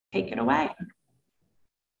take it away.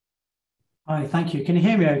 Hi, thank you. Can you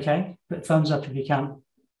hear me okay? Put thumbs up if you can.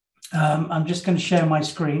 I'm just going to share my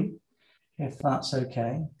screen, if that's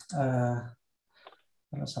okay.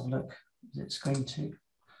 Let's have a look. Is it screen two?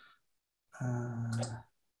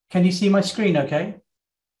 Can you see my screen okay?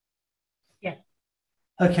 Yeah.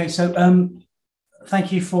 Okay, so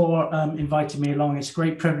thank you for inviting me along. It's a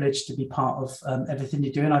great privilege to be part of everything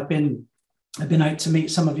you're doing. I've been out to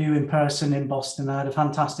meet some of you in person in Boston. I had a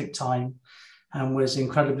fantastic time and was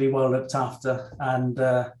incredibly well looked after. And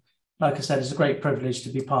like I said, it's a great privilege to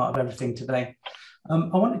be part of everything today. I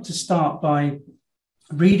wanted to start by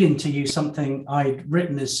reading to you something I'd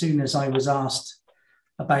written as soon as I was asked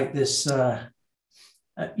about this,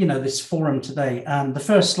 this forum today. And the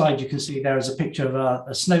first slide you can see there is a picture of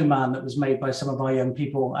a snowman that was made by some of our young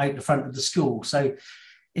people out the front of the school. So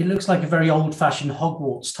it looks like a very old-fashioned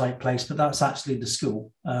Hogwarts type place, but that's actually the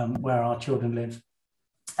school where our children live.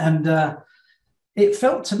 And it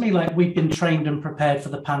felt to me like we've been trained and prepared for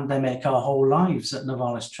the pandemic our whole lives at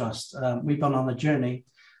Novalis Trust. We've gone on a journey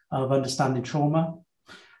of understanding trauma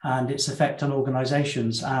and its effect on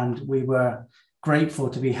organizations, and we were grateful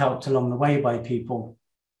to be helped along the way by people.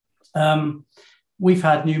 We've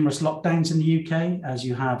had numerous lockdowns in the UK, as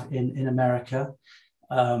you have in America.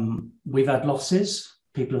 We've had losses,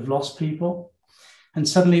 people have lost people, and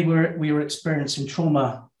suddenly we were experiencing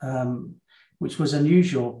trauma, which was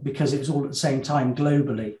unusual because it was all at the same time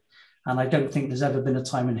globally. And I don't think there's ever been a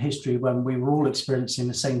time in history when we were all experiencing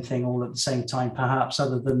the same thing all at the same time, perhaps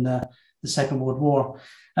other than the Second World War.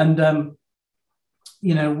 And,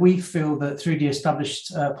 we feel that through the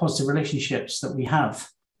established positive relationships that we have,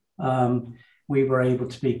 we were able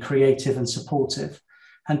to be creative and supportive.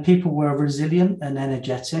 And people were resilient and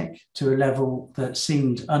energetic to a level that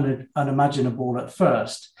seemed unimaginable at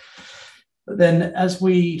first. But then as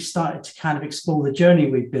we started to kind of explore the journey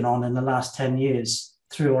we've been on in the last 10 years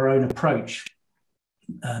through our own approach,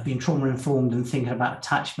 being trauma-informed and thinking about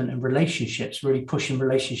attachment and relationships, really pushing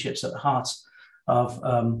relationships at the heart of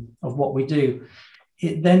what we do,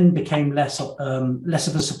 it then became less of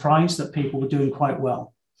a surprise that people were doing quite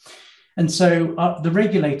well. And so the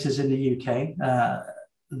regulators in the UK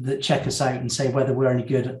that check us out and say whether we're any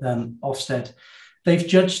good at Ofsted, they've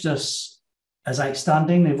judged us as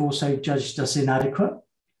outstanding. They've also judged us inadequate.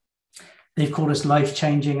 They've called us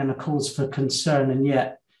life-changing and a cause for concern, and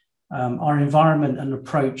yet our environment and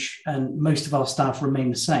approach and most of our staff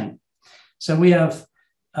remain the same. So we have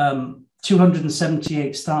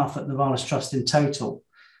 278 staff at Novalis Trust in total,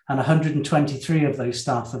 and 123 of those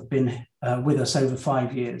staff have been with us over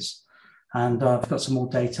 5 years. And I've got some more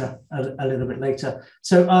data a little bit later.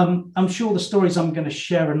 So I'm sure the stories I'm going to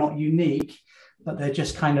share are not unique, but they're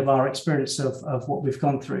just kind of our experience of what we've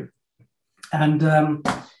gone through. And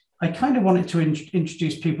I kind of wanted to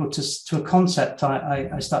introduce people to a concept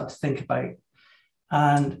I started to think about.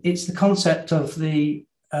 And it's the concept of the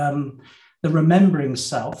remembering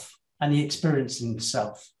self and the experiencing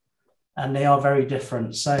self. And they are very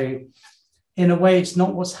different. So in a way, it's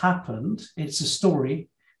not what's happened, it's a story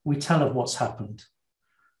we tell of what's happened.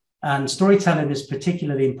 And storytelling is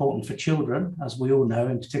particularly important for children, as we all know,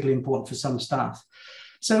 and particularly important for some staff.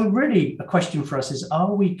 So really a question for us is,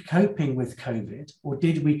 are we coping with COVID, or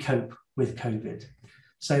did we cope with COVID?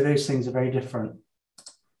 So those things are very different.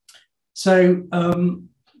 So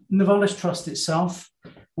Novalis Trust itself,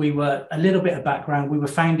 we were, a little bit of background, we were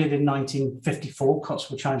founded in 1954,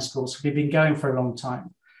 Cotswold China School. So we've been going for a long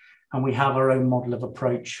time, and we have our own model of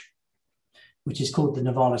approach, which is called the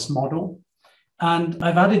Novalis model. And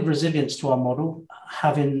I've added resilience to our model,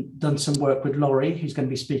 having done some work with Laurie, who's going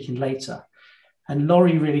to be speaking later. And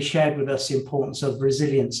Laurie really shared with us the importance of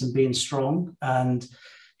resilience and being strong. And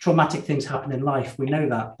traumatic things happen in life, we know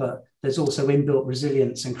that, but there's also inbuilt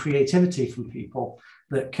resilience and creativity from people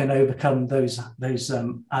that can overcome those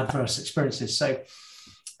adverse experiences. So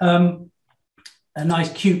a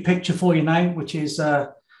nice cute picture for you now, which is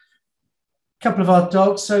a couple of our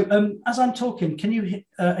dogs. So as I'm talking,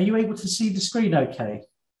 are you able to see the screen okay?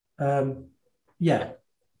 Yeah,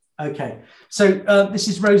 okay. So this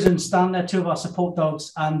is Rosa and Stan, they're two of our support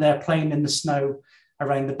dogs, and they're playing in the snow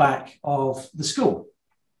around the back of the school.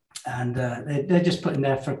 And they're just put in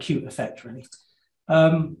there for a cute effect, really.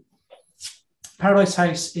 Paradise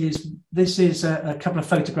House this is a couple of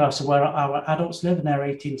photographs of where our adults live, and they're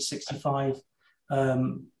 18 to 65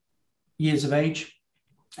 years of age.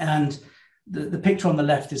 And the picture on the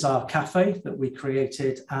left is our cafe that we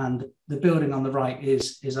created, and the building on the right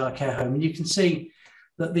is our care home. And you can see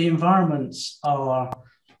that the environments are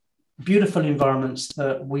beautiful environments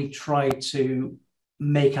that we try to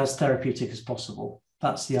make as therapeutic as possible.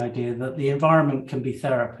 That's the idea, that the environment can be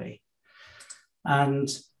therapy. And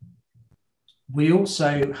we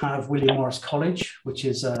also have William Morris College, which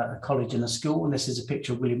is a college and a school. And this is a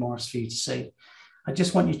picture of William Morris for you to see. I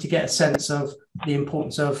just want you to get a sense of the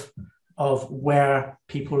importance of where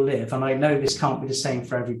people live. And I know this can't be the same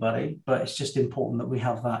for everybody, but it's just important that we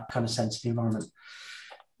have that kind of sense of the environment.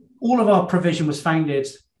 All of our provision was founded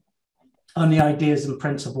on the ideas and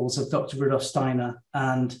principles of Dr. Rudolf Steiner.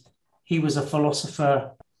 And he was a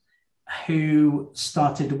philosopher who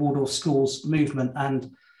started the Waldorf Schools movement.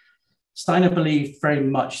 And Steiner believed very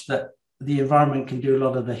much that the environment can do a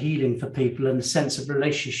lot of the healing for people, and the sense of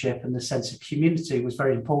relationship and the sense of community was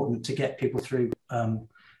very important to get people through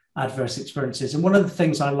adverse experiences. And one of the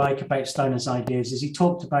things I like about Steiner's ideas is he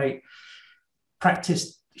talked about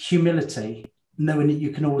practice humility, knowing that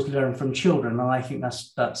you can always learn from children. And I think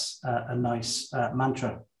that's a nice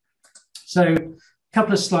mantra. So a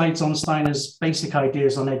couple of slides on Steiner's basic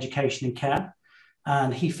ideas on education and care.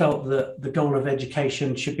 And he felt that the goal of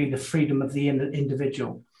education should be the freedom of the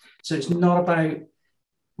individual. So it's not about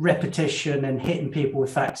repetition and hitting people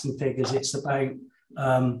with facts and figures. It's about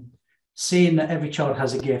seeing that every child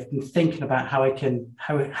has a gift and thinking about how can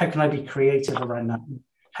I be creative around that?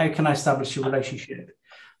 How can I establish a relationship?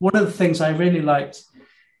 One of the things I really liked,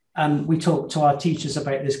 and we talk to our teachers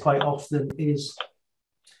about this quite often, is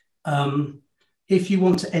if you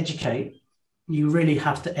want to educate, you really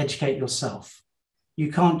have to educate yourself.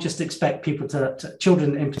 You can't just expect people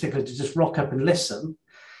children in particular, to just rock up and listen.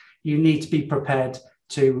 You need to be prepared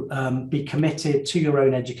to be committed to your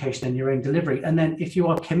own education and your own delivery. And then if you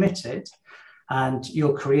are committed and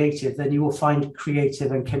you're creative, then you will find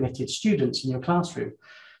creative and committed students in your classroom.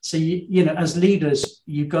 So, you know, as leaders,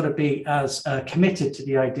 you've got to be as committed to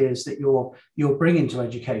the ideas that you're bringing to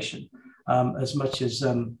education as much as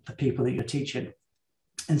the people that you're teaching.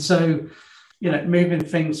 And so, you know, moving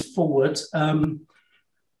things forward,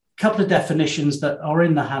 couple of definitions that are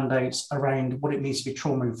in the handouts around what it means to be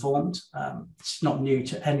trauma informed. It's not new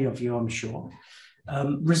to any of you, I'm sure.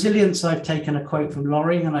 Resilience, I've taken a quote from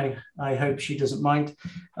Laurie, and I hope she doesn't mind.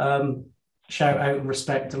 Shout out and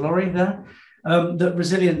respect to Laurie there. That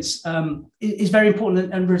resilience is very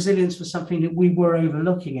important, and resilience was something that we were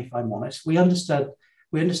overlooking, if I'm honest. We understood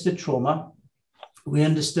trauma, we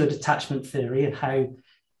understood attachment theory and how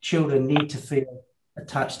children need to feel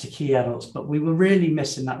attached to key adults, but we were really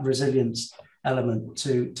missing that resilience element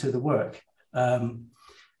to the work.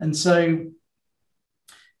 And so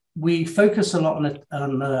we focus a lot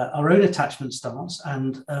on our own attachment styles.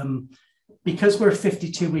 And because we're a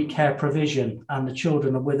 52-week care provision and the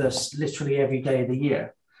children are with us literally every day of the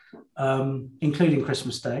year, including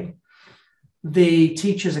Christmas Day, the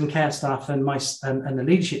teachers and care staff and the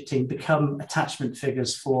leadership team become attachment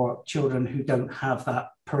figures for children who don't have that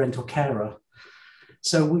parental carer.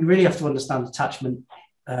 So we really have to understand attachment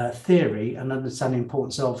theory and understand the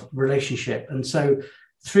importance of relationship. And so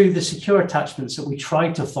through the secure attachments that we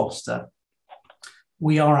try to foster,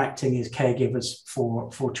 we are acting as caregivers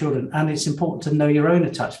for children. And it's important to know your own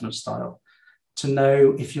attachment style, to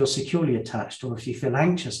know if you're securely attached or if you feel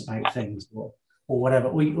anxious about things or whatever,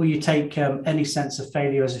 or you take any sense of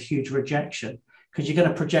failure as a huge rejection, because you're going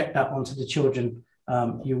to project that onto the children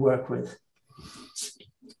you work with.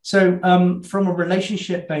 So from a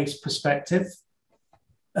relationship-based perspective,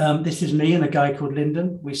 this is me and a guy called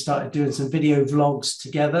Lyndon. We started doing some video vlogs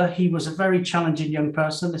together. He was a very challenging young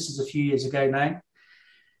person. This is a few years ago now.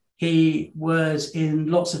 He was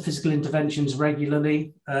in lots of physical interventions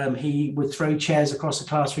regularly. He would throw chairs across the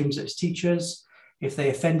classrooms at his teachers if they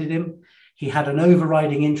offended him. He had an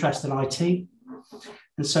overriding interest in IT.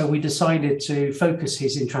 And so we decided to focus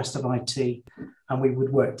his interest in IT, and we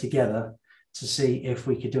would work together to see if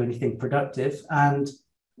we could do anything productive. And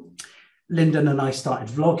Lyndon and I started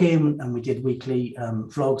vlogging, and we did weekly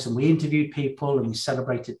vlogs, and we interviewed people and we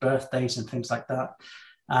celebrated birthdays and things like that.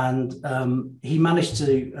 And he managed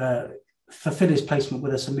to fulfill his placement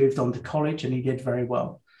with us and moved on to college, and he did very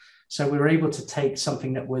well. So we were able to take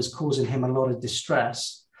something that was causing him a lot of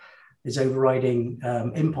distress, his overriding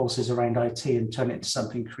impulses around IT, and turn it into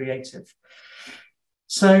something creative.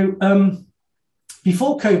 So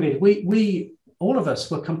before COVID, we all of us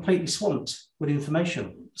were completely swamped with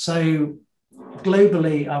information. So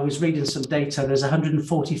globally, I was reading some data. There's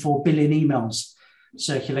 144 billion emails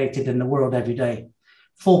circulated in the world every day.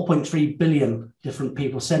 4.3 billion different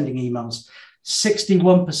people sending emails.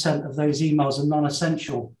 61% of those emails are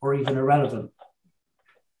non-essential or even irrelevant.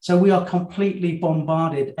 So we are completely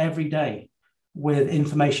bombarded every day with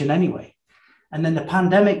information anyway. And then the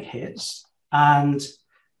pandemic hits and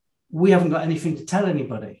we haven't got anything to tell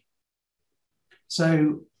anybody.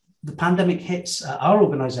 So the pandemic hits our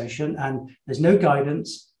organization and there's no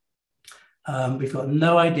guidance. We've got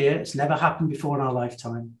no idea. It's never happened before in our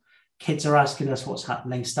lifetime. Kids are asking us what's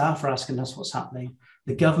happening. Staff are asking us what's happening.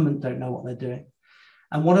 The government don't know what they're doing.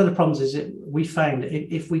 And one of the problems is we found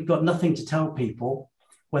if we've got nothing to tell people,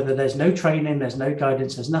 whether there's no training, there's no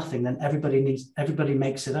guidance, there's nothing, then everybody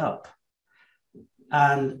makes it up.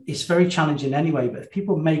 And it's very challenging anyway, but if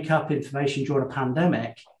people make up information during a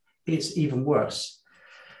pandemic, it's even worse.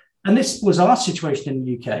 And this was our situation in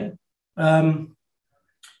the UK.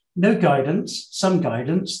 No guidance, some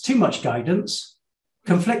guidance, too much guidance,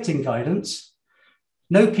 conflicting guidance,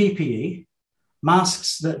 no PPE,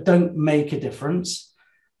 masks that don't make a difference.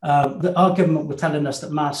 Our government were telling us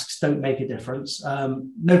that masks don't make a difference,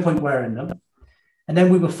 no point wearing them. And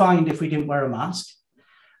then we were fined if we didn't wear a mask.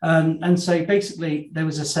 And so basically there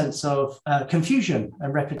was a sense of confusion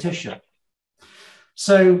and repetition.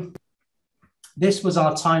 So this was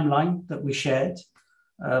our timeline that we shared.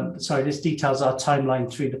 This details our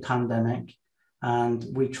timeline through the pandemic. And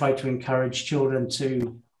we tried to encourage children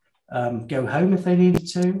to go home if they needed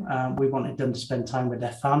to. We wanted them to spend time with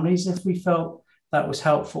their families if we felt that was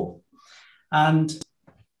helpful. And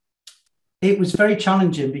it was very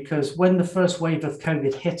challenging because when the first wave of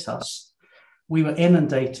COVID hit us, we were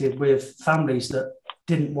inundated with families that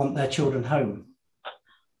didn't want their children home.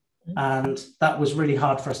 And that was really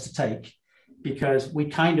hard for us to take because we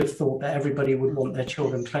kind of thought that everybody would want their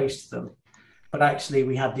children close to them. But actually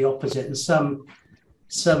we had the opposite. And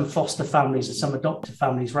some foster families and some adoptive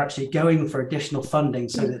families were actually going for additional funding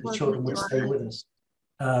so that the children would stay with us,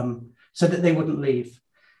 so that they wouldn't leave.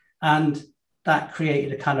 And that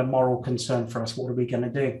created a kind of moral concern for us. What are we going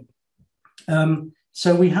to do?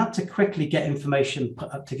 So we had to quickly get information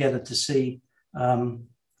put up together to see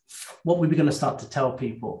what we were going to start to tell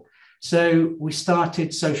people. So we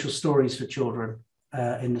started social stories for children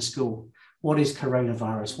in the school. What is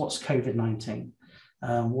coronavirus? What's COVID-19?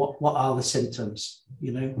 What are the symptoms?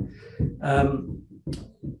 You know,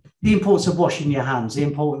 the importance of washing your hands, the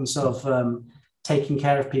importance of taking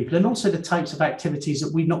care of people, and also the types of activities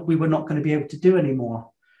that we were not going to be able to do anymore,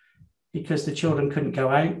 because the children couldn't go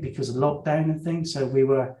out because of lockdown and things. So we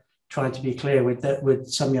were trying to be clear with that with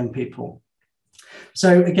some young people.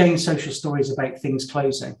 So again, social stories about things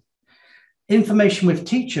closing. Information with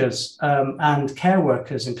teachers and care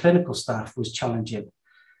workers and clinical staff was challenging.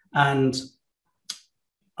 And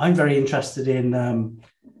I'm very interested in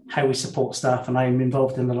how we support staff, and I'm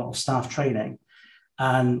involved in a lot of staff training.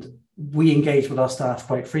 And we engage with our staff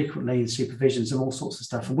quite frequently in supervisions and all sorts of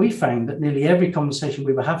stuff. And we found that nearly every conversation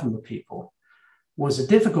we were having with people was a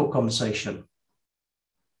difficult conversation.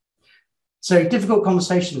 So difficult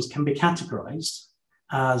conversations can be categorized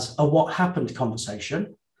as a what happened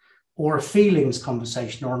conversation, or a feelings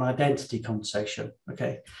conversation, or an identity conversation.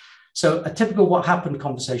 Okay. So a typical what happened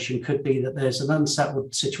conversation could be that there's an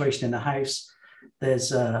unsettled situation in the house.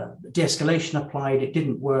 There's a de-escalation applied. It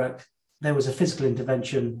didn't work. There was a physical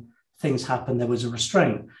intervention. Things happened, there was a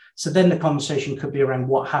restraint. So then the conversation could be around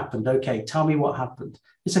what happened. Okay, tell me what happened.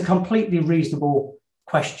 It's a completely reasonable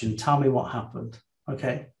question. Tell me what happened.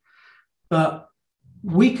 Okay. But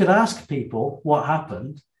we could ask people what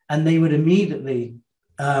happened, and they would immediately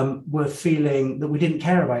were feeling that we didn't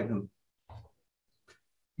care about them.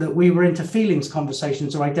 That we were into feelings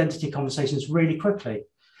conversations or identity conversations really quickly,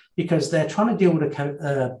 because they're trying to deal with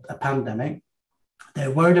a pandemic. They're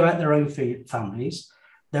worried about their own families.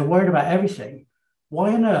 They're worried about everything.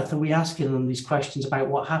 Why on earth are we asking them these questions about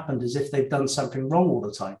what happened as if they've done something wrong all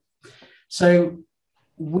the time? So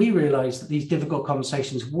we realized that these difficult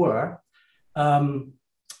conversations were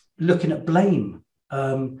looking at blame,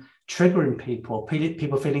 triggering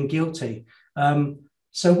people feeling guilty.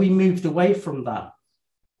 So we moved away from that.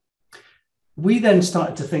 We then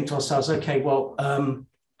started to think to ourselves, okay, well,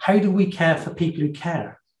 how do we care for people who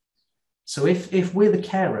care? So if we're the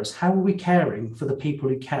carers, how are we caring for the people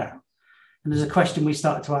who care? And there's a question we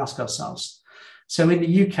started to ask ourselves. So in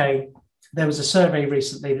the UK, there was a survey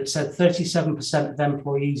recently that said 37% of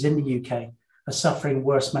employees in the UK are suffering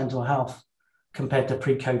worse mental health compared to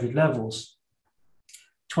pre-COVID levels.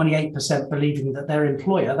 28% believing that their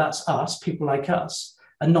employer, that's us, people like us,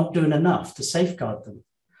 are not doing enough to safeguard them.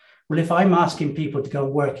 Well, if I'm asking people to go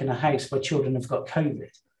and work in a house where children have got COVID,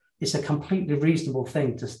 it's a completely reasonable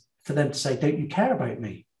thing for them to say, don't you care about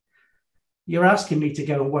me? You're asking me to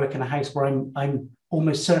go and work in a house where I'm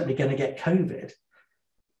almost certainly going to get COVID.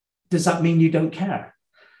 Does that mean you don't care?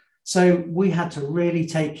 So we had to really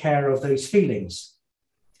take care of those feelings,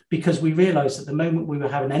 because we realized that the moment we were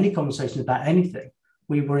having any conversation about anything,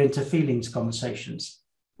 we were into feelings conversations.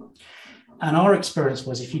 And our experience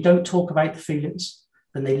was, if you don't talk about the feelings,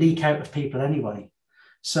 then they leak out of people anyway.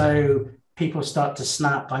 So people start to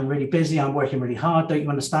snap, I'm really busy, I'm working really hard, don't you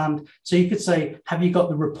understand? So you could say, have you got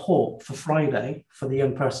the report for Friday for the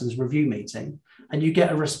young person's review meeting? And you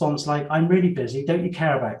get a response like, I'm really busy, don't you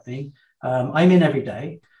care about me? I'm in every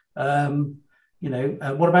day.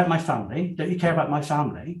 What about my family? Don't you care about my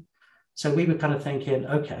family? So we were kind of thinking,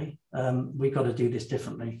 okay, we've got to do this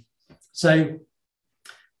differently. So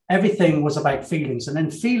everything was about feelings, and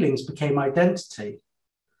then feelings became identity.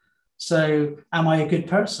 So am I a good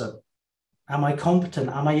person? Am I competent?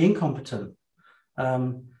 Am I incompetent?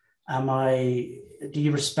 Do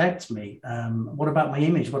you respect me? What about my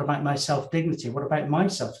image? What about my self-dignity? What about my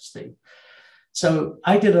self-esteem? So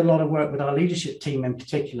I did a lot of work with our leadership team in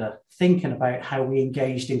particular, thinking about how we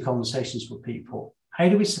engaged in conversations with people. How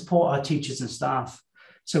do we support our teachers and staff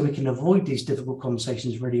so we can avoid these difficult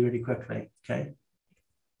conversations really, really quickly? Okay.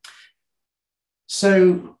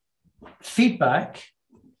 So feedback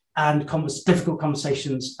and difficult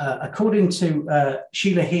conversations, according to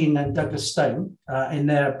Sheila Heen and Douglas Stone in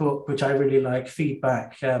their book, which I really like,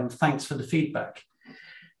 Feedback, Thanks for the Feedback.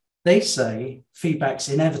 They say feedback's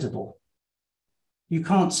inevitable. You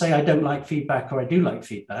can't say I don't like feedback or I do like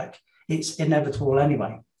feedback. It's inevitable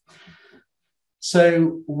anyway.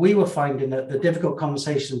 So we were finding that the difficult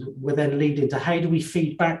conversations were then leading to how do we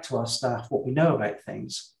feed back to our staff what we know about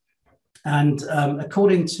things. And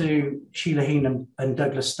according to Sheila Heen and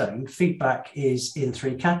Douglas Stone, feedback is in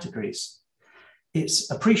 3 categories. It's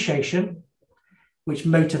appreciation, which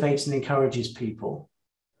motivates and encourages people,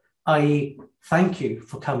 i.e., thank you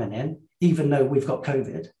for coming in, even though we've got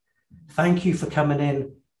COVID. Thank you for coming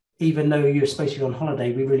in, even though you're supposed to be on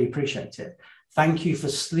holiday. We really appreciate it. Thank you for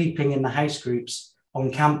sleeping in the house groups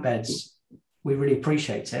on camp beds. We really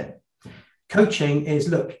appreciate it. Coaching is,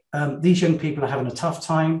 look, these young people are having a tough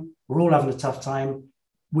time. We're all having a tough time.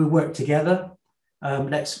 We'll work together.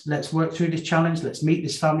 Let's work through this challenge. Let's meet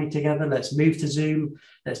this family together. Let's move to Zoom.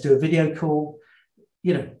 Let's do a video call.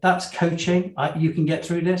 You know, that's coaching. You can get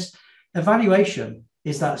through this. Evaluation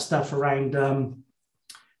is that stuff around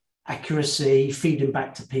accuracy, feeding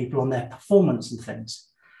back to people on their performance and things.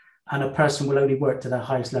 And a person will only work to their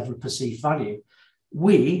highest level of perceived value.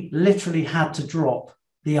 We literally had to drop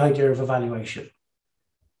the idea of evaluation.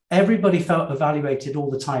 Everybody felt evaluated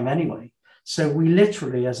all the time anyway. So we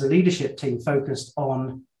literally, as a leadership team, focused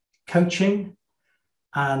on coaching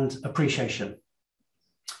and appreciation.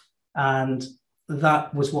 And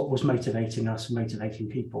that was what was motivating us, motivating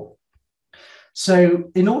people. So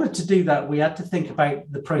in order to do that, we had to think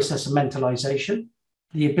about the process of mentalization,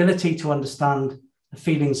 the ability to understand the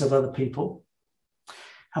feelings of other people.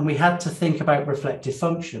 And we had to think about reflective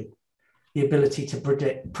function, the ability to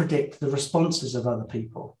predict the responses of other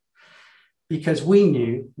people. Because we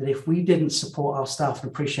knew that if we didn't support our staff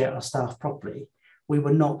and appreciate our staff properly, we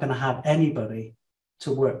were not going to have anybody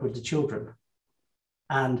to work with the children.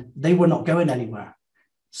 And they were not going anywhere.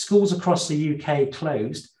 Schools across the UK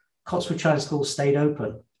closed. Cotswold Challenge Schools stayed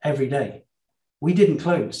open every day. We didn't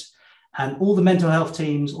close. And all the mental health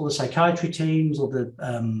teams, all the psychiatry teams, or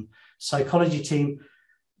the psychology team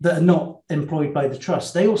that are not employed by the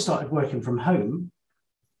trust, they all started working from home,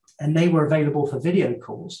 and they were available for video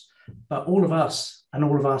calls. But all of us and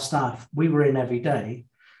all of our staff, we were in every day,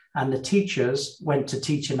 and the teachers went to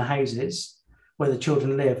teach in the houses where the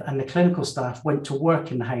children live, and the clinical staff went to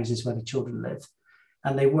work in the houses where the children live,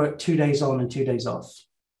 and they worked 2 days on and 2 days off.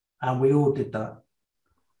 And we all did that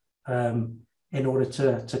in order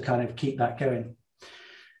to kind of keep that going.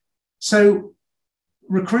 So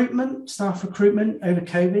staff recruitment over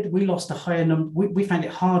COVID, we lost a higher number. We found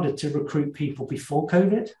it harder to recruit people before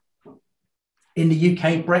COVID. In the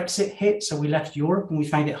UK, Brexit hit, so we left Europe, and we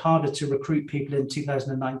found it harder to recruit people in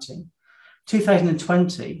 2019.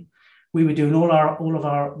 2020, we were doing all of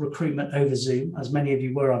our recruitment over Zoom, as many of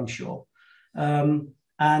you were, I'm sure.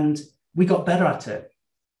 And we got better at it.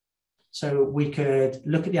 So we could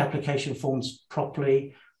look at the application forms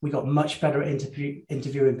properly. We got much better at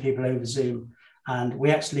interviewing people over Zoom. And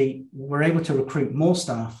we actually were able to recruit more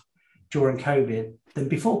staff during COVID than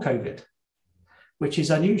before COVID, which is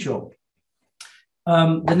unusual.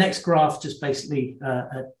 The next graph just basically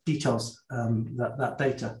details that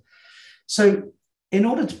data. So in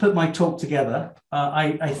order to put my talk together,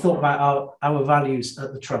 I thought about our values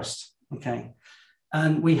at the Trust, okay?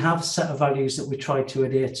 And we have a set of values that we try to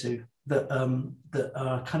adhere to that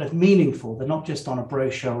are kind of meaningful. They're not just on a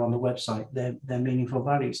brochure or on the website, they're meaningful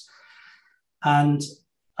values. And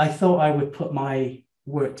I thought I would put my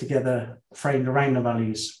work together framed around the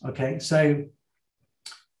values, okay? So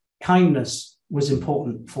kindness was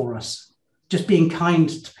important for us, just being kind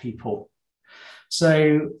to people.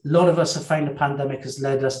 So a lot of us have found the pandemic has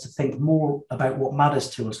led us to think more about what matters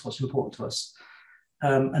to us, what's important to us.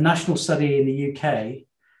 A national study in the UK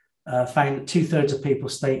found that 2/3 of people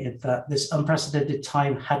stated that this unprecedented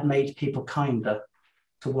time had made people kinder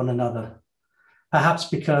to one another, perhaps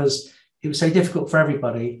because it was so difficult for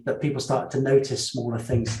everybody that people started to notice smaller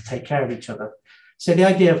things to take care of each other. So the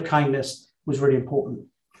idea of kindness was really important.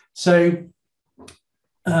 So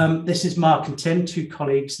this is Mark and Tim, two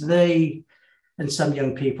colleagues. They and some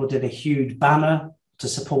young people did a huge banner to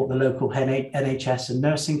support the local NHS and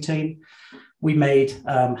nursing team. We made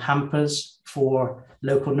hampers for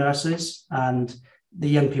local nurses, and the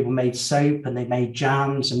young people made soap and they made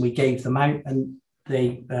jams, and we gave them out, and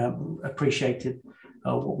they appreciated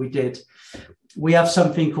what we did. We have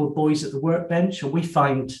something called Boys at the Workbench, and we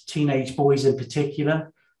find teenage boys in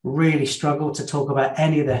particular really struggle to talk about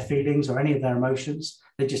any of their feelings or any of their emotions.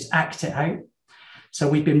 They just act it out. So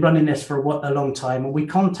we've been running this for a long time, and we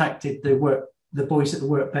contacted the Boys at the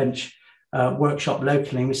Workbench workshop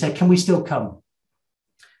locally, and we said, can we still come?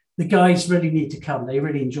 The guys really need to come. They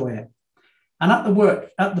really enjoy it. And at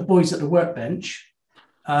the Boys at the Workbench,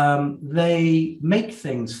 they make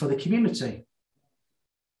things for the community.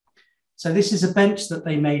 So this is a bench that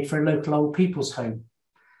they made for a local old people's home.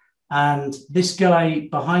 And this guy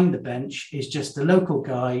behind the bench is just a local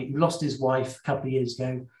guy who lost his wife a couple of years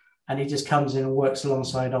ago, and he just comes in and works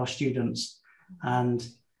alongside our students. And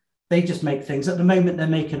they just make things. At the moment, they're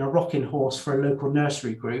making a rocking horse for a local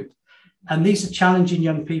nursery group. And these are challenging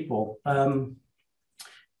young people.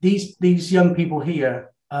 These young people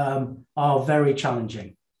here are very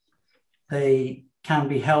challenging. They can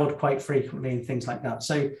be held quite frequently and things like that.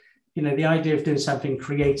 So, you know, the idea of doing something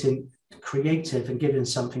creative and giving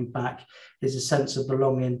something back is a sense of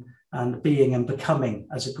belonging and being and becoming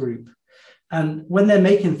as a group. And when they're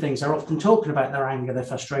making things, they're often talking about their anger, their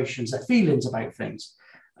frustrations, their feelings about things,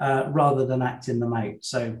 rather than acting them out.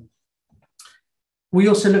 So we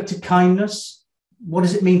also looked at kindness. What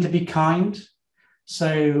does it mean to be kind?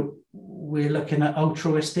 So we're looking at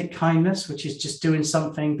altruistic kindness, which is just doing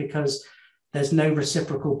something because there's no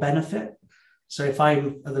reciprocal benefit. So if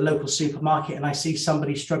I'm at the local supermarket and I see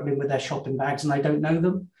somebody struggling with their shopping bags and I don't know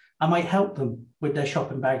them, I might help them with their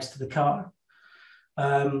shopping bags to the car.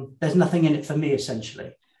 There's nothing in it for me,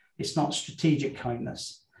 essentially. It's not strategic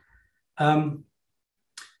kindness.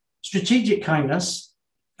 Strategic kindness,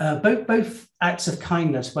 both acts of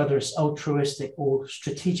kindness, whether it's altruistic or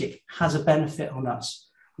strategic, has a benefit on us.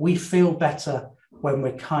 We feel better when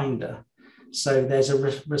we're kinder. So there's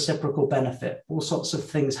a reciprocal benefit. All sorts of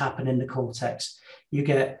things happen in the cortex. You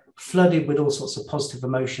get flooded with all sorts of positive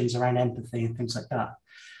emotions around empathy and things like that.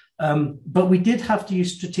 But we did have to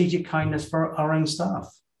use strategic kindness for our own staff.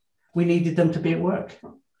 We needed them to be at work.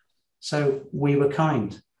 So we were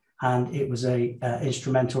kind. And it was a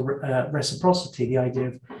instrumental reciprocity, the idea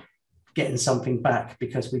of getting something back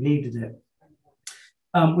because we needed it.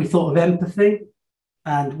 We thought of empathy,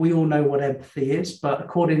 and we all know what empathy is, but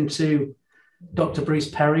according to Dr. Bruce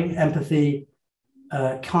Perry, empathy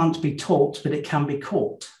can't be taught, but it can be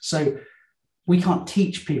caught. So we can't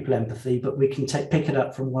teach people empathy, but we can pick it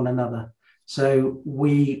up from one another. So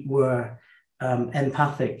we were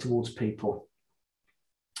empathic towards people.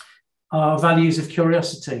 Our values of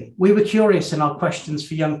curiosity. We were curious in our questions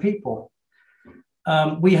for young people.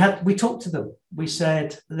 We talked to them. We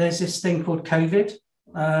said, there's this thing called COVID.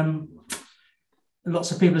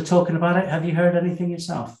 Lots of people are talking about it. Have you heard anything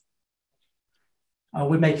yourself?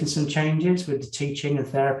 We're making some changes with the teaching and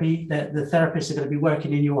therapy. The therapists are going to be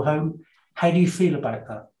working in your home. How do you feel about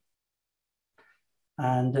that?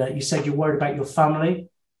 And you said you're worried about your family.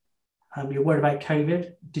 You're worried about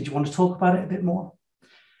COVID. Did you want to talk about it a bit more?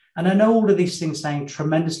 And I know all of these things sound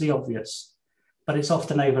tremendously obvious, but it's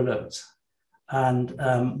often overlooked.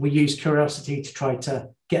 And we use curiosity to try to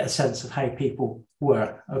get a sense of how people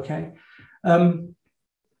were, okay?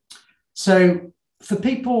 So for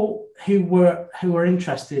people who were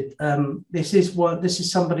interested, this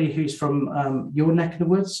is somebody who's from your neck of the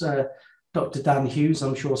woods, Dr. Dan Hughes.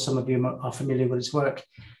 I'm sure some of you are familiar with his work.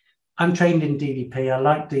 I'm trained in DDP. I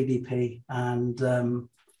like DDP, and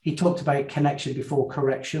he talked about connection before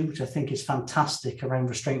correction, which I think is fantastic around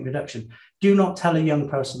restraint reduction. Do not tell a young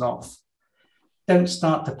person off. Don't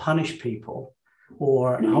start to punish people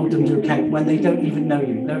or hold them to account when they don't even know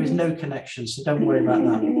you. There is no connection, so don't worry about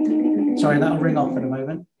that. Sorry, that'll ring off in a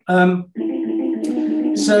moment.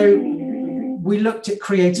 So we looked at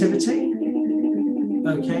creativity,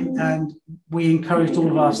 okay, and we encouraged all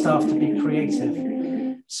of our staff to be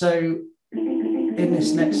creative. So in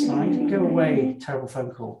this next slide, go away, terrible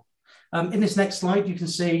phone call. In this next slide, you can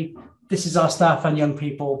see this is our staff and young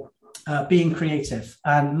people being creative.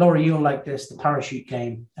 And Laurie, you'll like this, the parachute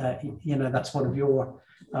game. That's one of your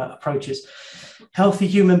approaches. Healthy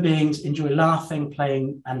human beings enjoy laughing,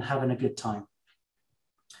 playing, and having a good time.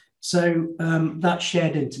 So that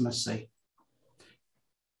shared intimacy.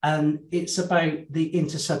 And it's about the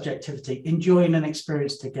intersubjectivity, enjoying an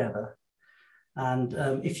experience together. And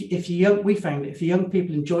we found if young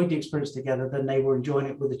people enjoyed the experience together, then they were enjoying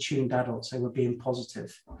it with attuned adults. They were being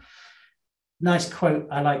positive. Nice quote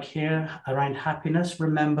I like here around happiness.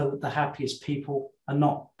 Remember that the happiest people are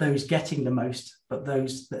not those getting the most, but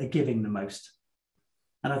those that are giving the most.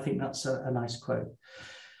 And I think that's a nice quote.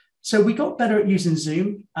 So we got better at using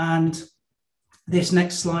Zoom. And this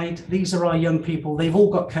next slide, these are our young people. They've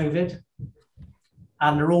all got COVID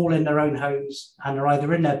and they're all in their own homes and they're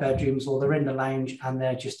either in their bedrooms or they're in the lounge and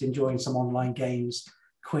they're just enjoying some online games,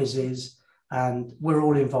 quizzes, and we're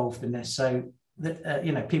all involved in this. So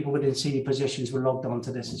people within senior positions were logged on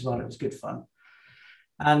to this as well. It was good fun.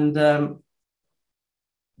 And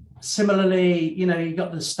similarly, you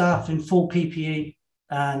got the staff in full PPE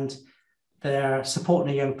and they're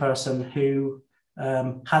supporting a young person who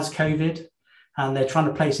has COVID, and they're trying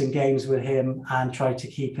to play some games with him and try to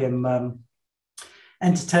keep him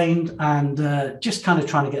entertained and just kind of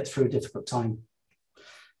trying to get through a difficult time.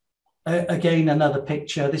 Again, another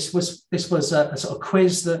picture. This was a sort of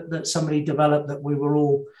quiz that somebody developed that we were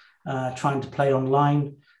all trying to play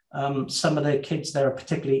online. Some of the kids there are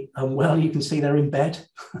particularly unwell. You can see they're in bed.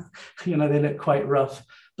 They look quite rough,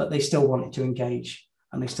 but they still wanted to engage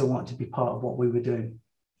and they still wanted to be part of what we were doing.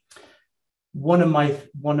 One of my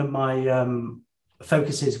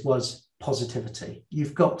focuses was positivity.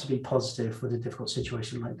 You've got to be positive with a difficult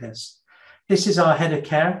situation like this. This is our head of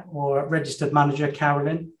care or registered manager,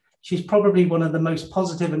 Carolyn. She's probably one of the most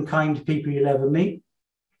positive and kind people you'll ever meet.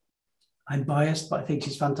 I'm biased, but I think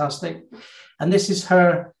she's fantastic. And this is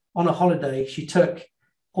her on a holiday. She took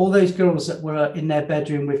all those girls that were in their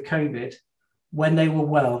bedroom with COVID when they were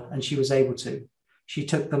well, and she was able to. She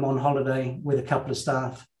took them on holiday with a couple of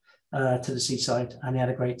staff to the seaside, and they had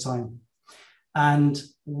a great time. And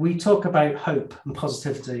we talk about hope and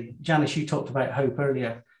positivity. Janice, you talked about hope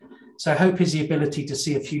earlier. So hope is the ability to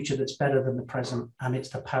see a future that's better than the present, and it's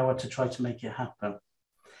the power to try to make it happen.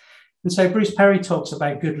 And so Bruce Perry talks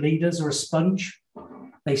about good leaders are a sponge.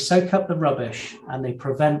 They soak up the rubbish and they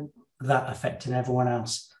prevent that affecting everyone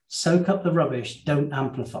else. Soak up the rubbish, don't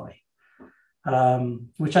amplify,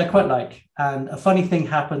 which I quite like. And a funny thing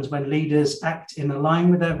happens when leaders act in line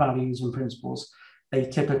with their values and principles. They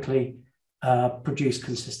typically produce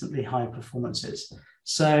consistently high performances.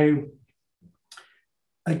 So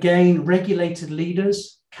again, regulated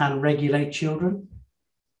leaders can regulate children,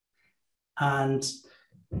 and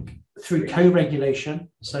through co-regulation.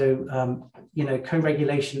 So,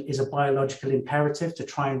 co-regulation is a biological imperative to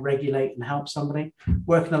try and regulate and help somebody.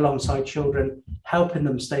 Working alongside children, helping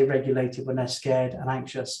them stay regulated when they're scared and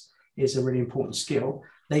anxious is a really important skill.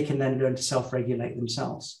 They can then learn to self-regulate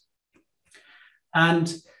themselves.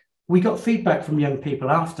 And we got feedback from young people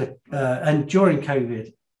after and during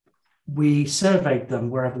COVID. We surveyed them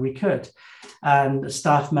wherever we could, and the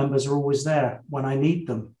staff members are always there when I need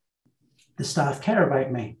them. The staff care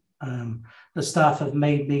about me. The staff have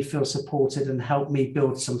made me feel supported and helped me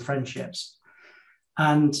build some friendships.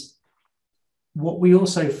 And what we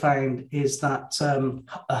also found is that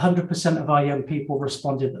 100% of our young people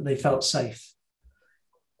responded that they felt safe.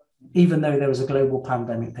 Even though there was a global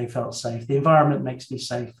pandemic, they felt safe. The environment makes me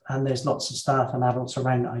safe, and there's lots of staff and adults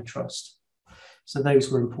around that I trust. So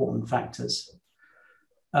those were important factors.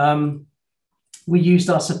 We used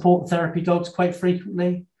our support therapy dogs quite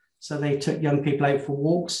frequently. So they took young people out for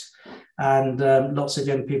walks, and lots of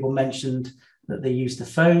young people mentioned that they used the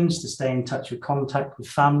phones to stay in touch with contact with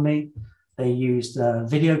family. They used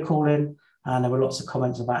video calling, and there were lots of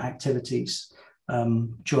comments about activities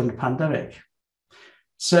during the pandemic.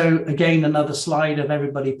 So again, another slide of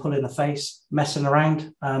everybody pulling a face, messing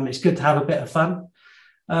around. It's good to have a bit of fun.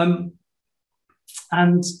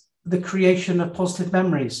 And the creation of positive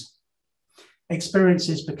memories.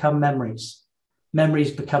 Experiences become memories.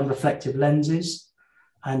 Memories become reflective lenses,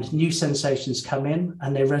 and new sensations come in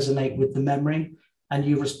and they resonate with the memory, and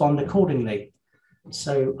you respond accordingly.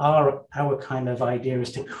 So our kind of idea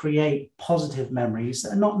is to create positive memories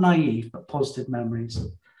that are not naive, but positive memories.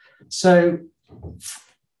 So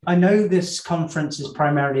I know this conference is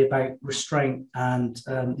primarily about restraint and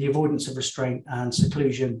the avoidance of restraint and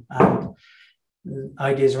seclusion and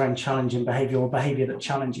ideas around challenging behavior or behavior that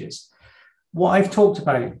challenges. What I've talked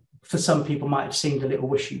about for some people might have seemed a little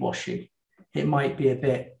wishy-washy. It might be a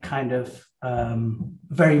bit kind of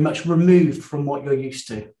very much removed from what you're used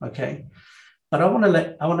to, okay? But I want to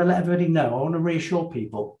let everybody know, I want to reassure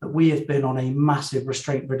people that we have been on a massive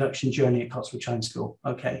restraint reduction journey at Cotswold Chine School.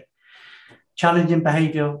 Okay. Challenging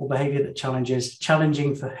behavior or behavior that challenges,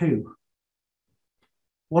 challenging for who?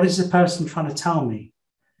 What is the person trying to tell me?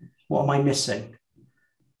 What am I missing?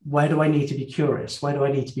 Where do I need to be curious? Where do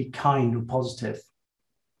I need to be kind or positive?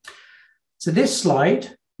 So this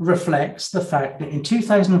slide reflects the fact that in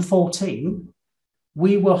 2014,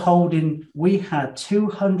 we had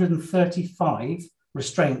 235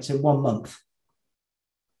 restraints in 1 month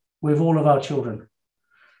with all of our children.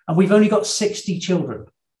 And we've only got 60 children.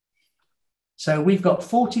 So we've got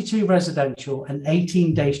 42 residential and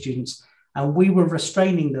 18 day students, and we were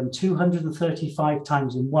restraining them 235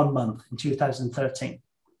 times in 1 month in 2013.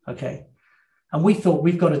 Okay. And we thought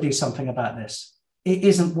we've got to do something about this. It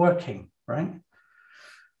isn't working, right?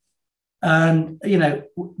 And, you know,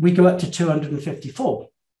 we go up to 254.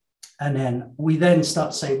 And then we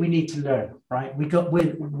start saying we need to learn, right?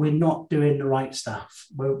 We're not doing the right stuff.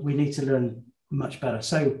 We need to learn much better.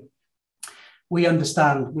 So we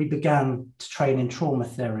began to train in trauma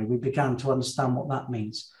theory. We began to understand what that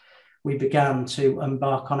means. We began to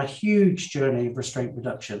embark on a huge journey of restraint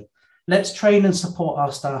reduction. Let's train and support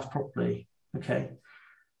our staff properly, okay?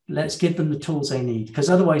 Let's give them the tools they need, because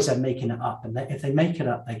otherwise they're making it up. And if they make it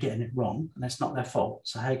up, they're getting it wrong, and that's not their fault.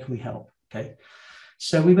 So how can we help, okay?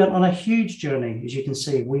 So we went on a huge journey, as you can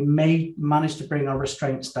see. We managed to bring our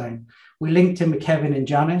restraints down. We linked in with Kevin and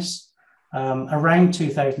Janice around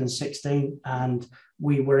 2016, and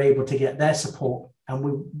we were able to get their support. And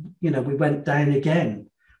we went down again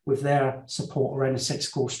with their support around the 6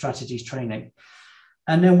 core strategies training.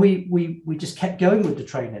 And then we just kept going with the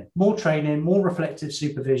training, more reflective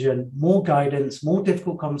supervision, more guidance, more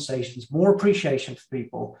difficult conversations, more appreciation for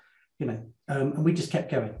people, and we just kept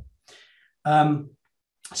going.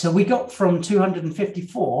 So we got from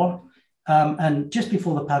 254, and just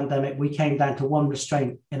before the pandemic, we came down to 1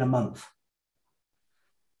 restraint in a month.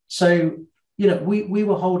 So, we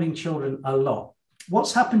were holding children a lot.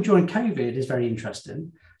 What's happened during COVID is very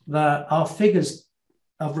interesting, that our figures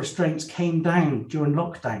of restraints came down during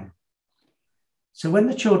lockdown. So when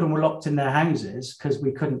the children were locked in their houses because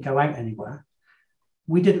we couldn't go out anywhere,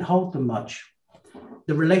 we didn't hold them much.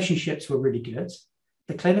 The relationships were really good.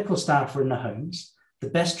 The clinical staff were in the homes.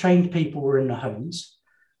 The best trained people were in the homes.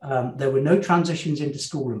 There were no transitions into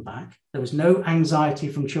school and back. There was no anxiety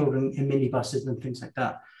from children in minibuses and things like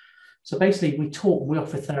that. So basically we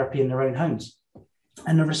offered therapy in their own homes,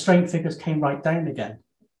 and the restraint figures came right down again.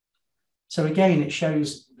 So again, it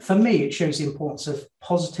shows the importance of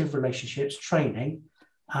positive relationships, training,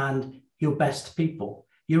 and your best people.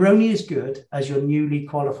 You're only as good as your newly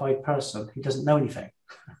qualified person who doesn't know anything.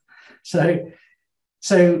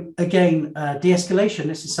 So again, de-escalation,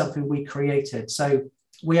 this is something we created. So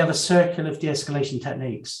we have a circle of de-escalation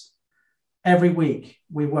techniques. Every week,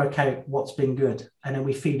 we work out what's been good, and then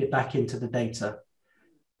we feed it back into the data.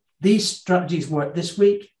 These strategies work this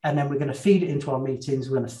week, and then we're going to feed it into our meetings.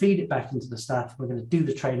 We're going to feed it back into the staff. We're going to do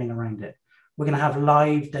the training around it. We're going to have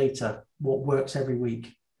live data, what works every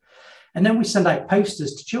week. And then we send out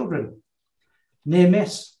posters to children. Near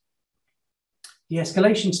miss,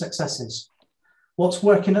 de-escalation successes. What's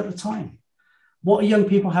working at the time? What are young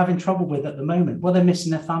people having trouble with at the moment? Well, they're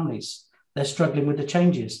missing their families. They're struggling with the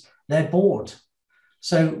changes. They're bored.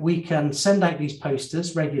 So we can send out these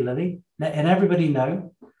posters regularly, letting everybody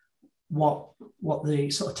know what the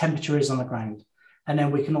sort of temperature is on the ground. And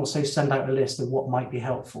then we can also send out a list of what might be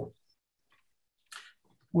helpful.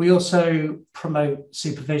 We also promote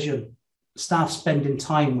supervision, staff spending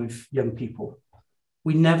time with young people.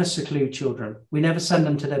 We never seclude children. We never send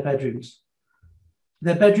them to their bedrooms.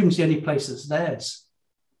 Their bedroom's the only place that's theirs.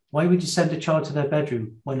 Why would you send a child to their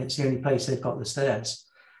bedroom when it's the only place they've got that's theirs?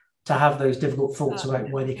 To have those difficult thoughts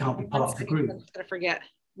about why they can't be part of the group. I'm gonna forget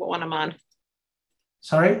what one I'm on.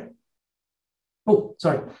 Sorry? Oh,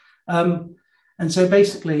 sorry. And so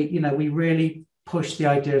basically, we really push the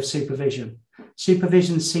idea of supervision.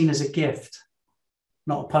 Supervision is seen as a gift,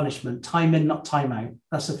 not a punishment. Time in, not time out.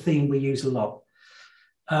 That's a theme we use a lot.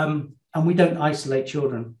 And we don't isolate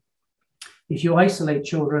children. If you isolate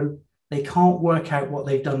children, they can't work out what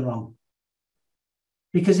they've done wrong.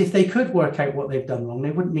 Because if they could work out what they've done wrong,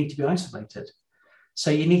 they wouldn't need to be isolated.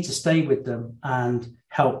 So you need to stay with them and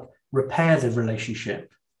help repair the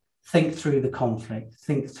relationship, think through the conflict,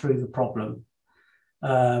 think through the problem,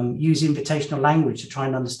 use invitational language to try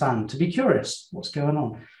and understand, to be curious what's going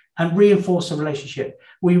on, and reinforce the relationship.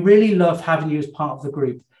 We really love having you as part of the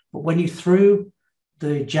group, but when you threw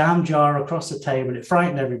the jam jar across the table, it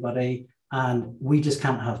frightened everybody, and we just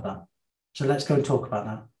can't have that. So let's go and talk about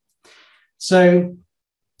that. So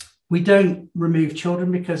We don't remove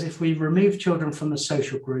children, because if we remove children from the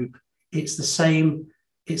social group, it's the same,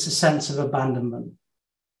 it's a sense of abandonment.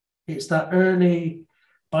 It's that early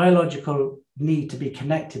biological need to be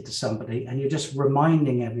connected to somebody, and you're just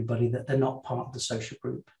reminding everybody that they're not part of the social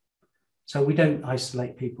group. So we don't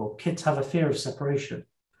isolate people. Kids have a fear of separation.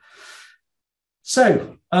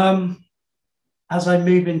 So as I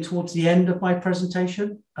move in towards the end of my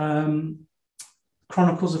presentation,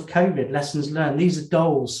 Chronicles of COVID, lessons learned. These are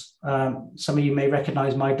dolls. Some of you may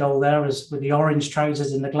recognize my doll there as with the orange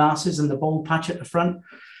trousers and the glasses and the bald patch at the front.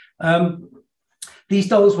 These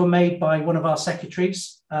dolls were made by one of our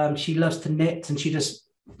secretaries. She loves to knit, and she just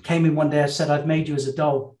came in one day and said, "I've made you as a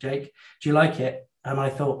doll, Jake. Do you like it?" And I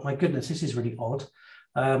thought, my goodness, this is really odd.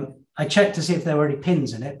 I checked to see if there were any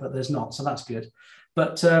pins in it, but there's not, so that's good.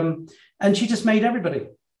 But and she just made everybody.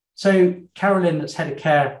 So Carolyn, that's head of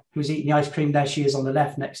care, who's eating the ice cream, there she is on the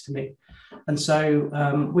left next to me. And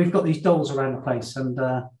so we've got these dolls around the place, and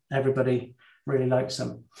everybody really likes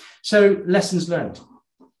them. So lessons learned.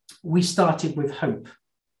 We started with hope.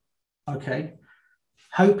 Okay.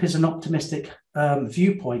 Hope is an optimistic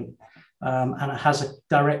viewpoint, and it has a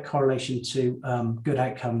direct correlation to good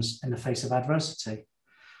outcomes in the face of adversity.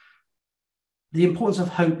 The importance of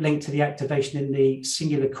hope linked to the activation in the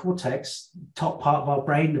singular cortex, top part of our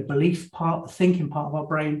brain, the belief part, the thinking part of our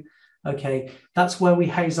brain. Okay, that's where we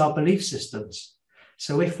house our belief systems.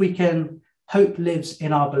 So if we can, hope lives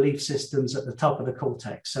in our belief systems at the top of the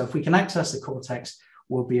cortex. So if we can access the cortex,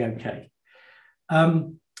 we'll be okay.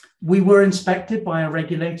 We were inspected by our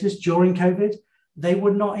regulators during COVID. They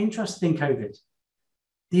were not interested in COVID.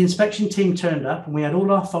 The inspection team turned up, and we had all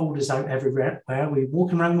our folders out everywhere. We were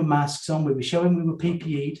walking around with masks on. We were showing we were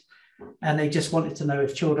PPE'd, and they just wanted to know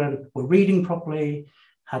if children were reading properly,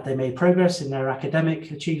 had they made progress in their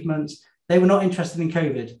academic achievements. They were not interested in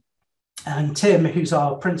COVID. And Tim, who's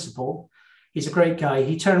our principal, he's a great guy.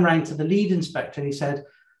 He turned around to the lead inspector and he said,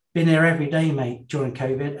 "Been here every day, mate, during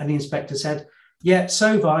COVID." And the inspector said, "Yeah,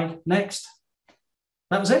 so have I. Next."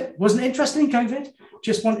 That was it. Wasn't interested in COVID.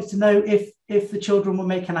 Just wanted to know if the children were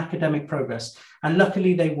making academic progress. And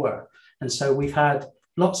luckily they were. And so we've had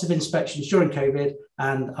lots of inspections during COVID,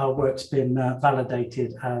 and our work's been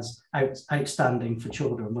validated as outstanding for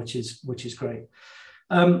children, which is great.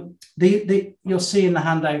 You'll see in the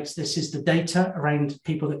handouts, this is the data around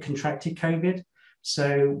people that contracted COVID.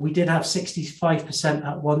 So we did have 65%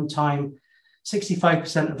 at one time.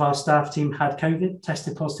 65% of our staff team had COVID,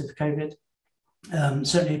 tested positive for COVID.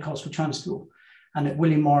 Certainly at Cotswold Trans School, and at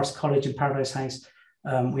William Morris College in Paradise House,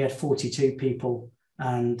 we had 42 people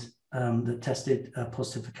and that tested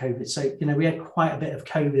positive for COVID. So, you know, we had quite a bit of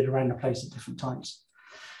COVID around the place at different times.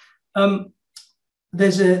 I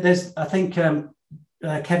think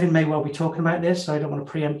Kevin may well be talking about this, so I don't want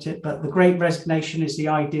to preempt it, but the Great Resignation is the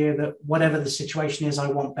idea that whatever the situation is, I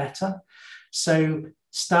want better. So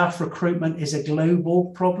staff recruitment is a global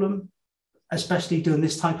problem, especially doing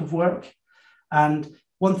this type of work. And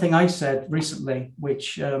one thing I said recently,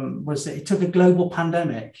 which was that it took a global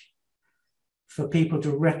pandemic for people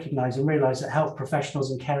to recognize and realize that health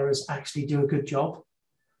professionals and carers actually do a good job.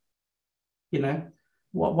 You know,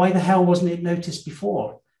 why the hell wasn't it noticed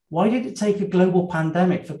before? Why did it take a global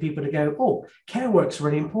pandemic for people to go, oh, care work's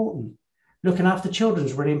really important. Looking after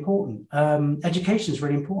children's really important. Education's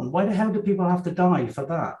really important. Why the hell do people have to die for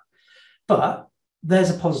that? But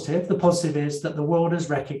there's a positive. The positive is that the world has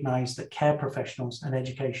recognized that care professionals and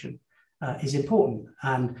education is important,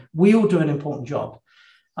 and we all do an important job.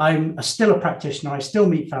 I'm still a practitioner. I still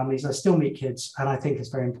meet families. I still meet kids, and I think it's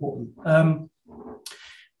very important.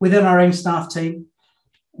 Within our own staff team,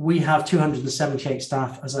 we have 278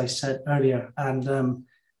 staff, as I said earlier, and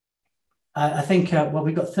I think, well,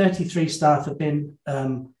 we've got 33 staff have been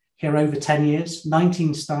here over 10 years,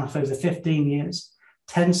 19 staff over 15 years,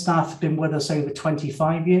 10 staff have been with us over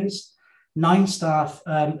 25 years, 9 staff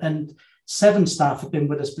and 7 staff have been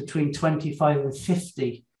with us between 25 and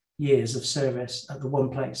 50 years of service at the one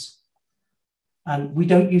place. And we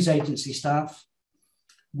don't use agency staff.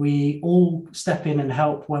 We all step in and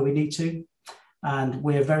help where we need to. And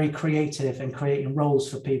we're very creative in creating roles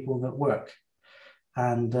for people that work.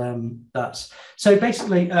 And that's, so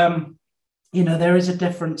basically, you know, there is a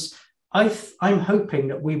difference. I'm hoping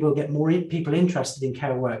that we will get more people interested in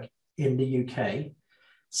care work in the UK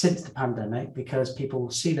since the pandemic, because people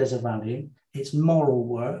see there's a value. It's moral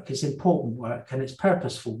work, it's important work, and it's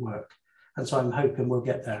purposeful work. And so I'm hoping we'll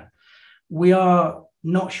get there. We are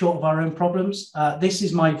not short of our own problems. This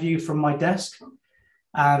is my view from my desk.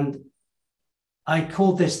 And I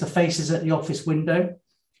called this the faces at the office window,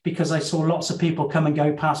 because I saw lots of people come and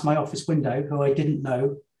go past my office window who I didn't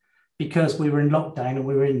know, because we were in lockdown and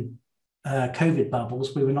we were in COVID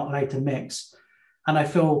bubbles, we were not allowed to mix. And I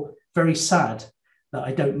feel very sad that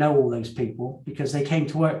I don't know all those people because they came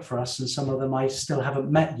to work for us, and some of them I still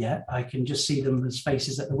haven't met yet. I can just see them as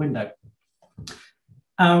faces at the window.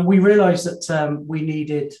 We realized that we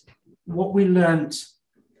needed, what we learned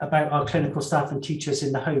about our clinical staff and teachers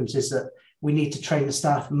in the homes is that we need to train the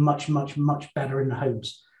staff much, much, much better in the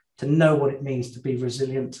homes to know what it means to be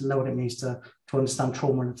resilient, to know what it means to understand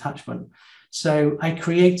trauma and attachment. So I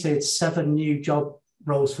created 7 new job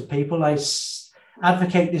roles for people. I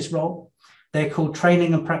advocate this role. They're called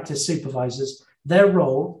training and practice supervisors. Their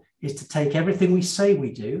role is to take everything we say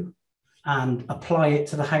we do and apply it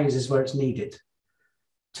to the houses where it's needed,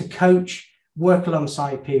 to coach, work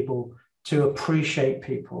alongside people, to appreciate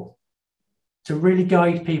people, to really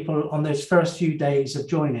guide people on those first few days of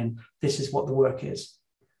joining. This is what the work is.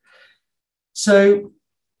 So,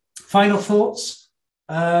 final thoughts.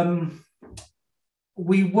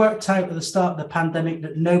 We worked out at the start of the pandemic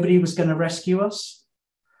that nobody was going to rescue us.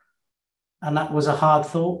 And that was a hard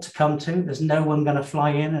thought to come to. There's no one going to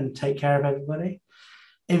fly in and take care of everybody.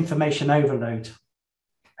 Information overload,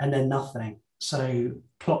 and then nothing. So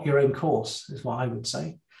plot your own course is what I would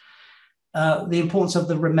say. The importance of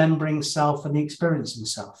the remembering self and the experiencing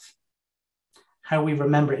self. How we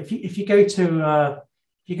remember it. If you go to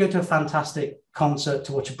a fantastic concert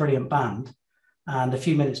to watch a brilliant band, and a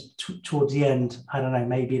few minutes towards the end, I don't know,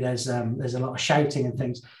 maybe there's a lot of shouting and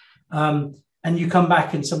things, and you come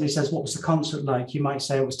back and somebody says, "What was the concert like?" You might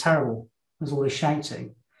say it was terrible. There's all this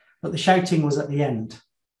shouting, but the shouting was at the end.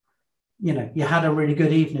 You know, you had a really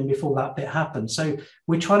good evening before that bit happened. So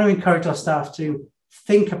we're trying to encourage our staff to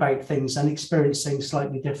think about things and experience things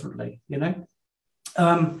slightly differently, you know.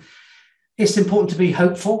 It's important to be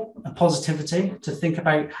hopeful and positivity, to think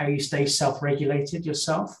about how you stay self-regulated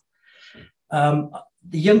yourself.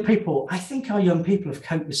 The young people, I think our young people have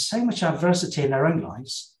coped with so much adversity in their own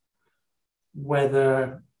lives,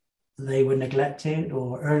 whether they were neglected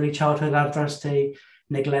or early childhood adversity,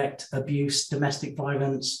 neglect, abuse, domestic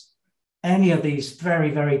violence, any of these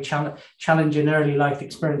very, very challenging early life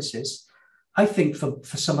experiences. I think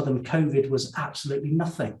for some of them, COVID was absolutely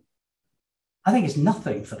nothing. I think it's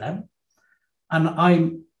nothing for them. And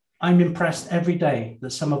I'm impressed every day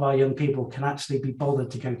that some of our young people can actually be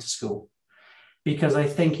bothered to go to school. Because I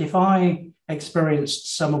think if I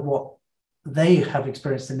experienced some of what they have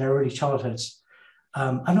experienced in their early childhoods,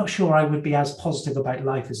 I'm not sure I would be as positive about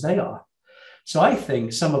life as they are. So I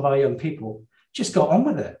think some of our young people just got on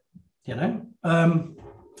with it, you know.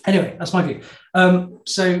 Anyway, that's my view.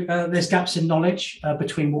 So there's gaps in knowledge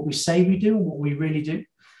between what we say we do and what we really do.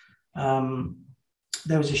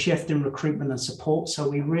 There was a shift in recruitment and support. So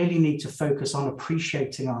we really need to focus on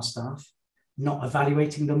appreciating our staff, not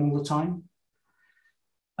evaluating them all the time.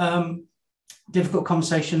 Difficult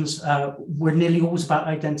conversations were nearly always about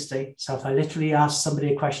identity. So if I literally asked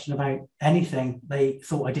somebody a question about anything, they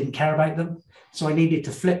thought I didn't care about them. So I needed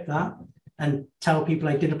to flip that and tell people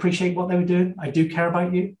I did appreciate what they were doing. I do care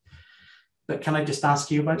about you, but can I just ask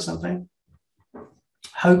you about something?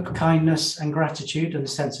 Hope, kindness, and gratitude, and a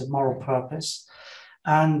sense of moral purpose.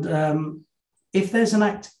 And if there's an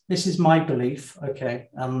act, this is my belief, okay,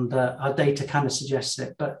 and our data kind of suggests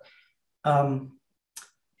it, but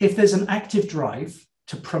if there's an active drive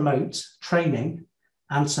to promote training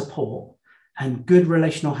and support and good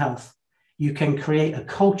relational health, you can create a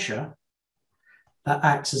culture that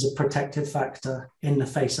acts as a protective factor in the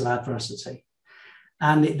face of adversity.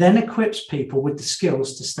 And it then equips people with the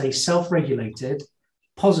skills to stay self-regulated,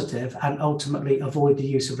 positive, and ultimately avoid the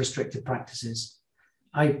use of restrictive practices.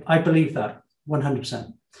 I believe that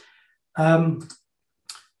 100%.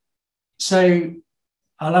 So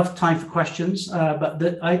I'll have time for questions,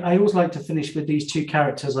 but I always like to finish with these 2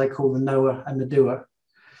 characters I call the knower and the doer.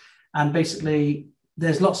 And basically,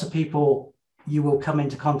 there's lots of people you will come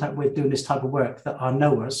into contact with doing this type of work that are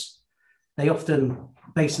knowers. They often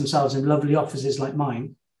base themselves in lovely offices like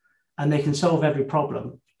mine, and they can solve every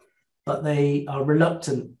problem, but they are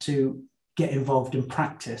reluctant to get involved in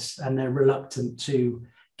practice, and they're reluctant to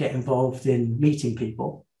get involved in meeting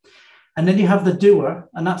people. And then you have the doer,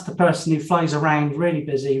 and that's the person who flies around really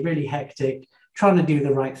busy, really hectic, trying to do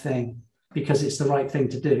the right thing because it's the right thing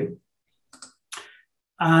to do.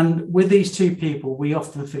 And with these 2 people, we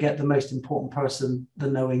often forget the most important person, the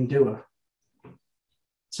knowing doer.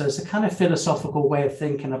 So it's a kind of philosophical way of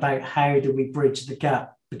thinking about how do we bridge the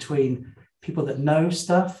gap between people that know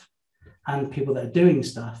stuff and people that are doing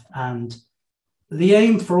stuff. And the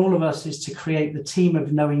aim for all of us is to create the team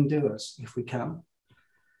of knowing doers, if we can.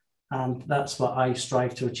 And that's what I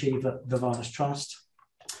strive to achieve at Novalis Trust.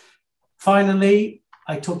 Finally,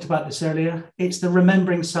 I talked about this earlier. It's the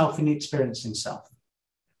remembering self and the experiencing self.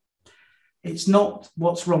 It's not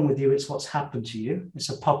what's wrong with you, it's what's happened to you. It's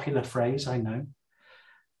a popular phrase, I know.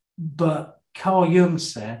 But Carl Jung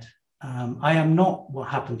said, I am not what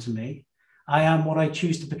happened to me. I am what I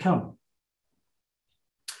choose to become.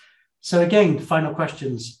 So again, final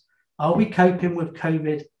questions. Are we coping with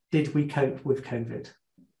COVID? Did we cope with COVID?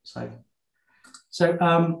 So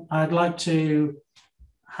I'd like to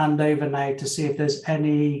hand over now to see if there's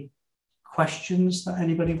any questions that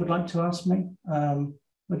anybody would like to ask me.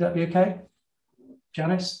 Would that be okay?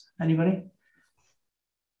 Janice, anybody?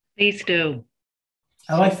 Please do.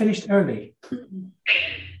 Oh, I finished early.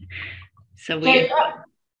 So Hey,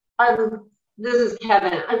 this is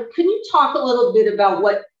Kevin. Can you talk a little bit about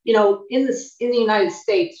what, in the United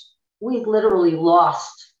States, we've literally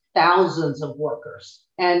lost thousands of workers.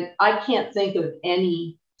 And I can't think of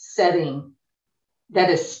any setting that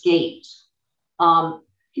escaped. Can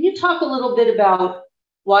you talk a little bit about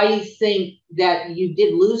why you think that you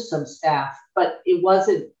did lose some staff, but it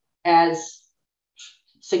wasn't as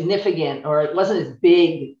significant or it wasn't as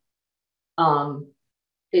big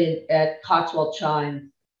at Cotswold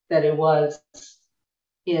Chime that it was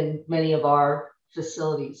in many of our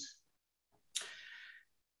facilities?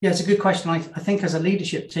 Yeah, it's a good question. I think as a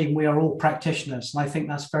leadership team, we are all practitioners. And I think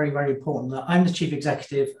that's very, very important. I'm the chief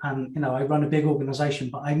executive and, I run a big organization,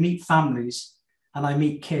 but I meet families and I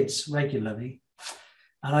meet kids regularly.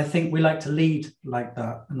 And I think we like to lead like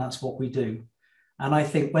that. And that's what we do. And I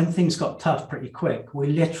think when things got tough pretty quick, we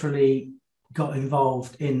literally got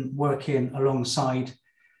involved in working alongside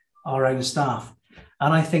our own staff.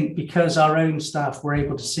 And I think because our own staff were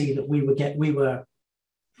able to see that we were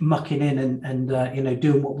mucking in and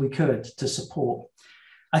doing what we could to support,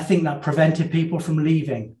 I think that prevented people from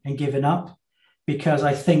leaving and giving up, because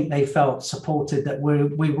I think they felt supported, that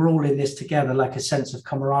we were all in this together, like a sense of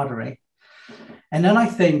camaraderie. And then I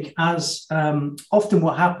think as often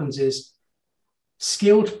what happens is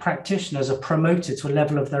skilled practitioners are promoted to a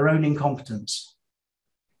level of their own incompetence.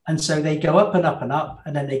 And so they go up and up and up,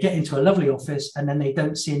 and then they get into a lovely office, and then they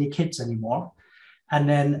don't see any kids anymore. And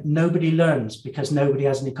then nobody learns because nobody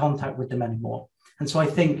has any contact with them anymore. And so I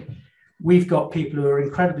think we've got people who are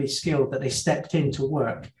incredibly skilled that they stepped into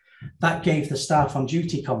work. That gave the staff on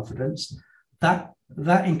duty confidence. That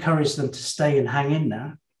encouraged them to stay and hang in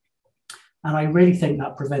there. And I really think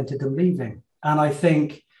that prevented them leaving. And I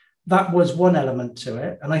think that was one element to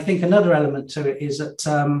it. And I think another element to it is that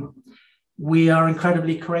we are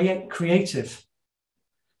incredibly creative.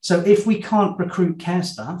 So if we can't recruit care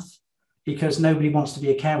staff because nobody wants to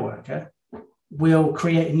be a care worker, we'll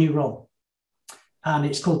create a new role. And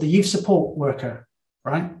it's called the youth support worker,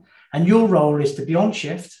 right? And your role is to be on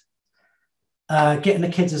shift, getting the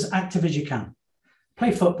kids as active as you can.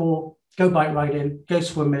 Play football, go bike riding, go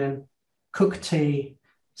swimming, cook tea,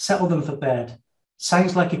 settle them for bed.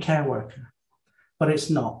 Sounds like a care worker, but it's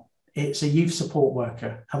not. It's a youth support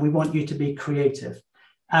worker, and we want you to be creative.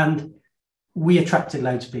 And we attracted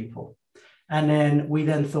loads of people. And then we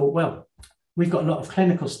thought, well, we've got a lot of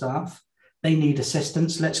clinical staff. They need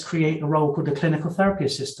assistance. Let's create a role called a clinical therapy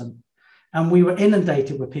assistant. And we were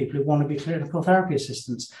inundated with people who want to be clinical therapy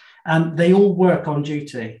assistants. And they all work on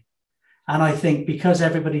duty. And I think because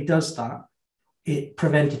everybody does that, it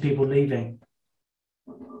prevented people leaving.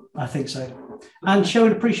 I think so. And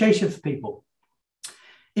showing appreciation for people.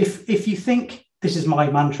 If you think, this is my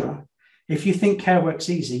mantra, if you think care work's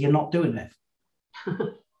easy, you're not doing it.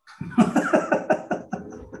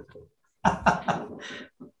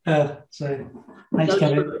 So thanks,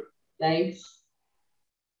 Kevin. Thanks.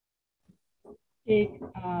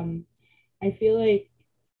 I feel like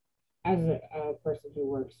as a person who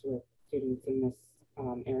works with students in this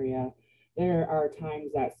area, there are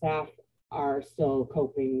times that staff are still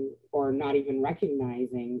coping or not even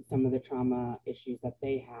recognizing some of the trauma issues that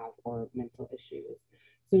they have or mental issues.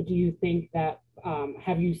 So do you think that,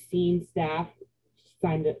 have you seen staff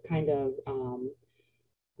kind of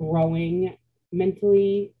growing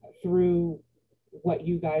mentally through what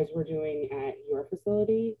you guys were doing at your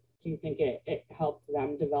facility? Do you think it helped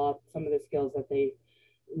them develop some of the skills that they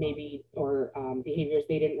maybe, or behaviors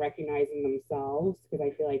they didn't recognize in themselves? Because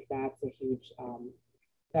I feel like that's a huge,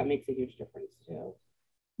 that makes a huge difference too.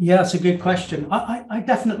 Yeah, that's a good question. I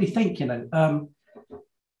definitely think,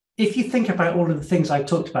 if you think about all of the things I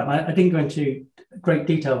talked about, and I didn't go into great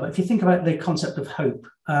detail, but if you think about the concept of hope,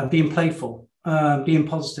 being playful, being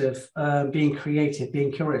positive, being creative,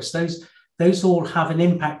 being curious, those all have an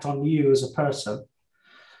impact on you as a person.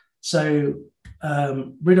 So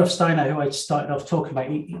Rudolf Steiner, who I started off talking about,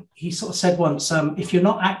 he sort of said once, if you're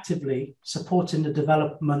not actively supporting the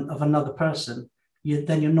development of another person,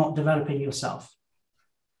 then you're not developing yourself.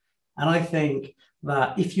 And I think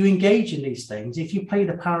that if you engage in these things, if you play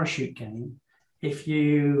the parachute game, if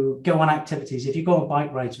you go on activities, if you go on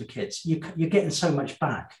bike rides with kids, you're getting so much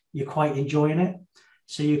back. You're quite enjoying it.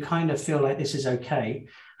 So you kind of feel like this is okay.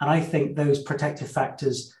 And I think those protective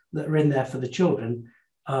factors that are in there for the children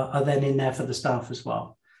are then in there for the staff as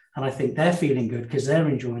well. And I think they're feeling good because they're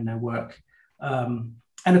enjoying their work. And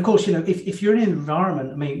of course, if you're in an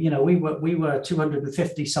environment, I mean, we were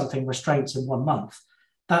 250 something restraints in 1 month.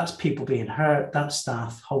 That's people being hurt, that's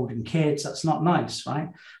staff holding kids, that's not nice,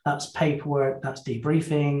 right? That's paperwork, that's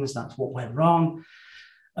debriefings, that's what went wrong.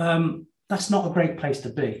 That's not a great place to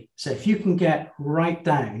be. So if you can get right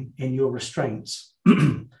down in your restraints,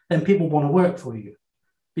 then people want to work for you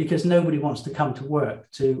because nobody wants to come to work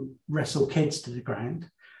to wrestle kids to the ground.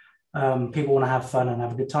 People want to have fun and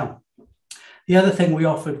have a good time. The other thing we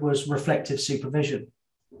offered was reflective supervision.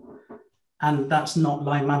 And that's not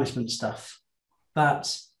line management stuff.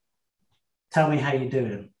 That's tell me how you're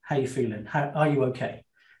doing, how you feeling, are you okay?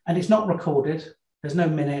 And it's not recorded. There's no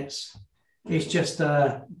minutes. It's just,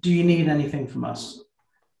 do you need anything from us?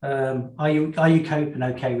 Are you coping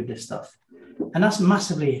okay with this stuff? And that's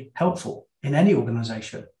massively helpful in any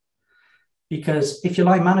organization. Because if your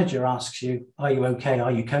line manager asks you, are you okay?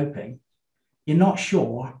 Are you coping? You're not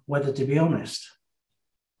sure whether to be honest.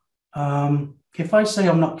 If I say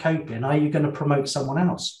I'm not coping, are you going to promote someone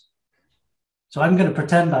else? So I'm going to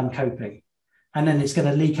pretend I'm coping, and then it's going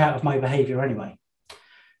to leak out of my behavior anyway.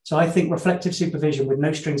 So I think reflective supervision with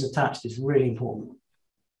no strings attached is really important.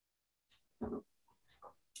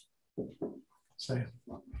 So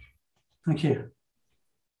thank you.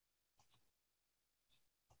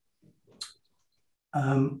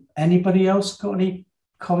 Anybody else got any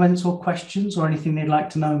comments or questions or anything they'd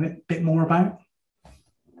like to know a bit more about?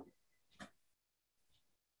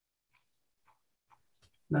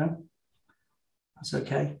 No? That's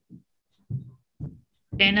okay.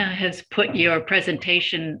 Dana has put your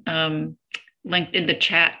presentation linked in the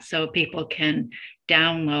chat so people can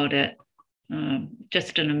download it.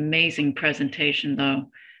 Just an amazing presentation,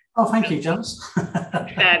 though. Oh, thank you, Jones.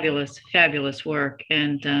 Fabulous, fabulous work,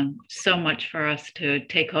 and so much for us to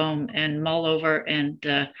take home and mull over and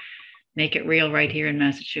make it real right here in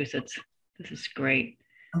Massachusetts. This is great.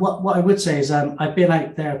 What I would say is I've been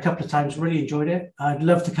out there a couple of times, really enjoyed it. I'd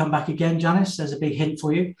love to come back again, Janice. There's a big hint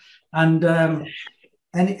for you. And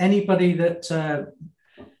anybody that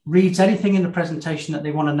reads anything in the presentation that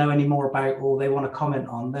they want to know any more about or they want to comment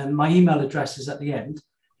on, then my email address is at the end.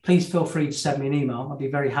 Please feel free to send me an email. I'll be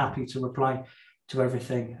very happy to reply to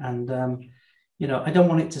everything. And, I don't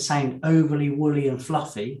want it to sound overly woolly and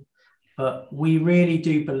fluffy, but we really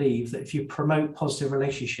do believe that if you promote positive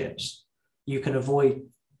relationships, you can avoid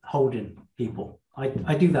holding people.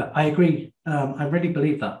 I do that. I agree. I really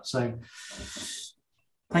believe that. So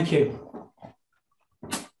thank you.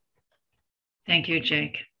 Thank you,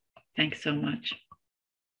 Jake. Thanks so much.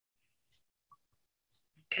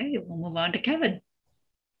 Okay, we'll move on to Kevin.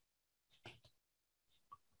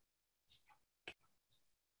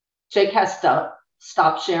 Jake has to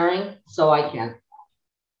stop sharing, so I can.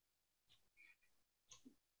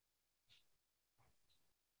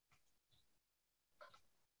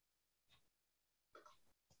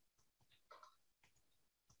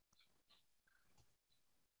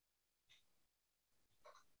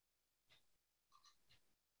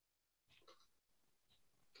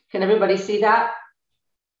 Can everybody see that?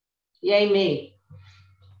 Yay me.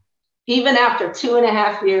 Even after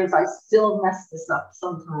 2.5 years, I still mess this up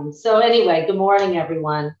sometimes. So anyway, good morning,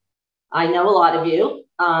 everyone. I know a lot of you.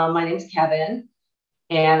 My name's Kevin,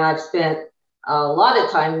 and I've spent a lot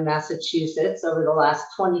of time in Massachusetts over the last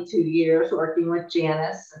 22 years working with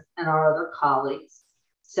Janice and our other colleagues.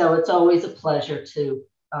 So it's always a pleasure to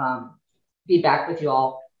be back with you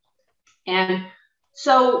all. And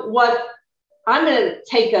so I'm going to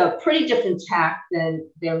take a pretty different tack than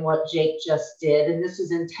what Jake just did. And this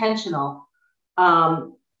is intentional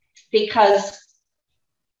because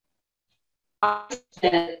I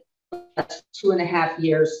spent 2.5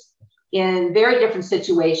 years in very different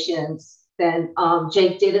situations than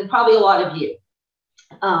Jake did, and probably a lot of you.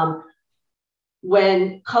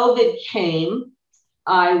 When COVID came,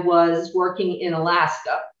 I was working in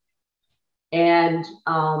Alaska. And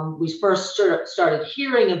we first started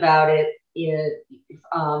hearing about it in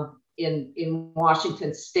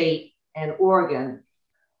Washington State and Oregon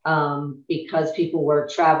because people were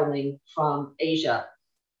traveling from Asia.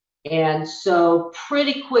 And so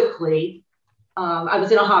pretty quickly, I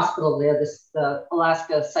was in a hospital there, the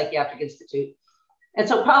Alaska Psychiatric Institute. And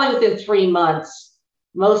so probably within 3 months,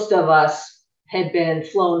 most of us had been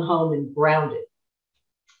flown home and grounded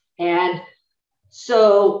And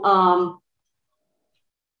so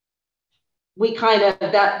we kind of,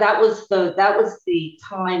 that was the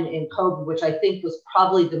time in COVID, which I think was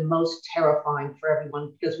probably the most terrifying for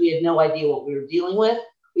everyone, because we had no idea what we were dealing with.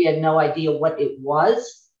 We had no idea what it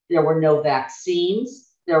was. There were no vaccines.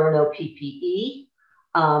 There were no PPE.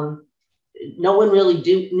 No one really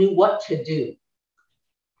knew what to do.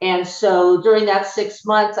 And so during that 6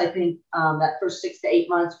 months, I think that first 6 to 8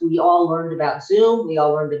 months, we all learned about Zoom. We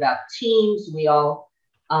all learned about Teams. We all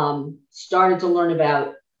started to learn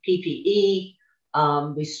about PPE.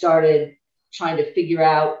 We started trying to figure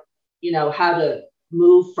out, how to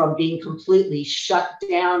move from being completely shut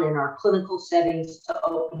down in our clinical settings to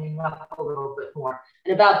opening up a little bit more.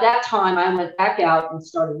 And about that time, I went back out and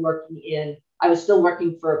started working I was still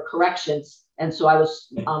working for corrections. And so I was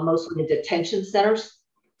mostly in detention centers.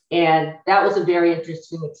 And that was a very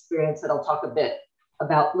interesting experience that I'll talk a bit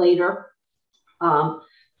about later,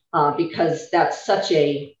 because that's such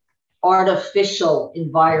a artificial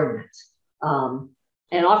environment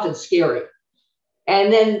and often scary.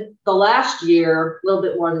 And then the last year, a little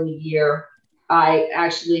bit more than a year, I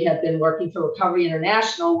actually have been working for Recovery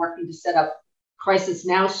International, working to set up Crisis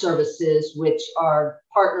Now services, which are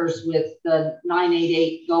partners with the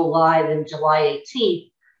 988 go live in July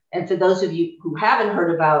 18th. And for those of you who haven't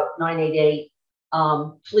heard about 988,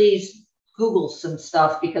 please Google some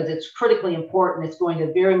stuff, because it's critically important. It's going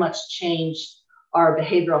to very much change our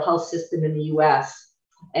behavioral health system in the US.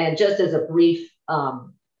 And just as a brief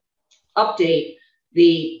update,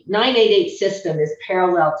 the 988 system is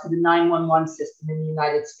parallel to the 911 system in the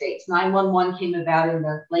United States. 911 came about in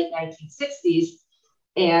the late 1960s,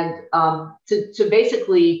 and to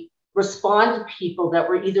basically respond to people that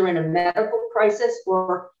were either in a medical crisis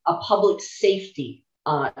or a public safety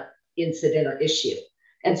incident or issue.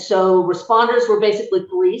 And so responders were basically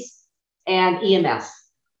police and EMS.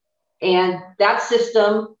 And that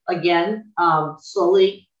system, again,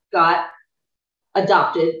 slowly got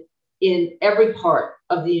adopted in every part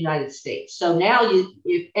of the United States. So now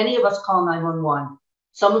if any of us call 911,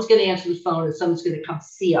 someone's going to answer the phone and someone's going to come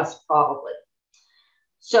see us probably.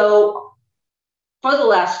 So for the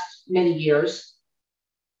last many years,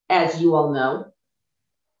 as you all know,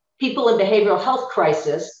 people in behavioral health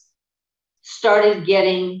crisis started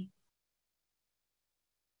getting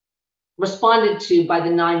responded to by the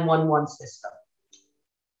 911 system,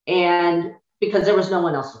 and because there was no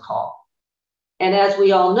one else to call. And as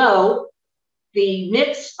we all know, the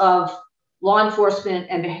mix of law enforcement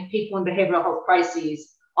and people in behavioral health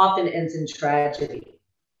crises often ends in tragedy.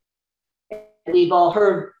 And we've all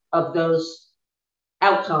heard of those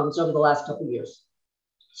outcomes over the last couple of years.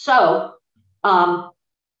 So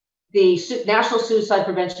the National Suicide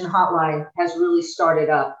Prevention Hotline has really started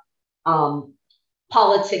up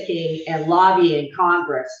politicking and lobbying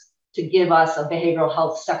Congress to give us a behavioral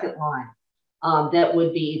health second line. That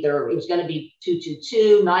would be either, it was going to be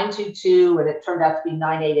 222, 922, and it turned out to be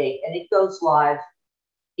 988. And it goes live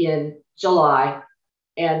in July.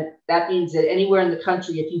 And that means that anywhere in the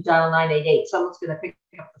country, if you dial 988, someone's going to pick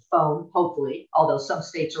up the phone, hopefully, although some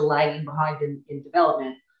states are lagging behind in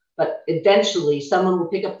development. But eventually, someone will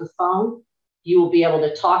pick up the phone. You will be able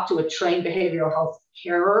to talk to a trained behavioral health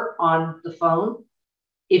carer on the phone.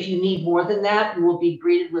 If you need more than that, you will be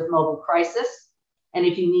greeted with mobile crisis. And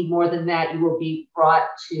if you need more than that, you will be brought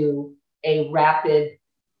to a rapid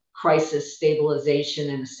crisis stabilization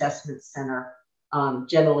and assessment center,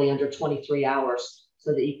 generally under 23 hours,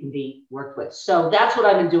 so that you can be worked with. So that's what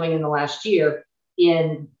I've been doing in the last year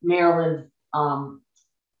in Maryland,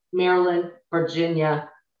 Virginia,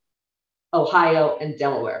 Ohio, and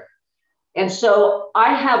Delaware. And so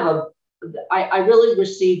I really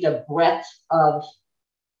received a breadth of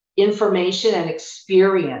information and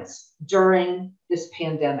experience during this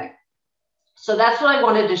pandemic. So that's what I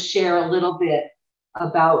wanted to share a little bit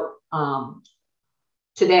about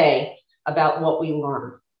today, about what we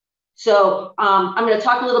learned. So I'm going to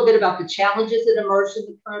talk a little bit about the challenges that emerged in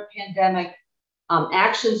the current pandemic,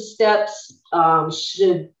 action steps,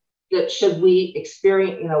 should we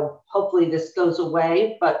experience, hopefully this goes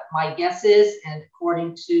away, but my guess is, and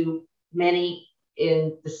according to many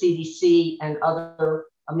in the CDC and other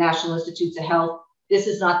National Institutes of Health, this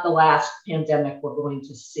is not the last pandemic we're going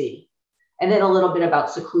to see. And then a little bit about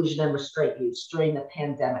seclusion and restraint use during the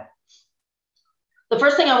pandemic. The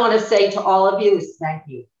first thing I want to say to all of you is thank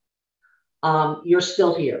you. You're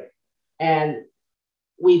still here. And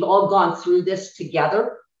we've all gone through this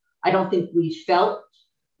together. I don't think we felt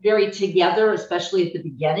very together, especially at the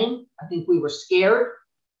beginning. I think we were scared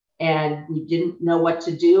and we didn't know what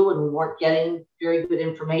to do, and we weren't getting very good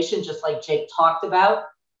information, just like Jake talked about.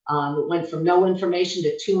 It went from no information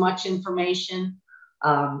to too much information,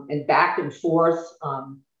 and back and forth.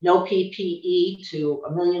 No PPE to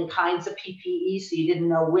a million kinds of PPE, so you didn't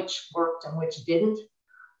know which worked and which didn't.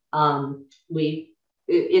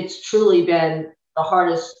 It's truly been the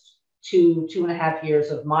hardest 2.5 years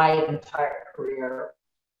of my entire career.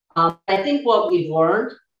 I think what we've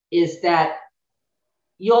learned is that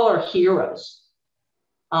y'all are heroes.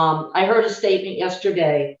 I heard a statement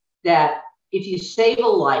yesterday that if you save a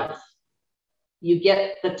life, you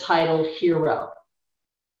get the title hero.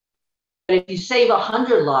 But if you save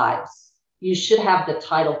 100 lives, you should have the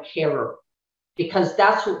title carer, because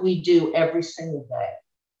that's what we do every single day.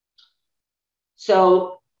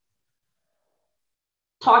 So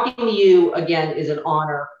talking to you again is an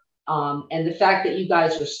honor. And the fact that you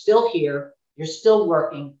guys are still here, you're still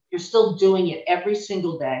working, you're still doing it every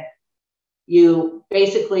single day. You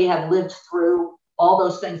basically have lived through all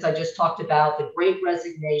those things I just talked about, the Great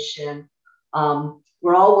Resignation.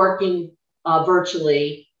 We're all working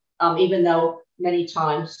virtually, even though many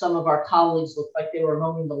times some of our colleagues look like they were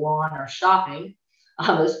mowing the lawn or shopping,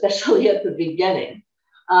 especially at the beginning.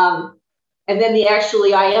 And then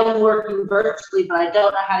I am working virtually, but I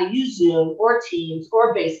don't know how to use Zoom or Teams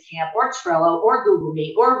or Basecamp or Trello or Google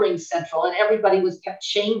Meet or Ring Central, and everybody was kept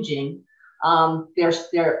changing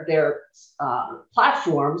their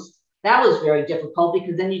platforms. That was very difficult,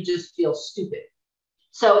 because then you just feel stupid.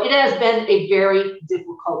 So it has been a very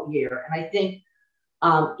difficult year. And I think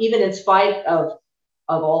even in spite of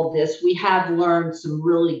all this, we have learned some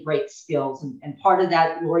really great skills. And part of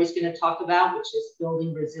that Laurie's going to talk about, which is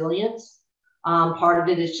building resilience. Part of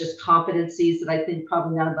it is just competencies that I think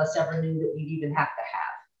probably none of us ever knew that we'd even have to have.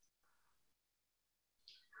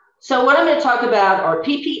 So what I'm going to talk about are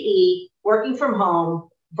PPE, working from home,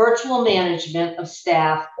 virtual management of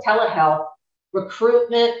staff, telehealth,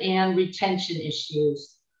 recruitment and retention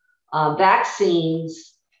issues,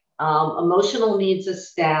 vaccines, emotional needs of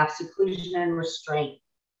staff, seclusion and restraint,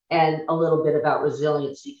 and a little bit about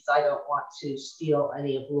resiliency, because I don't want to steal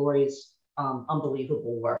any of Laurie's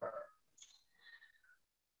unbelievable work.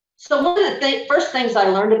 So one of the first things I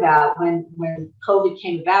learned about when COVID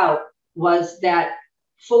came about was that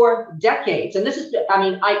for decades, and this is,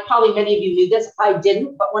 probably many of you knew this, I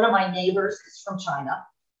didn't, but one of my neighbors is from China.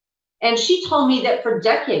 And she told me that for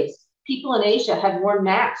decades, people in Asia had worn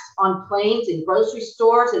masks on planes, in grocery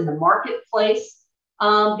stores, in the marketplace,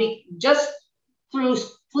 just through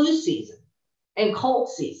flu season and cold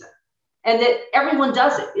season, and that everyone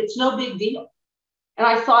does it. It's no big deal. And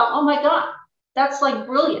I thought, oh my God, that's like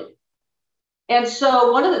brilliant. And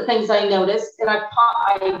so one of the things I noticed, and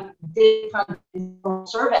I did kind of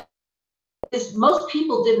survey, is most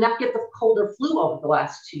people did not get the cold or flu over the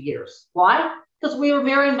last 2 years. Why? Because we were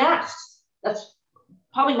wearing masks. That's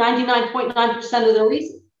probably 99.9% of the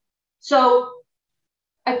reason. So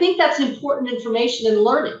I think that's important information and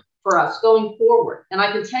learning for us going forward. And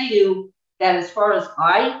I can tell you that as far as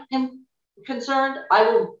I am concerned, I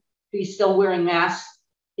will be still wearing masks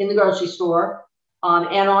in the grocery store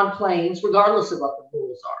and on planes, regardless of what the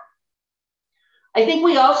rules are. I think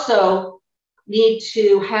we also need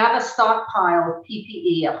to have a stockpile of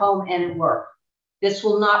PPE at home and at work. This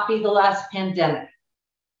will not be the last pandemic.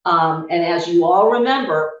 And as you all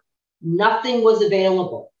remember, nothing was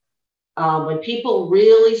available. When people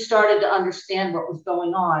really started to understand what was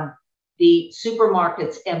going on, the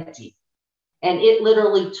supermarkets emptied. And it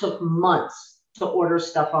literally took months to order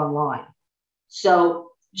stuff online. So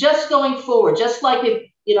just going forward, just like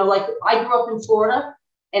like I grew up in Florida,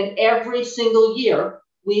 and every single year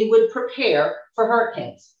we would prepare for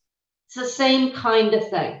hurricanes. It's the same kind of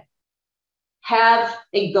thing. Have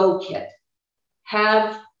a go kit.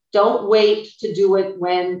 Don't wait to do it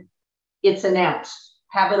when it's announced.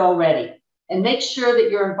 Have it already. And make sure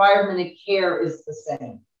that your environment of care is the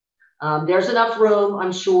same. There's enough room,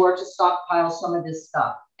 I'm sure, to stockpile some of this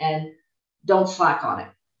stuff, and don't slack on it.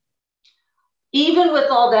 Even with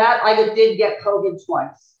all that, I did get COVID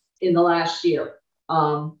twice in the last year.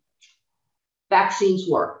 Vaccines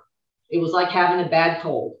work. It was like having a bad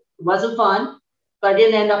cold. It wasn't fun, but I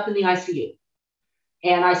didn't end up in the ICU.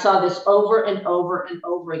 And I saw this over and over and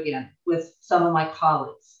over again with some of my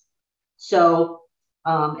colleagues. So,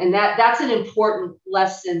 and that's an important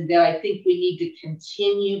lesson that I think we need to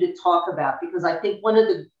continue to talk about, because I think one of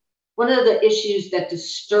the issues that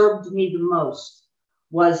disturbed me the most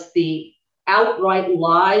was the outright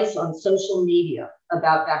lies on social media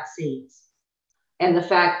about vaccines, and the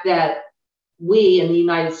fact that we in the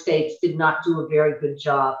United States did not do a very good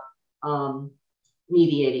job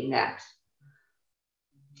mediating that.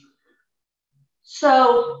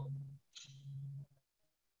 So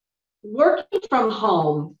working from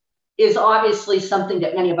home is obviously something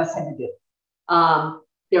that many of us had to do.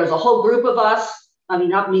 There was a whole group of us, I mean,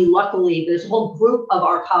 not me, luckily, there's a whole group of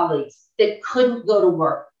our colleagues that couldn't go to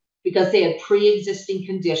work because they had pre-existing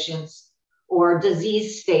conditions or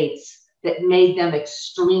disease states that made them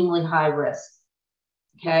extremely high risk,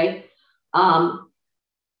 okay?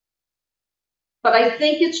 But I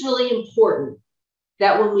think it's really important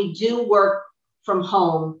that when we do work from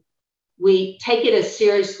home, we take it as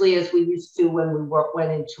seriously as we used to when we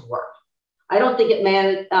went into work. I don't think it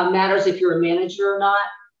matters if you're a manager or not.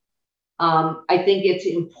 I think it's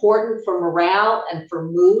important for morale and for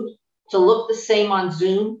mood to look the same on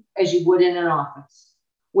Zoom as you would in an office.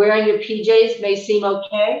 Wearing your PJs may seem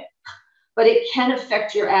okay, but it can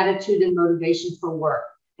affect your attitude and motivation for work.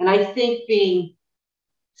 And I think being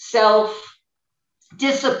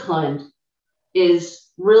self-disciplined is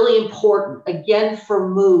really important, again, for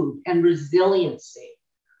mood and resiliency.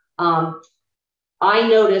 I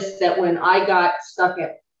noticed that when I got stuck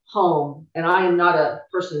at home, and I am not a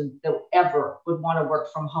person that ever would want to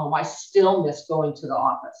work from home, I still miss going to the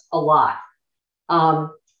office a lot. I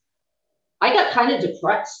got kind of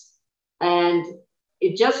depressed, and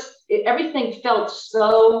everything felt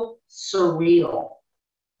so surreal.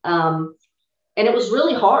 And it was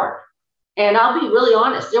really hard. And I'll be really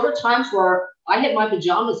honest, there were times where I had my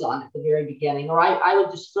pajamas on at the very beginning, or I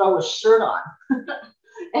would just throw a shirt on.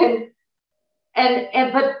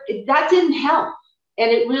 But that didn't help. And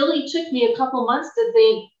it really took me a couple months to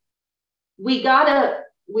think, we gotta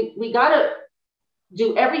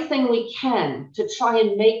do everything we can to try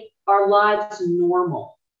and make our lives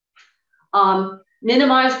normal.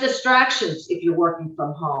 Minimize distractions if you're working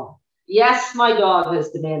from home. Yes, my dog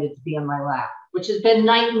has demanded to be on my lap, which has been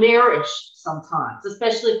nightmarish sometimes,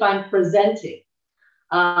 especially if I'm presenting.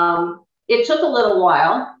 It took a little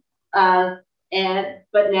while,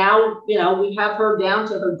 but now, you know, we have her down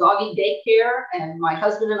to her doggy daycare, and my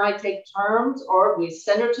husband and I take turns, or we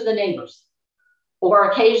send her to the neighbors.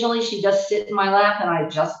 Or occasionally she just sits in my lap and I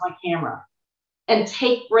adjust my camera. And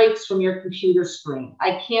take breaks from your computer screen.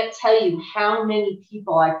 I can't tell you how many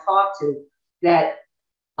people I've talked to that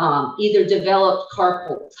either developed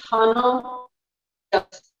carpal tunnel,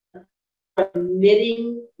 just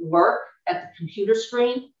remitting work at the computer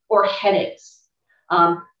screen, or headaches.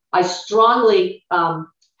 I strongly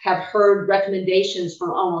have heard recommendations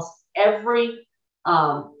from almost every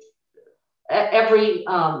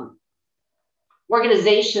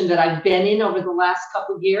organization that I've been in over the last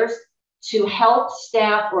couple of years to help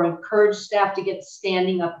staff or encourage staff to get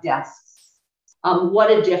standing up desks.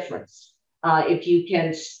 What a difference if you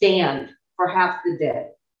can stand for half the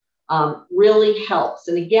day. Really helps.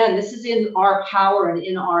 And again, this is in our power and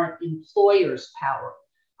in our employer's power.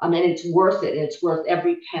 And it's worth it, and it's worth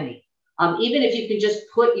every penny. Even if you can just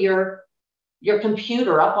put your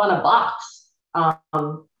computer up on a box,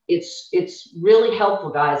 it's really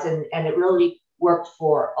helpful, guys, and it really worked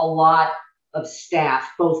for a lot of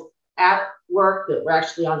staff, both at work that were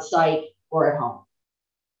actually on site or at home.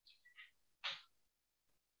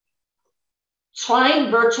 Trying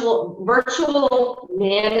virtual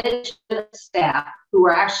management staff who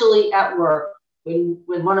are actually at work when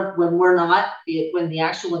we're not, when the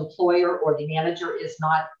actual employer or the manager is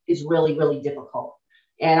not, is really, really difficult.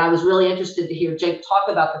 And I was really interested to hear Jake talk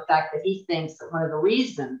about the fact that he thinks that one of the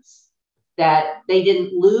reasons that they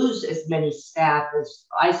didn't lose as many staff as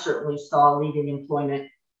I certainly saw leaving employment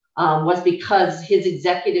was because his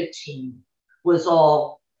executive team was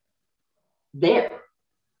all there.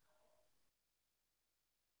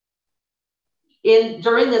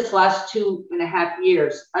 During this last 2.5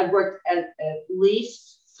 years, I've worked at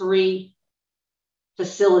least 3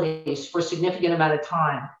 facilities for a significant amount of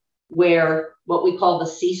time where what we call the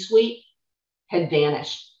C-suite had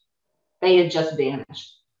vanished. They had just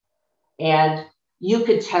vanished. And you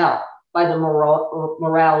could tell by the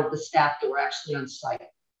morale of the staff that were actually on site.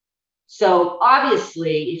 So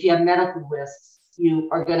obviously, if you have medical risks, you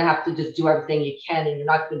are going to have to just do everything you can, and you're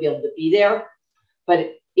not going to be able to be there.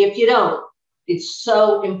 But if you don't, it's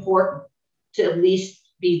so important to at least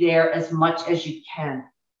be there as much as you can.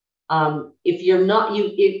 If you're not,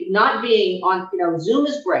 not being on, Zoom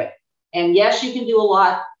is great. And yes, you can do a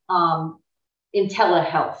lot in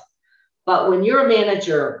telehealth. But when you're a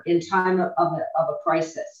manager in time of a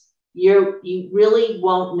crisis, you really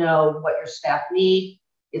won't know what your staff need.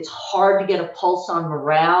 It's hard to get a pulse on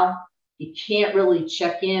morale. You can't really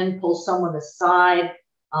check in, pull someone aside,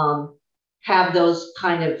 have those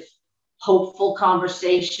kind of hopeful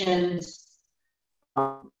conversations.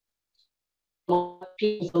 What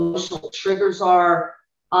people's emotional triggers are.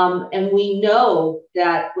 And we know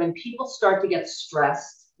that when people start to get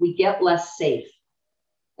stressed, we get less safe.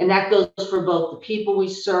 And that goes for both the people we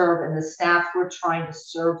serve and the staff we're trying to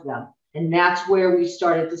serve them. And that's where we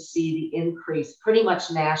started to see the increase pretty much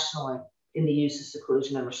nationally in the use of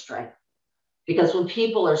seclusion and restraint. Because when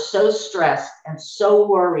people are so stressed and so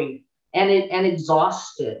worried and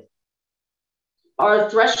exhausted, our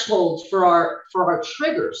thresholds for our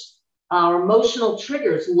triggers, our emotional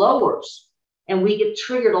triggers lowers, and we get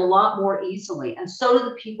triggered a lot more easily. And so do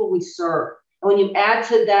the people we serve. And when you add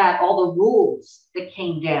to that all the rules that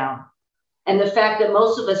came down and the fact that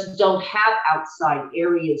most of us don't have outside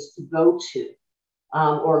areas to go to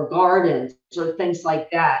or gardens or things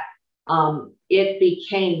like that, it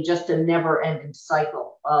became just a never-ending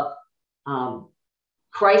cycle of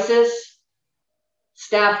crisis,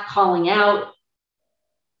 staff calling out,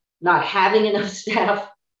 not having enough staff,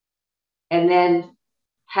 and then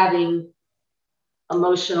having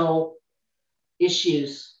emotional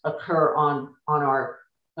issues occur in our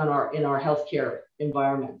healthcare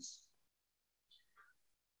environments.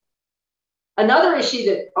 Another issue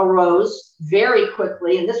that arose very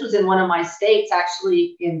quickly, and this was in one of my states,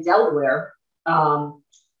 actually in Delaware,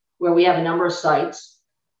 where we have a number of sites,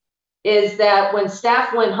 is that when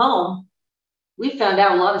staff went home, we found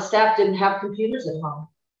out a lot of staff didn't have computers at home.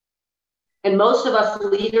 And most of us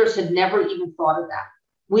leaders had never even thought of that.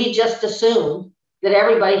 We just assumed that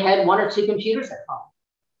everybody had 1 or 2 computers at home,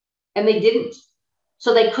 and they didn't.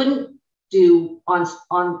 So they couldn't do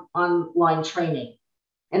online training,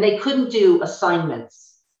 and they couldn't do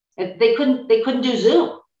assignments, and they couldn't do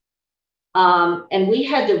Zoom. And we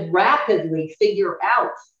had to rapidly figure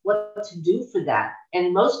out what to do for that. And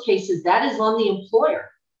in most cases, that is on the employer,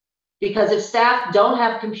 because if staff don't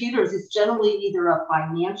have computers, it's generally either a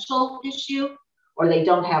financial issue or they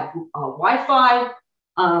don't have Wi-Fi.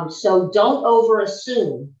 So don't over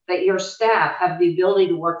assume that your staff have the ability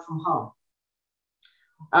to work from home.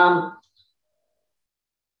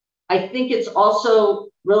 I think it's also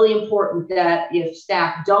really important that if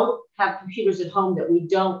staff don't have computers at home, that we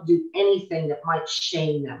don't do anything that might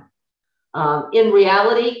shame them. In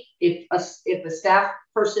reality, if a staff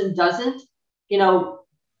person doesn't, you know,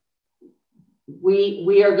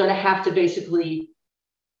 we are going to have to basically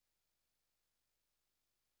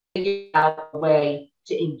figure out a way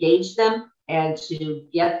to engage them and to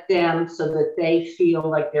get them so that they feel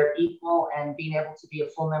like they're equal and being able to be a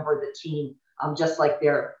full member of the team, just like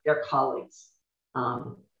their colleagues.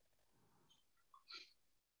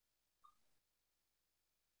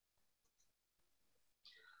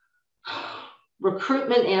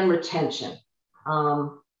 Recruitment and retention.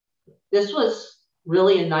 This was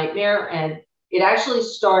really a nightmare, and it actually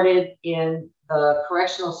started in the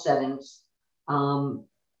correctional settings.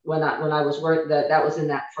 When I was working, that was in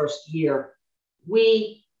that first year.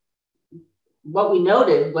 What we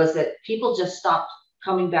noted was that people just stopped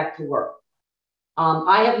coming back to work.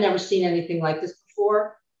 I have never seen anything like this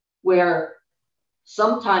before, where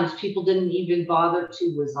sometimes people didn't even bother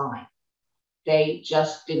to resign. They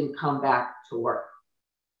just didn't come back to work.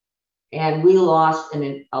 And we lost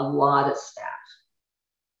a lot of staff.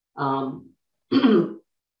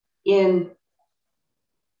 In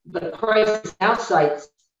the crisis now sites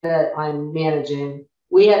that I'm managing,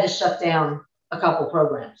 we had to shut down a couple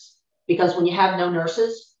programs because when you have no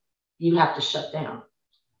nurses, you have to shut down.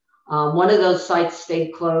 One of those sites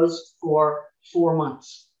stayed closed for 4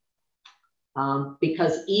 months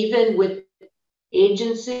because even with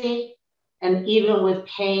agency and even with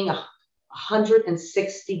paying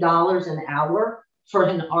 $160 an hour for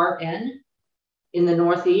an RN in the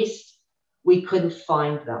Northeast, we couldn't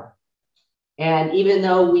find them. And even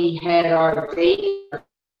though we had our day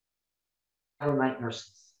night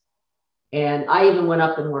nurses, and I even went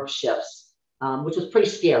up and worked shifts, which was pretty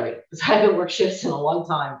scary because I haven't worked shifts in a long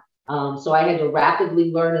time. So I had to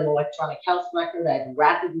rapidly learn an electronic health record. I had to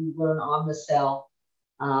rapidly learn on the cell,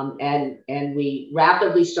 and we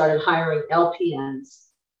rapidly started hiring LPNs.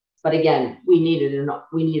 But again, we needed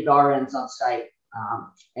RNs on site,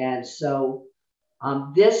 and so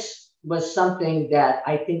this was something that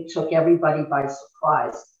I think took everybody by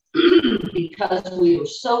surprise because we were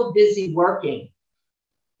so busy working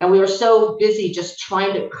and we were so busy just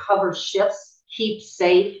trying to cover shifts, keep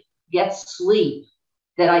safe, get sleep,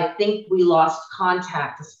 that I think we lost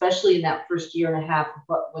contact, especially in that first year and a half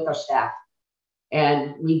with our staff.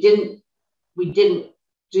 And we didn't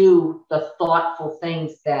do the thoughtful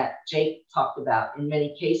things that Jake talked about in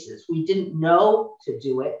many cases. We didn't know to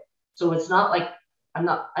do it. So it's not like I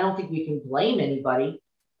don't think we can blame anybody.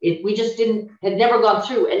 We just had never gone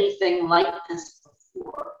through anything like this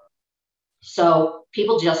before. So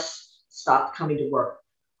people just stopped coming to work.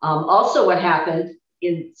 Also what happened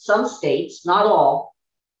in some states, not all,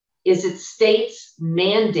 is that states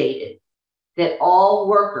mandated that all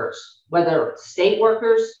workers, whether state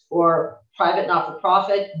workers or private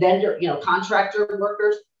not-for-profit, vendor, contractor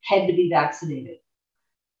workers, had to be vaccinated.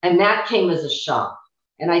 And that came as a shock.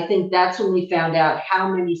 And I think that's when we found out how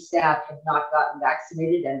many staff had not gotten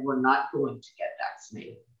vaccinated and were not going to get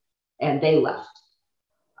vaccinated. And they left.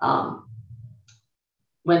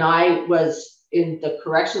 When I was in the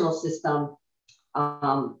correctional system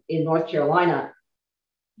in North Carolina,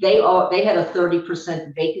 they had a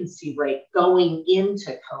 30% vacancy rate going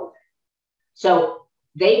into COVID. So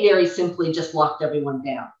they very simply just locked everyone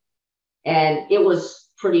down. And it was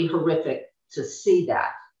pretty horrific to see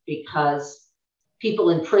that, because people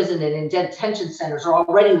in prison and in detention centers are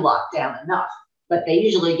already locked down enough, but they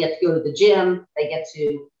usually get to go to the gym, they get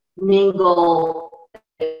to mingle,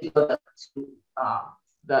 they go to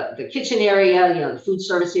the kitchen area, the food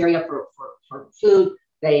service area for food.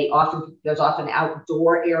 There's often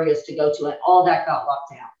outdoor areas to go to, and all that got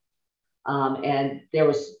locked down. And there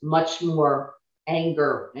was much more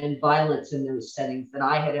anger and violence in those settings than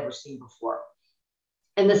I had ever seen before.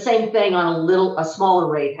 And the same thing on a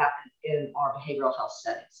smaller rate happened in our behavioral health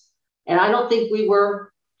settings. And I don't think we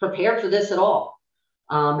were prepared for this at all.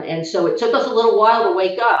 And so it took us a little while to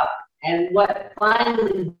wake up. And what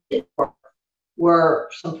finally did work were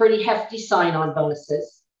some pretty hefty sign-on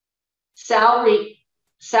bonuses, salaries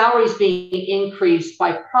being increased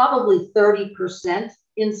by probably 30%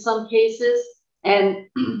 in some cases. And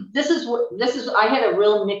I had a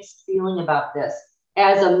real mixed feeling about this.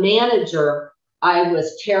 As a manager, I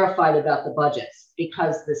was terrified about the budgets,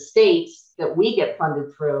 because the states that we get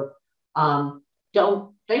funded through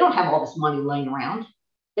don't have all this money laying around.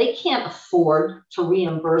 They can't afford to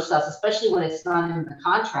reimburse us, especially when it's not in the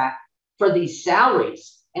contract, for these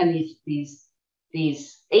salaries and these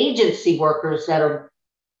agency workers that are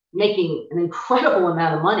making an incredible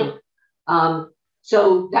amount of money.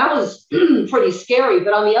 So that was pretty scary.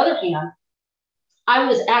 But on the other hand, I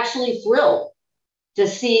was actually thrilled to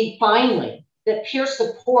see finally that peer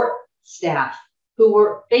support staff, who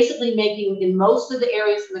were basically making, in most of the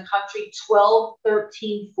areas in the country, $12,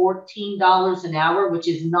 $13, $14 an hour, which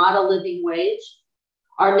is not a living wage,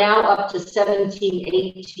 are now up to 17,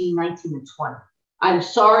 18, 19, and 20. I'm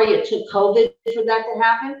sorry it took COVID for that to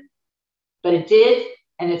happen, but it did,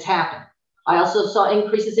 and it's happened. I also saw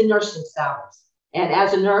increases in nursing salaries. And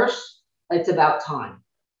as a nurse, it's about time.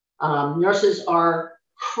 Nurses are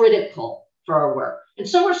critical for our work. And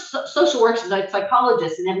so are social workers, like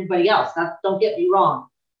psychologists and everybody else. Don't get me wrong.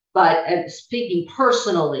 But speaking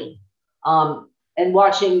personally, and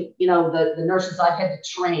watching, the nurses I've had to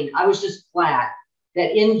train, I was just glad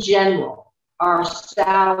that in general, our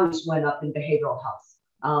salaries went up in behavioral health.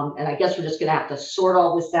 And I guess we're just going to have to sort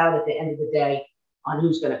all this out at the end of the day on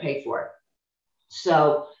who's going to pay for it.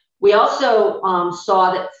 So we also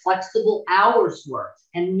saw that flexible hours worked,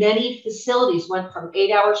 and many facilities went from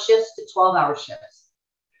 8-hour shifts to 12-hour shifts.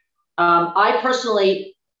 I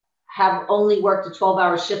personally have only worked a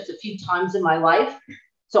 12-hour shift a few times in my life,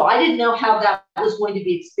 so I didn't know how that was going to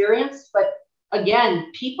be experienced. But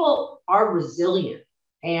again, people are resilient,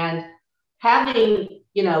 and having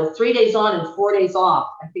 3 days on and 4 days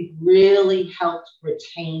off, I think really helped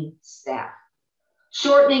retain staff.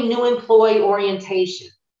 Shortening new employee orientation,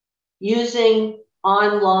 using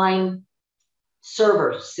online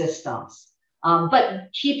server systems, but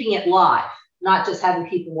keeping it live, not just having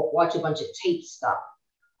people watch a bunch of tape stuff.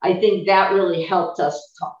 I think that really helped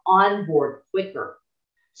us to onboard quicker.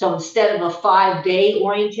 So instead of a 5-day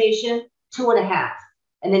orientation, 2.5,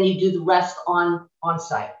 and then you do the rest on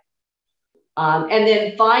site. And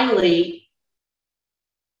then finally,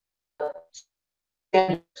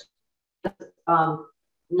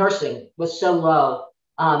 nursing was so low.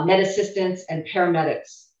 Med assistants and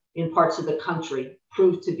paramedics in parts of the country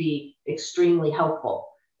proved to be extremely helpful.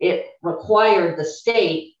 It required the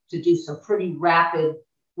state to do some pretty rapid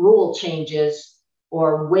rule changes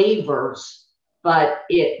or waivers, but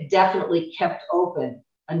it definitely kept open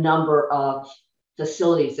a number of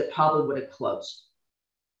facilities that probably would have closed.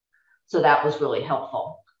 So that was really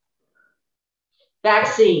helpful.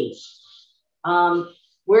 Vaccines.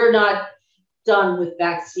 We're not done with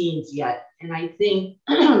vaccines yet. And I think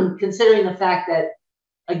considering the fact that,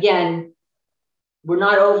 again, we're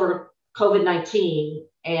not over COVID-19,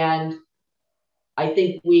 and I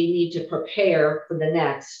think we need to prepare for the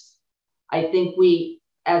next. I think we,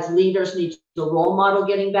 as leaders, need to role model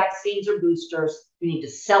getting vaccines or boosters. We need to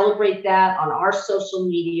celebrate that on our social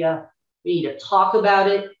media. We need to talk about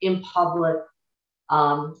it in public.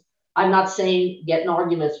 I'm not saying get in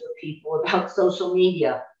arguments with people about social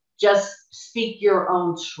media. Just speak your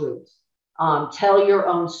own truth. Tell your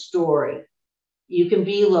own story. You can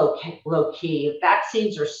be low key.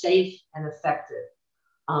 Vaccines are safe and effective.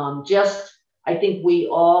 I think we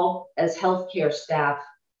all, as healthcare staff,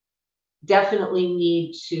 definitely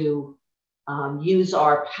need to use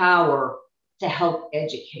our power to help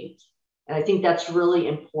educate. And I think that's really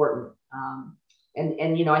important.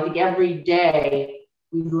 And you know, I think every day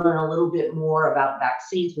we learn a little bit more about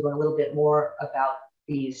vaccines. We learn a little bit more about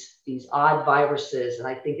these odd viruses. And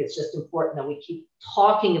I think it's just important that we keep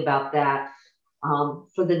talking about that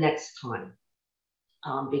for the next time,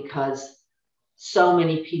 because so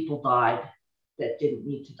many people died that didn't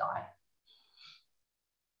need to die.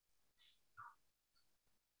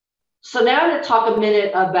 So now I'm going to talk a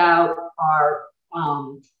minute about our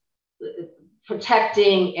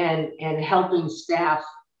protecting and helping staff,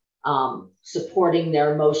 supporting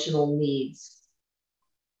their emotional needs.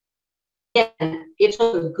 Again, it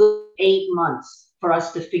took a good 8 months for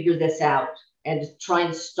us to figure this out and to try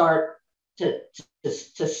and start to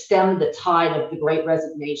stem the tide of the Great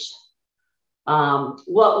Resignation.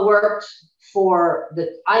 What worked for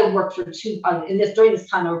I worked for two, during this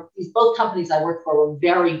time, both companies I worked for were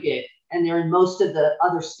very big, and they're in most of the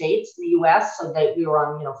other states in the US, so that we were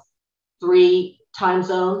on, 3 time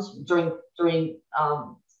zones during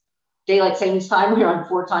daylight savings time. We were on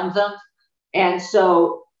 4 time zones. And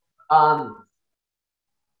so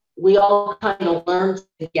we all kind of learned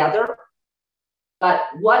together. But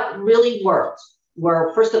what really worked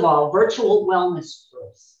were, first of all, virtual wellness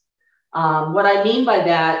groups. What I mean by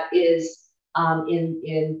that is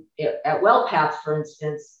at WellPath, for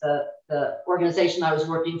instance, the organization I was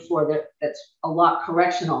working for that's a lot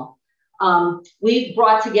correctional, we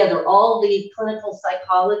brought together all the clinical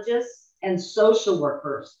psychologists and social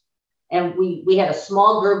workers. And we had a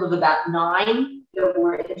small group of about 9 that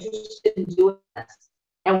were interested in doing this.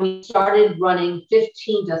 And we started running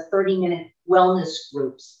 15 to 30-minute wellness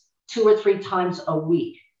groups 2 or 3 times a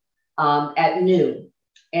week at noon.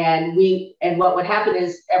 And what would happen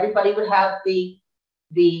is everybody would have the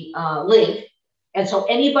link. And so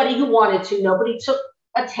anybody who wanted to, nobody took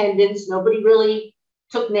attendance, nobody really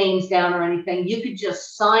took names down or anything. You could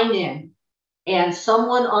just sign in, and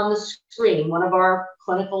someone on the screen, one of our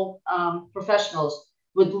clinical professionals,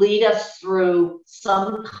 would lead us through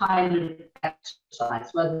some kind of exercise,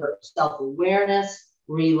 whether it's self-awareness,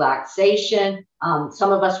 relaxation.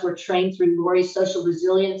 Some of us were trained through Laurie's social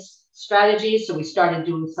resilience strategies, so we started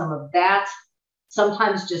doing some of that.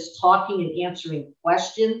 Sometimes just talking and answering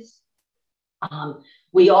questions.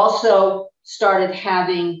 We also started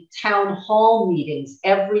having town hall meetings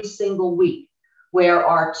every single week, where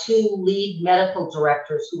our 2 lead medical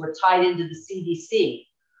directors who were tied into the CDC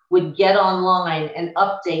would get online and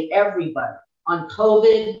update everybody on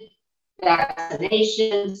COVID,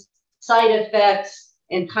 vaccinations, side effects,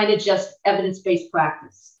 and kind of just evidence-based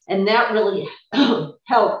practice. And that really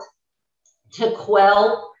helped to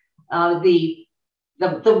quell the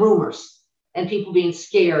rumors and people being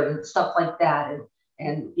scared and stuff like that.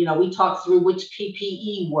 And we talked through which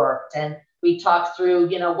PPE worked, and we talked through,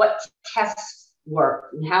 what tests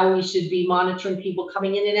worked and how we should be monitoring people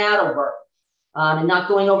coming in and out of work, and not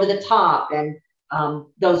going over the top, and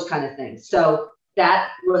those kind of things. So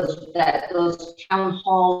those town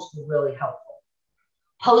halls were really helpful.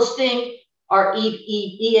 Posting our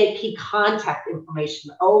EAP contact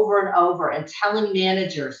information over and over, and telling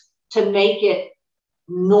managers to make it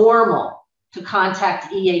normal to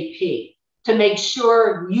contact EAP, to make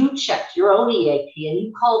sure you checked your own EAP and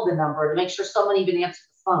you called the number to make sure someone even answered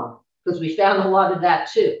the phone, because we found a lot of that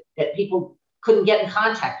too, that people couldn't get in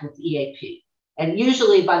contact with EAP. And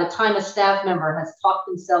usually by the time a staff member has talked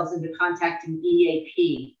themselves into contacting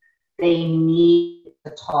EAP, they need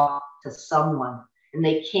to talk to someone, and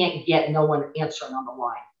they can't get no one answering on the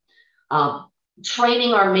line.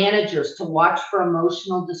 Training our managers to watch for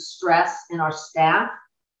emotional distress in our staff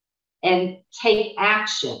and take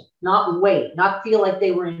action, not wait, not feel like they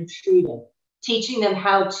were intruding. Teaching them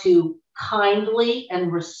how to kindly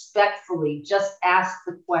and respectfully just ask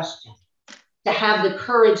the question, to have the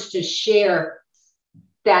courage to share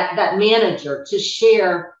that manager, to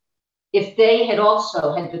share if they had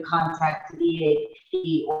also had to contact the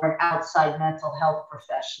EAP or an outside mental health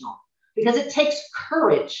professional. Because it takes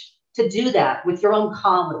courage to do that with your own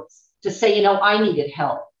colleagues, to say, I needed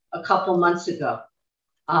help a couple months ago,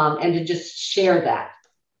 and to just share that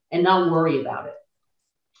and not worry about it.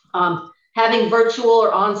 Having virtual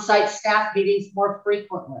or on-site staff meetings more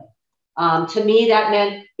frequently. To me, that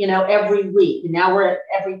meant, every week. And now we're at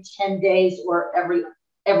every 10 days or every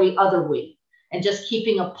other week. And just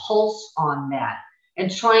keeping a pulse on that and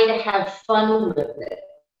trying to have fun with it.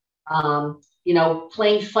 you know,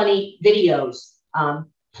 playing funny videos,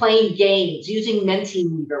 playing games, using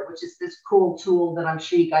Mentimeter, which is this cool tool that I'm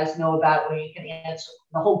sure you guys know about, where you can answer,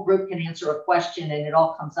 the whole group can answer a question and it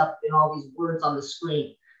all comes up in all these words on the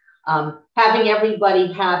screen. Having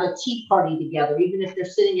everybody have a tea party together, even if they're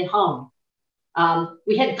sitting at home.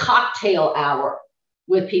 We had cocktail hour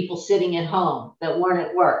with people sitting at home that weren't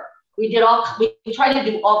at work. We tried to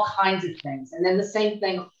do all kinds of things. And then the same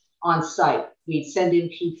thing on site. We'd send in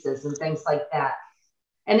pizzas and things like that.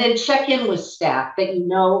 And then check in with staff that you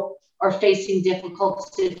know are facing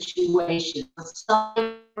difficult situations, some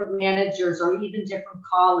different managers or even different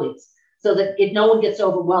colleagues, so that no one gets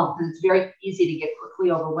overwhelmed, because it's very easy to get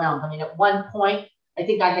quickly overwhelmed. I mean, at one point, I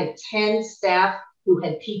think I had 10 staff who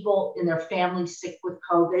had people in their family sick with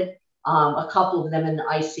COVID, a couple of them in the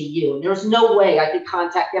ICU. And there was no way I could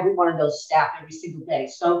contact every one of those staff every single day.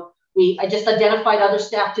 So I just identified other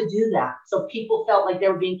staff to do that. So people felt like they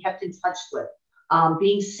were being kept in touch with,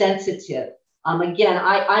 being sensitive. Again,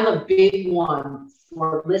 I'm a big one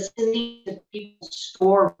for listening to people's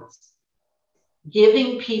stories,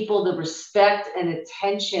 giving people the respect and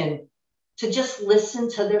attention to just listen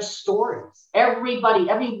to their stories. Everybody,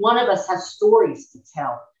 every one of us has stories to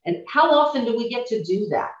tell. And how often do we get to do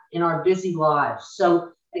that in our busy lives?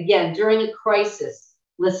 So again, during a crisis,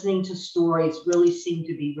 listening to stories really seemed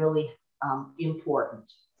to be really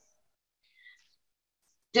important.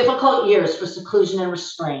 Difficult years for seclusion and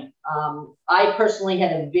restraint. I personally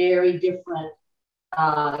had a very different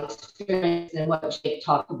experience than what Jake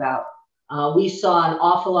talked about. We saw an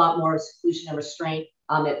awful lot more seclusion and restraint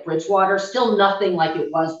at Bridgewater. Still nothing like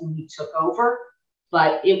it was when we took over,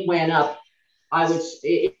 but it went up.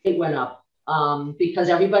 It went up because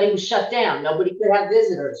everybody was shut down. Nobody could have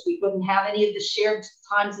visitors. We couldn't have any of the shared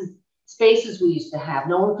times and spaces we used to have.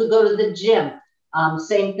 No one could go to the gym.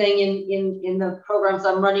 Same thing in the programs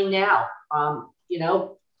I'm running now. You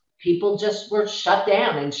know, people just were shut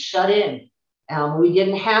down and shut in. We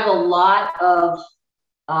didn't have a lot of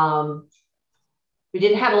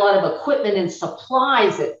equipment and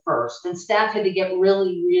supplies at first, and staff had to get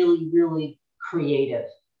really, really, really creative.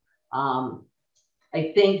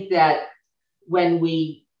 I think that when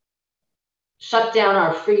we shut down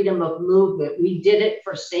our freedom of movement, we did it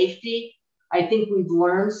for safety. I think we've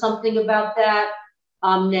learned something about that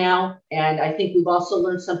now. And I think we've also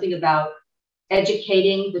learned something about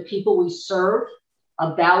educating the people we serve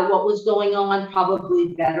about what was going on,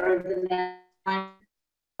 probably better than that.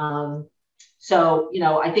 So, you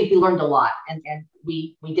know, I think we learned a lot, and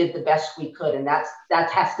we did the best we could, and that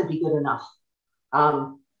has to be good enough.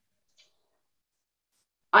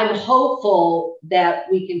 I'm hopeful that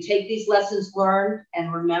we can take these lessons learned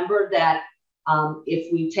and remember that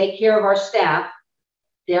if we take care of our staff,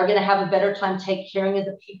 they're going to have a better time taking care of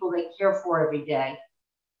the people they care for every day.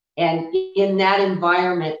 And in that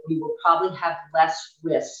environment, we will probably have less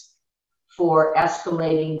risk for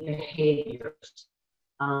escalating behaviors.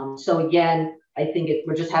 So again, I think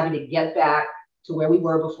we're just having to get back to where we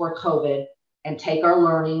were before COVID and take our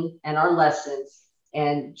learning and our lessons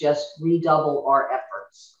and just redouble our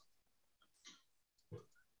efforts.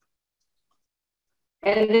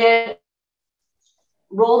 And then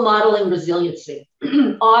role modeling resiliency.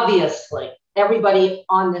 Obviously, everybody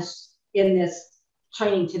in this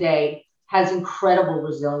training today has incredible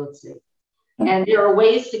resiliency. And there are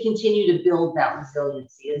ways to continue to build that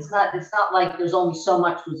resiliency. It's not like there's only so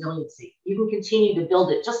much resiliency. You can continue to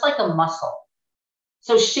build it just like a muscle.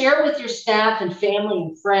 So share with your staff and family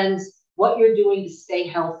and friends what you're doing to stay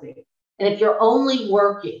healthy. And if you're only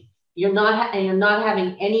working, you're not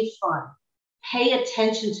having any fun, pay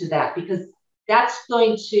attention to that, because that's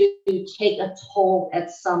going to take a toll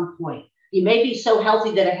at some point. You may be so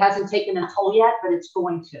healthy that it hasn't taken a toll yet, but it's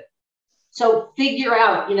going to. So figure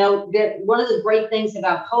out, you know, that one of the great things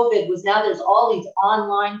about COVID was now there's all these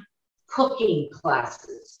online cooking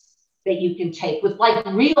classes that you can take with like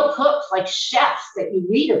real cooks, like chefs that you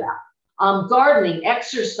read about. Gardening,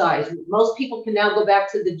 exercise. Most people can now go back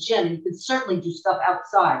to the gym, and you can certainly do stuff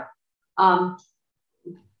outside.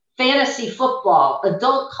 Fantasy football,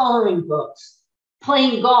 adult coloring books,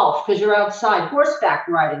 playing golf because you're outside, horseback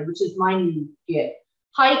riding, which is my new gig,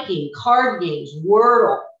 hiking, card games,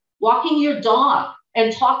 Wordle, walking your dog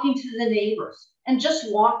and talking to the neighbors and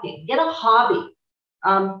just walking. Get a hobby.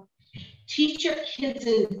 Teach your kids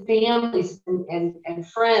and families and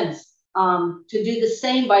friends to do the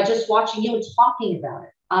same by just watching you and talking about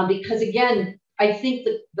it. Because again, I think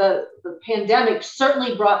that the pandemic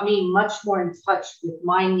certainly brought me much more in touch with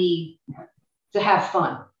my need to have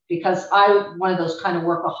fun, because I'm one of those kind of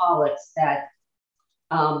workaholics that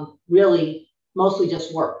really mostly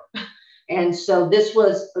just work. And so this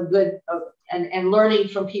was a good, and learning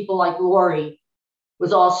from people like Laurie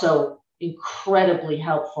was also incredibly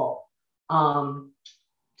helpful to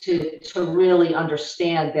really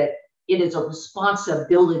understand that it is a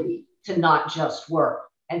responsibility to not just work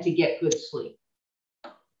and to get good sleep.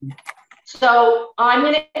 So I'm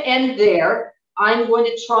going to end there. I'm going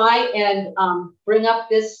to try and bring up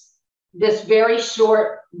this very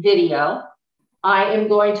short video. I am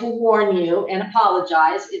going to warn you and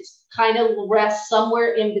apologize. It's kind of rests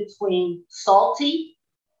somewhere in between salty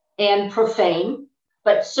and profane,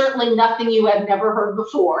 but certainly nothing you have never heard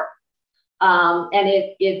before. And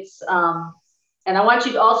I want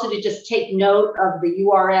you also to just take note of the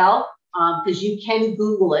URL because you can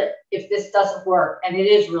Google it if this doesn't work, and it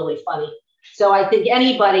is really funny. So I think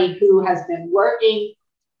anybody who has been working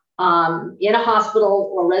in a hospital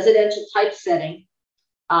or residential type setting,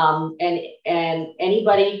 and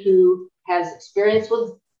anybody who has experience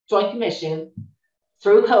with Joint Commission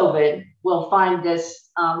through COVID will find this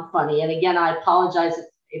funny. And again, I apologize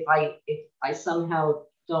if I somehow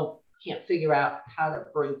can't figure out how to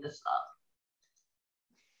bring this up.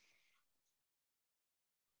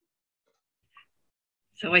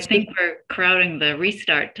 So I think we're crowding the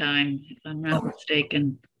restart time, if I'm not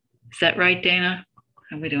mistaken. Is that right, Dana?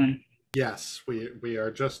 How are we doing? Yes, we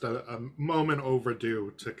are just a moment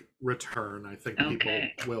overdue to return. I think people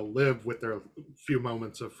will live with their few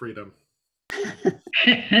moments of freedom.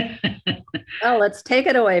 Well, let's take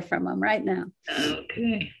it away from them right now.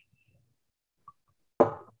 Okay.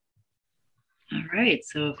 All right,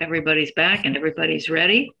 so if everybody's back and everybody's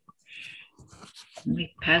ready, let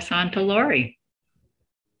me pass on to Laurie.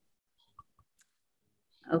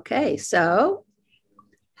 Okay, so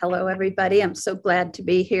hello, everybody. I'm so glad to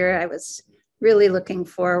be here. I was really looking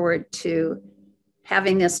forward to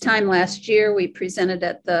having this time last year. We presented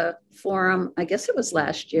at the forum, I guess it was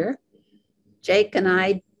last year. Jake and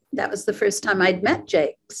I, that was the first time I'd met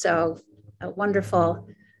Jake. So a wonderful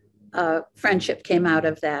friendship came out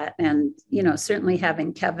of that. And, you know, certainly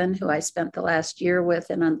having Kevin, who I spent the last year with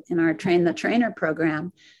in our Train the Trainer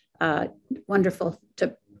program, wonderful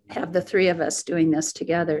to have the three of us doing this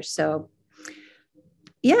together. So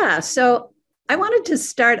yeah, so I wanted to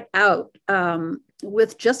start out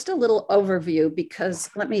with just a little overview because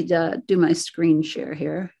let me do my screen share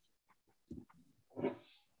here.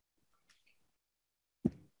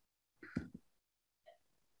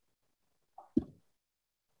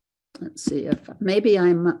 Let's see if maybe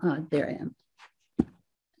I'm, there I am.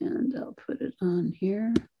 And I'll put it on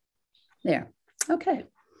here. There, okay.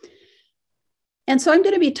 And so I'm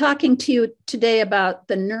going to be talking to you today about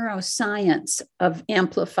the neuroscience of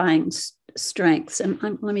amplifying strengths. And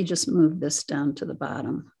let me just move this down to the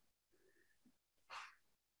bottom.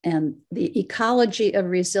 And the ecology of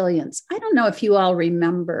resilience. I don't know if you all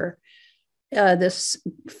remember this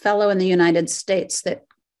fellow in the United States that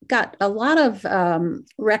got a lot of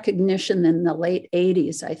recognition in the late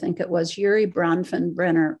 80s. I think it was Yuri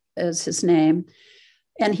Bronfenbrenner is his name.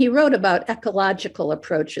 And he wrote about ecological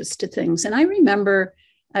approaches to things. And I remember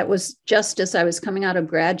it was just as I was coming out of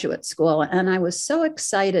graduate school, and I was so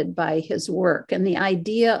excited by his work and the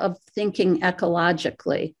idea of thinking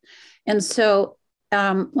ecologically. And so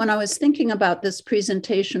when I was thinking about this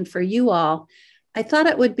presentation for you all, I thought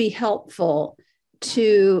it would be helpful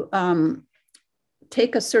to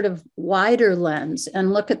take a sort of wider lens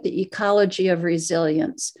and look at the ecology of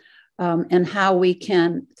resilience. And how we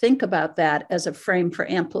can think about that as a frame for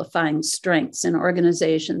amplifying strengths in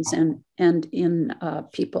organizations and in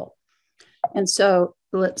people. And so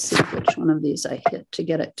let's see which one of these I hit to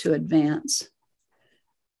get it to advance.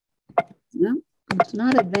 No, it's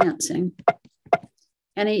not advancing.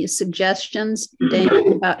 Any suggestions,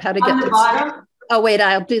 Dana, about how to get on the bottom? Oh, wait,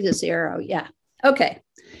 I'll do this arrow. Yeah. Okay.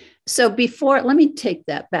 So let me take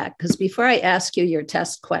that back because before I ask you your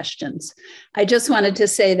test questions, I just wanted to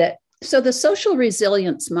say that so the social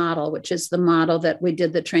resilience model, which is the model that we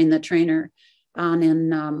did the Train the Trainer on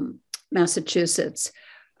in Massachusetts,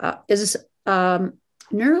 is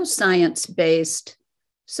neuroscience based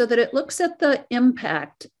so that it looks at the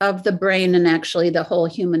impact of the brain and actually the whole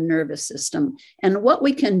human nervous system and what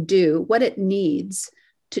we can do, what it needs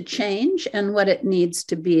to change and what it needs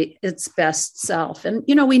to be its best self. And,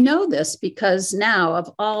 you know, we know this because now of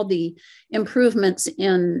all the improvements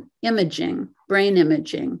in imaging, brain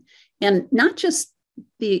imaging, and not just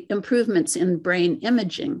the improvements in brain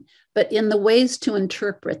imaging, but in the ways to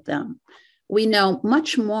interpret them. We know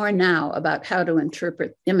much more now about how to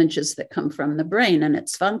interpret images that come from the brain and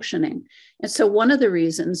its functioning. And so one of the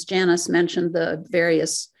reasons Janice mentioned the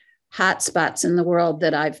various hotspots in the world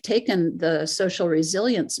that I've taken the social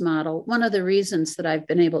resilience model, one of the reasons that I've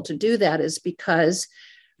been able to do that is because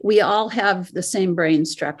we all have the same brain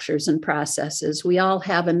structures and processes. We all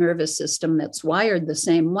have a nervous system that's wired the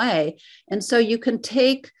same way. And so you can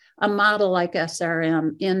take a model like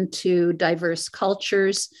SRM into diverse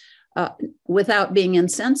cultures without being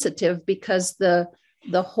insensitive, because the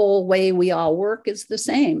whole way we all work is the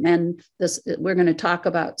same. And we're going to talk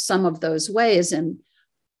about some of those ways. And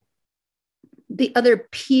the other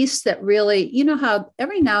piece that really, you know how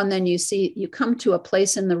every now and then you come to a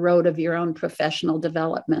place in the road of your own professional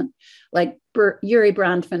development, like Yuri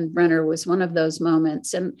Bronfenbrenner was one of those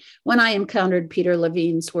moments. And when I encountered Peter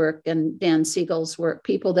Levine's work and Dan Siegel's work,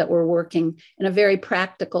 people that were working in a very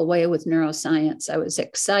practical way with neuroscience, I was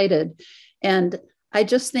excited. And I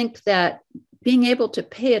just think that being able to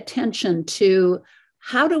pay attention to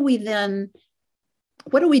what do we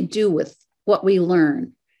do with what we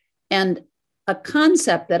learn? And a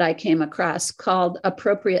concept that I came across called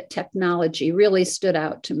appropriate technology really stood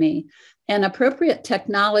out to me. And appropriate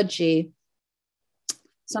technology,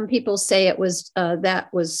 some people say it was that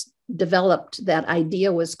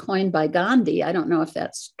idea was coined by Gandhi. I don't know if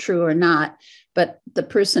that's true or not, but the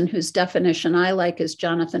person whose definition I like is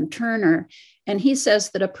Jonathan Turner. And he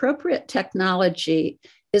says that appropriate technology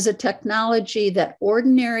is a technology that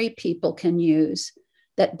ordinary people can use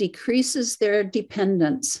that decreases their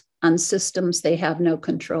dependence on systems they have no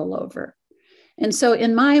control over. And so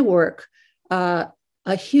in my work, a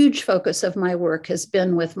huge focus of my work has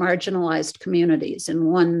been with marginalized communities in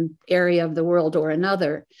one area of the world or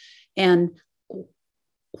another. And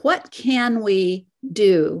what can we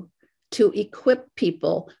do to equip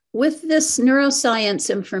people with this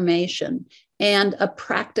neuroscience information and a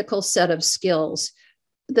practical set of skills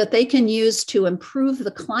that they can use to improve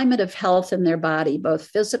the climate of health in their body, both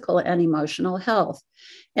physical and emotional health?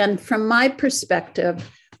 And from my perspective,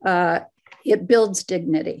 it builds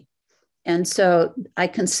dignity. And so I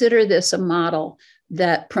consider this a model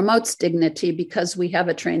that promotes dignity, because we have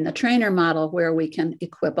a train the trainer model where we can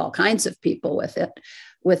equip all kinds of people with it,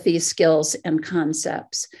 with these skills and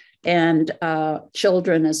concepts. And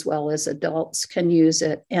children as well as adults can use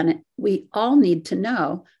it. And we all need to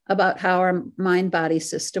know about how our mind-body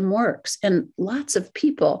system works. And lots of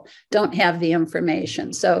people don't have the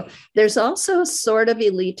information. So there's also sort of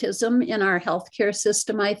elitism in our healthcare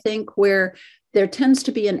system, I think, where there tends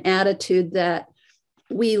to be an attitude that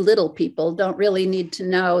we little people don't really need to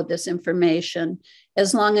know this information.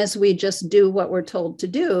 As long as we just do what we're told to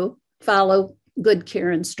do, follow good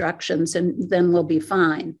care instructions, and then we'll be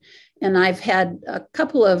fine. And I've had a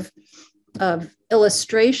couple of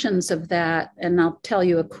illustrations of that, and I'll tell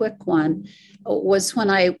you a quick one. Was when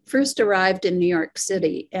I first arrived in New York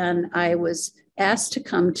City, and I was asked to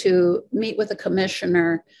come to meet with a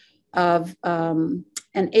commissioner of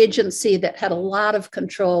an agency that had a lot of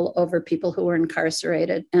control over people who were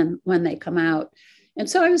incarcerated and when they come out. And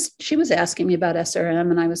so she was asking me about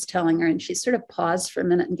SRM, and I was telling her, and she sort of paused for a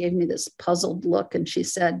minute and gave me this puzzled look. And she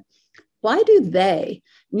said, "Why do they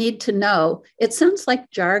need to know? It sounds like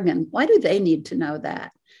jargon. Why do they need to know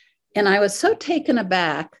that?" And I was so taken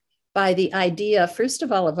aback by the idea, first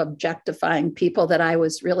of all, of objectifying people that I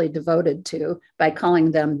was really devoted to by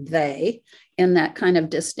calling them they in that kind of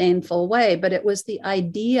disdainful way. But it was the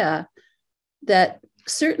idea that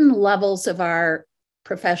certain levels of our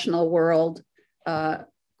professional world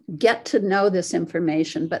get to know this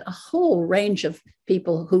information, but a whole range of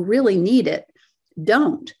people who really need it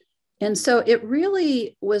don't. And so it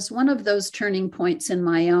really was one of those turning points in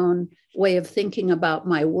my own way of thinking about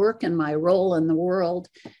my work and my role in the world.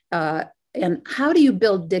 And how do you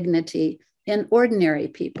build dignity in ordinary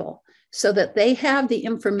people so that they have the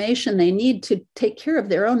information they need to take care of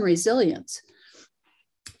their own resilience?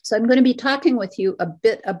 So I'm going to be talking with you a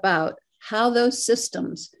bit about how those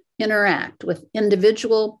systems interact with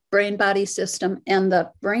individual brain-body system and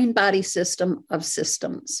the brain-body system of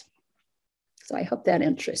systems. So I hope that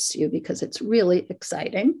interests you, because it's really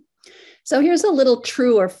exciting. So here's a little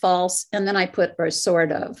true or false, and then I put or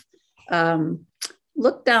sort of.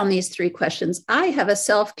 Look down these three questions. I have a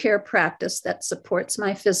self-care practice that supports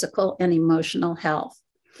my physical and emotional health.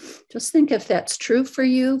 Just think if that's true for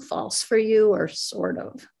you, false for you, or sort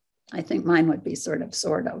of. I think mine would be sort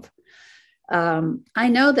of. I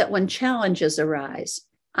know that when challenges arise,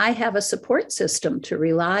 I have a support system to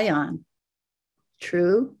rely on.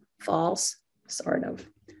 True, false, sort of.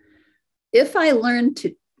 If I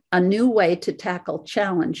learned a new way to tackle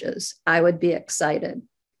challenges, I would be excited.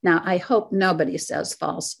 Now, I hope nobody says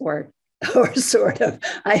false or sort of.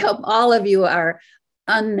 I hope all of you are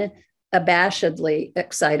unabashedly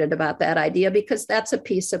excited about that idea, because that's a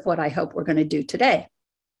piece of what I hope we're going to do today.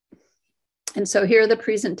 And so here are the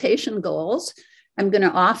presentation goals. I'm going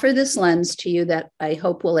to offer this lens to you that I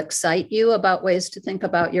hope will excite you about ways to think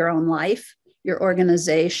about your own life, your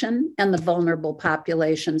organization, and the vulnerable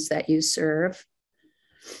populations that you serve.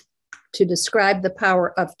 To describe the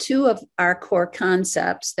power of two of our core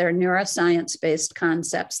concepts, they're neuroscience-based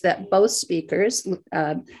concepts that both speakers,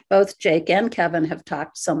 both Jake and Kevin, have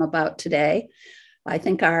talked some about today. I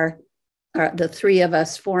think the three of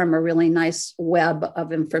us form a really nice web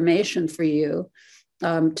of information for you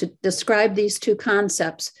to describe these two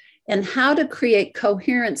concepts and how to create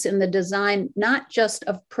coherence in the design, not just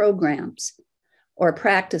of programs or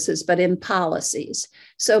practices, but in policies.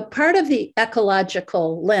 So part of the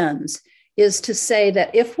ecological lens is to say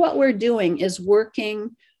that if what we're doing is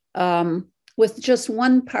working with just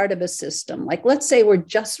one part of a system, like let's say we're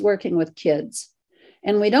just working with kids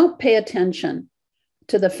and we don't pay attention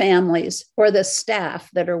to the families or the staff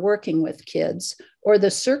that are working with kids or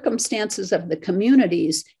the circumstances of the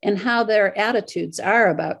communities and how their attitudes are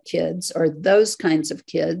about kids or those kinds of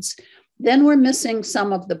kids, then we're missing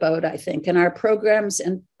some of the boat, I think, and our programs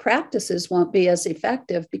and practices won't be as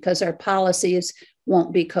effective because our policies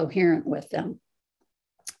won't be coherent with them.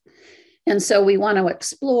 And so we want to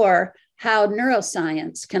explore how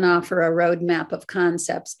neuroscience can offer a roadmap of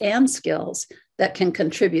concepts and skills that can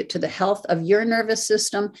contribute to the health of your nervous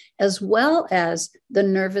system, as well as the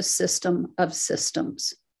nervous system of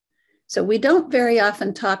systems. So we don't very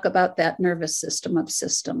often talk about that nervous system of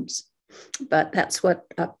systems, but that's what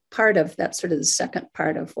that's sort of the second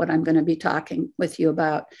part of what I'm going to be talking with you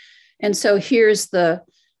about. And so here's the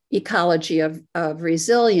ecology of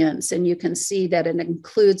resilience, and you can see that it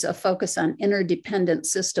includes a focus on interdependent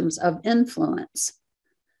systems of influence.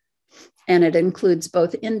 And it includes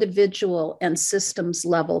both individual and systems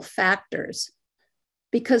level factors,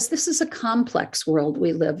 because this is a complex world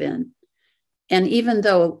we live in. And even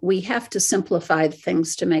though we have to simplify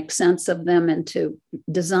things to make sense of them and to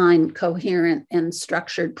design coherent and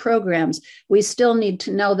structured programs, we still need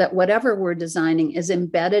to know that whatever we're designing is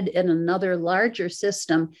embedded in another larger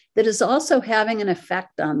system that is also having an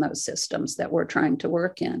effect on those systems that we're trying to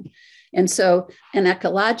work in. And so an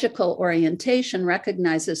ecological orientation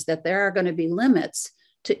recognizes that there are going to be limits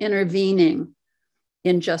to intervening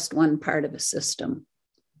in just one part of a system.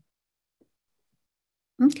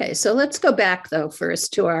 Okay, so let's go back though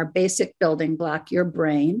first to our basic building block, your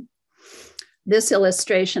brain. This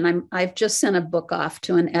illustration, I've just sent a book off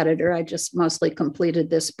to an editor. I just mostly completed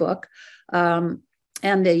this book. And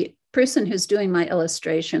the person who's doing my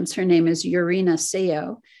illustrations, her name is Urina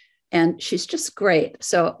Seo, and she's just great.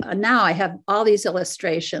 So now I have all these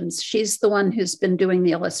illustrations. She's the one who's been doing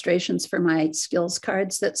the illustrations for my skills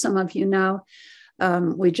cards that some of you know.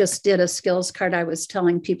 We just did a skills card. I was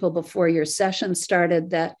telling people before your session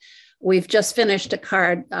started that we've just finished a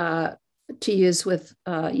card to use with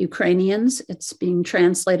Ukrainians. It's being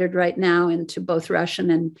translated right now into both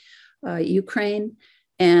Russian and Ukraine.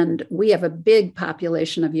 And we have a big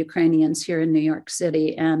population of Ukrainians here in New York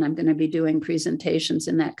City, and I'm going to be doing presentations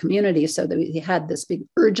in that community. So that we had this big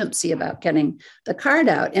urgency about getting the card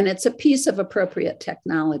out, and it's a piece of appropriate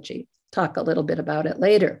technology. Talk a little bit about it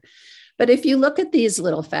later. But if you look at these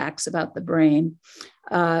little facts about the brain,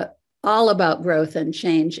 all about growth and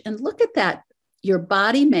change, and look at that, your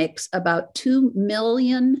body makes about 2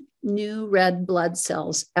 million new red blood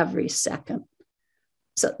cells every second.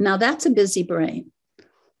 So now that's a busy brain.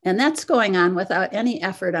 And that's going on without any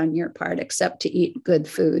effort on your part except to eat good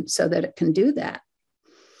food so that it can do that.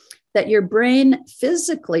 That your brain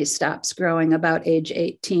physically stops growing about age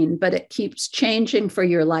 18, but it keeps changing for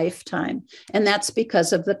your lifetime. And that's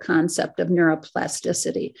because of the concept of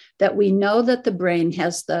neuroplasticity, that we know that the brain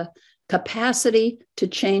has the capacity to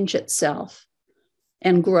change itself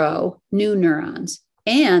and grow new neurons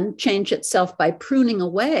and change itself by pruning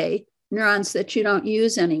away neurons that you don't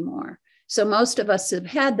use anymore. So most of us have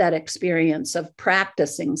had that experience of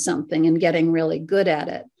practicing something and getting really good at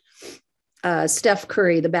it. Steph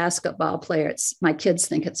Curry, the basketball player, my kids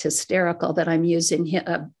think it's hysterical that I'm using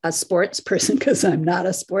a sports person because I'm not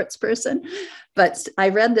a sports person. But I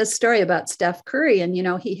read this story about Steph Curry, and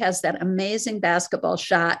he has that amazing basketball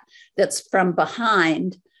shot that's from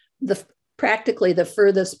behind practically the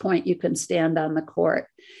furthest point you can stand on the court.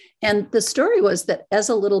 And the story was that as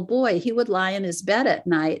a little boy, he would lie in his bed at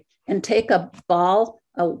night and take a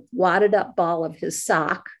wadded up ball of his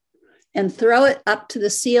sock and throw it up to the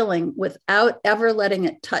ceiling without ever letting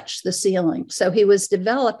it touch the ceiling. So he was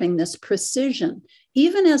developing this precision,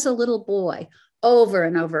 even as a little boy, over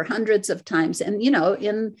and over hundreds of times. And,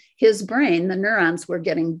 in his brain, the neurons were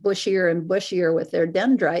getting bushier and bushier with their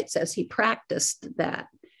dendrites as he practiced that.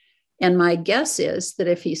 And my guess is that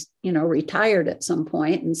if he's, retired at some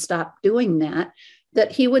point and stopped doing that,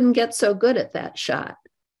 that he wouldn't get so good at that shot.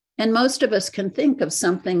 And most of us can think of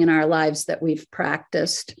something in our lives that we've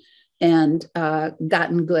practiced and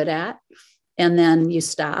gotten good at. And then you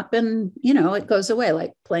stop and, it goes away,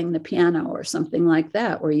 like playing the piano or something like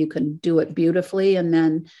that, where you can do it beautifully. And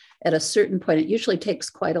then at a certain point, it usually takes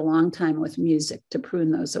quite a long time with music to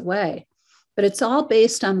prune those away. But it's all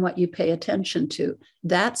based on what you pay attention to.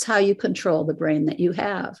 That's how you control the brain that you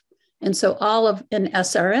have. And so in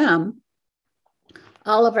SRM,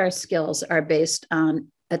 all of our skills are based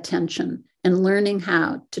on attention and learning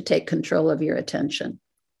how to take control of your attention.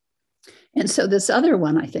 And so this other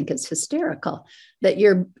one, I think, is hysterical, that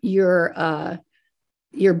your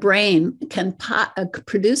brain can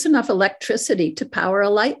produce enough electricity to power a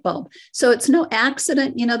light bulb. So it's no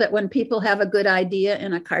accident, that when people have a good idea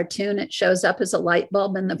in a cartoon, it shows up as a light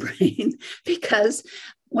bulb in the brain, because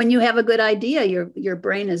when you have a good idea, your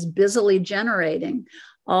brain is busily generating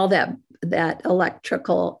all that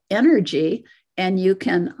electrical energy, and you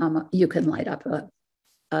can light up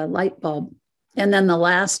a light bulb. And then the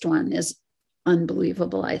last one is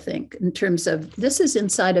unbelievable, I think, in terms of this is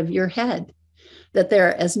inside of your head, that there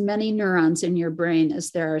are as many neurons in your brain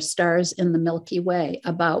as there are stars in the Milky Way,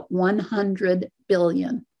 about 100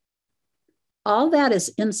 billion. All that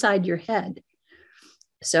is inside your head.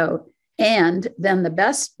 So, and then the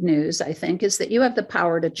best news, I think, is that you have the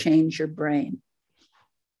power to change your brain.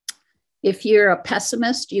 If you're a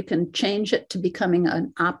pessimist, you can change it to becoming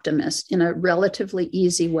an optimist in a relatively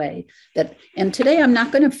easy way. And today I'm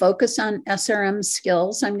not going to focus on SRM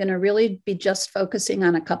skills. I'm going to really be just focusing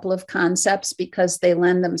on a couple of concepts because they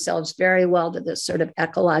lend themselves very well to this sort of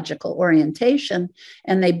ecological orientation,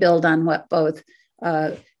 and they build on what both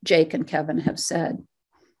Jake and Kevin have said.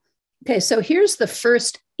 Okay, so here's the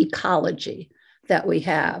first ecology that we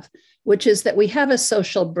have, which is that we have a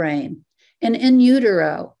social brain. And in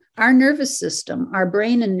utero, our nervous system, our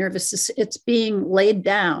brain and nervous system, it's being laid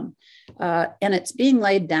down. And it's being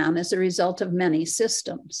laid down as a result of many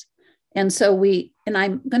systems. And so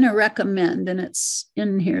I'm going to recommend, and it's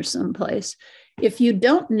in here someplace, if you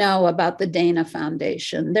don't know about the Dana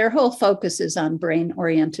Foundation, their whole focus is on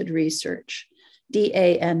brain-oriented research,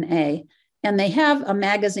 DANA. And they have a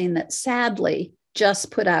magazine that sadly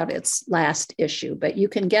just put out its last issue, but you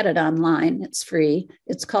can get it online. It's free.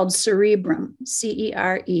 It's called Cerebrum,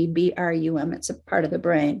 CEREBRUM. It's a part of the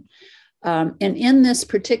brain. And in this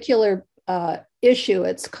particular issue,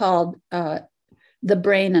 it's called The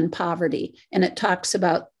Brain and Poverty. And it talks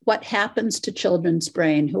about what happens to children's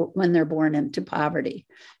brain when they're born into poverty.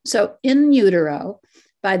 So in utero,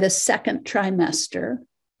 by the second trimester,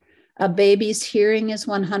 a baby's hearing is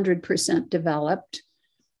 100% developed,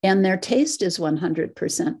 and their taste is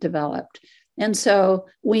 100% developed. And so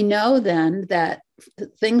we know then that the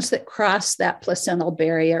things that cross that placental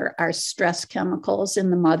barrier are stress chemicals in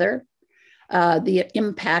the mother, the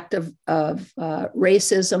impact of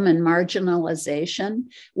racism and marginalization.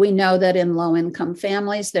 We know that in low-income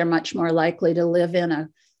families, they're much more likely to live in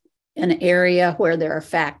an area where there are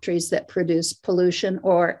factories that produce pollution,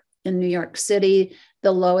 or in New York City,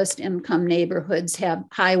 the lowest income neighborhoods have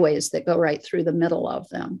highways that go right through the middle of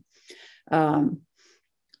them.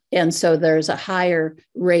 And so there's a higher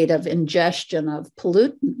rate of ingestion of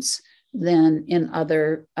pollutants than in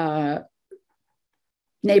other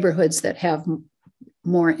neighborhoods that have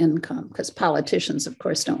more income, because politicians, of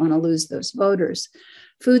course, don't want to lose those voters.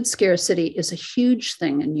 Food scarcity is a huge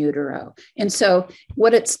thing in utero. And so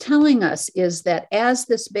what it's telling us is that as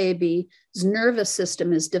this baby's nervous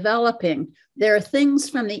system is developing, there are things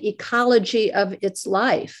from the ecology of its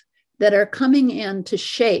life that are coming in to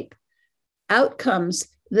shape outcomes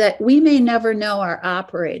that we may never know are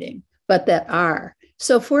operating, but that are.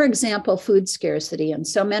 So for example, food scarcity, and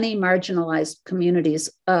so many marginalized communities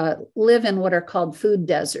live in what are called food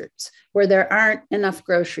deserts, where there aren't enough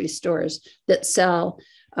grocery stores that sell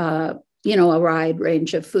a wide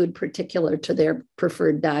range of food particular to their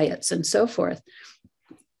preferred diets and so forth.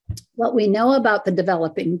 What we know about the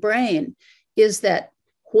developing brain is that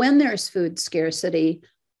when there's food scarcity,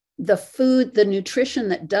 the nutrition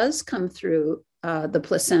that does come through the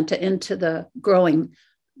placenta into the growing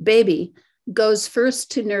baby goes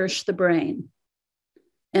first to nourish the brain.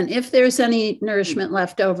 And if there's any nourishment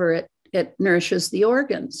left over, it nourishes the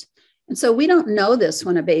organs. And so we don't know this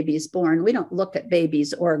when a baby's born. We don't look at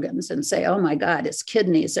baby's organs and say, oh my God, his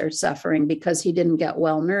kidneys are suffering because he didn't get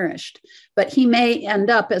well nourished. But he may end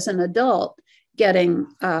up as an adult getting,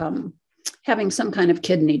 having some kind of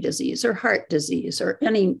kidney disease or heart disease or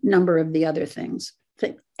any number of the other things,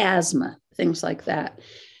 asthma, things like that.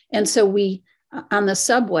 And so we on the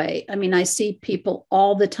subway, I mean, I see people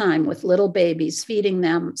all the time with little babies feeding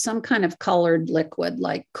them some kind of colored liquid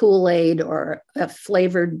like Kool-Aid or a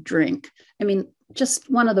flavored drink. I mean, just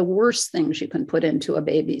one of the worst things you can put into a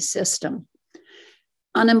baby's system.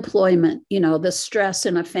 Unemployment, the stress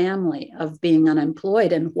in a family of being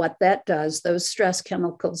unemployed and what that does, those stress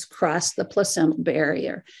chemicals cross the placental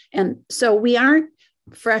barrier. And so we aren't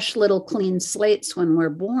fresh little clean slates when we're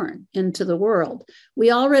born into the world.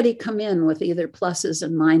 We already come in with either pluses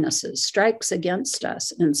and minuses, strikes against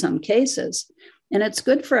us in some cases. And it's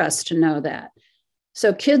good for us to know that.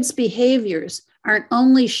 So kids' behaviors aren't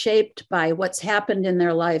only shaped by what's happened in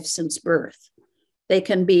their life since birth. They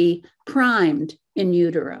can be primed in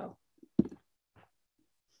utero.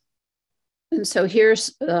 And so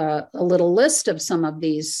here's a little list of some of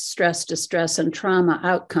these stress, distress, and trauma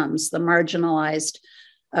outcomes, the marginalized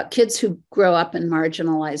kids who grow up in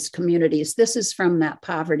marginalized communities. This is from that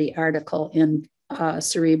poverty article in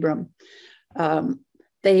Cerebrum.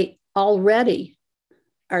 They already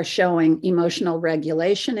are showing emotional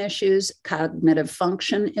regulation issues, cognitive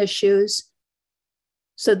function issues.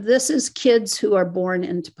 So this is kids who are born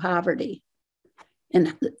into poverty.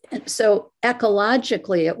 And so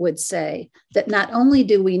ecologically, it would say that not only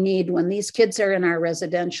do we need, when these kids are in our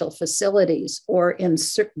residential facilities or in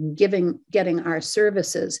getting our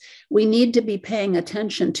services, we need to be paying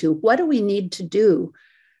attention to what do we need to do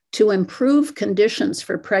to improve conditions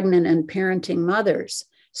for pregnant and parenting mothers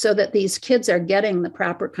so that these kids are getting the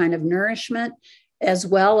proper kind of nourishment, as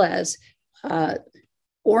well as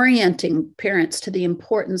orienting parents to the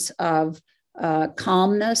importance of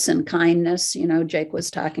calmness and kindness. Jake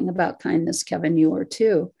was talking about kindness, Kevin, you were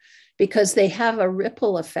too, because they have a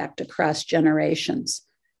ripple effect across generations.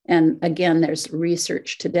 And again, there's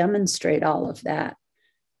research to demonstrate all of that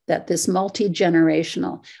this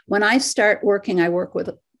multi-generational. When I start working, I work with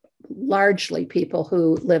largely people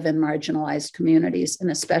who live in marginalized communities,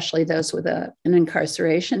 and especially those with an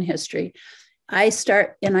incarceration history. I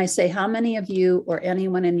start and I say, how many of you or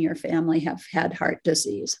anyone in your family have had heart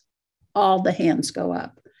disease? All the hands go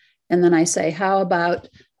up. And then I say, how about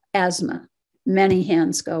asthma? Many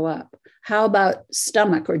hands go up. How about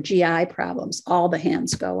stomach or GI problems? All the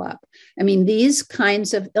hands go up. I mean, these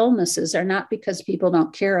kinds of illnesses are not because people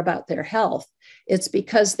don't care about their health. It's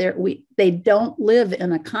because they don't live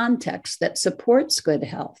in a context that supports good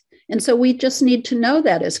health. And so we just need to know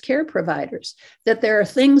that as care providers, that there are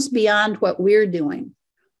things beyond what we're doing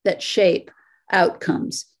that shape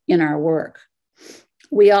outcomes in our work.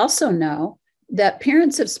 We also know that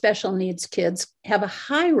parents of special needs kids have a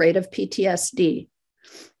high rate of PTSD.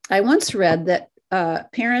 I once read that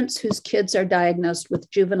parents whose kids are diagnosed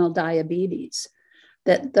with juvenile diabetes,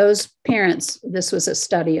 that those parents, this was a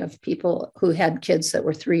study of people who had kids that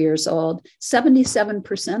were 3 years old,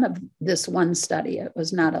 77% of this one study, it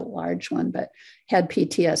was not a large one, but had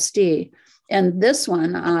PTSD. And this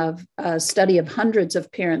one, of a study of hundreds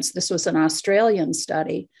of parents, this was an Australian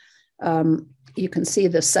study. You can see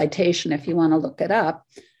the citation if you want to look it up.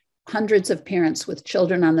 Hundreds of parents with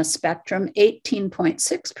children on the spectrum,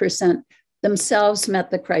 18.6% themselves met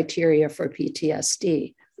the criteria for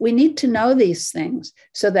PTSD. We need to know these things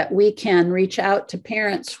so that we can reach out to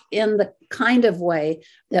parents in the kind of way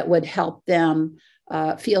that would help them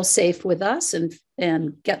feel safe with us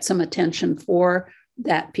and get some attention for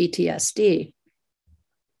that PTSD.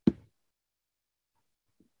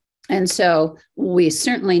 And so we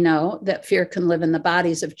certainly know that fear can live in the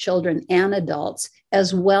bodies of children and adults,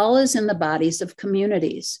 as well as in the bodies of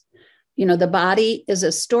communities. The body is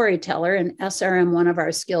a storyteller, and SRM, one of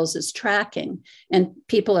our skills is tracking. And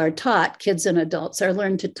people are taught, kids and adults are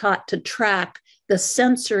taught to track the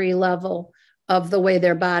sensory level of the way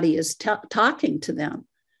their body is talking to them.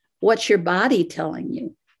 What's your body telling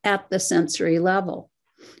you at the sensory level?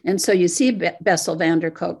 And so you see Bessel van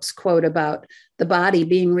der Kolk's quote about the body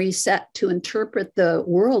being reset to interpret the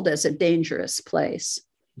world as a dangerous place.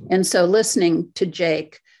 And so listening to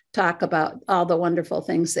Jake talk about all the wonderful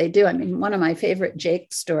things they do. I mean, one of my favorite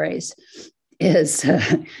Jake stories is,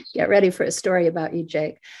 get ready for a story about you,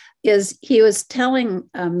 Jake, is he was telling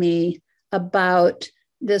me about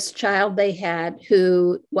this child they had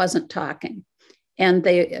who wasn't talking. And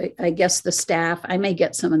I guess the staff, I may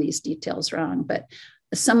get some of these details wrong, but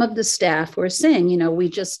some of the staff were saying,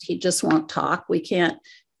 he just won't talk. We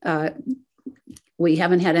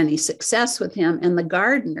haven't had any success with him. And the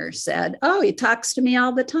gardener said, oh, he talks to me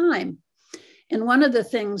all the time. And one of the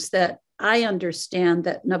things that I understand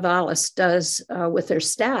that Novalis does with their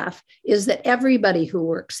staff is that everybody who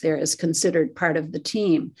works there is considered part of the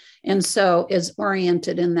team, and so is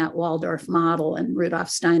oriented in that Waldorf model and Rudolf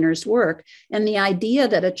Steiner's work. And the idea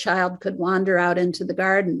that a child could wander out into the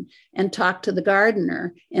garden and talk to the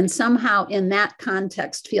gardener and somehow in that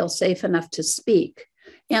context feel safe enough to speak.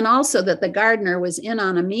 And also that the gardener was in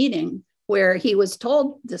on a meeting where he was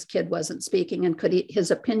told this kid wasn't speaking and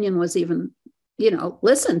his opinion was even,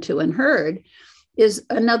 listened to and heard, is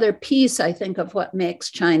another piece, I think, of what makes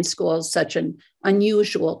Chine schools such an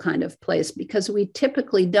unusual kind of place, because we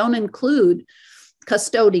typically don't include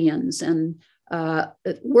custodians and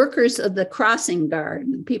workers of the crossing guard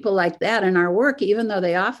and people like that in our work, even though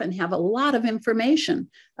they often have a lot of information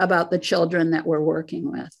about the children that we're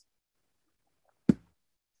working with.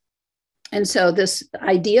 And so this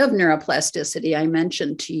idea of neuroplasticity I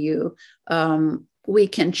mentioned to you, we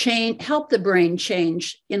can help the brain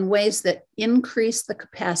change in ways that increase the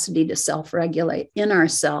capacity to self-regulate in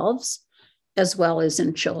ourselves as well as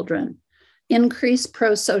in children. Increase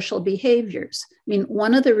pro-social behaviors. I mean,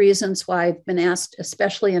 one of the reasons why I've been asked,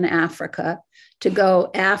 especially in Africa, to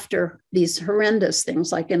go after these horrendous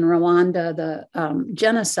things like in Rwanda, the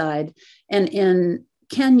genocide, and in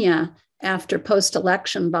Kenya, after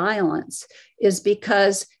post-election violence, is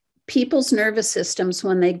because people's nervous systems,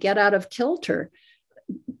 when they get out of kilter,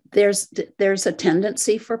 there's a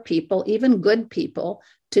tendency for people, even good people,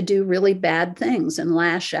 to do really bad things and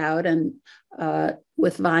lash out and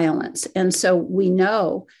with violence. And so we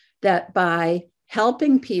know that by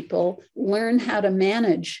helping people learn how to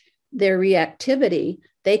manage their reactivity,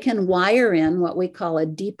 they can wire in what we call a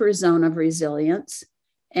deeper zone of resilience,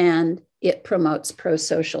 and it promotes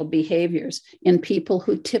pro-social behaviors in people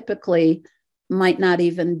who typically might not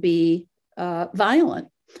even be violent.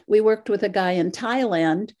 We worked with a guy in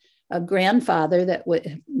Thailand, a grandfather that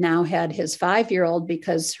now had his 5-year-old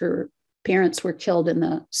because her parents were killed in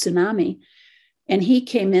the tsunami. And he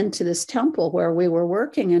came into this temple where we were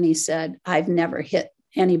working and he said, I've never hit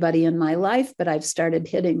anybody in my life, but I've started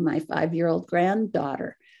hitting my 5-year-old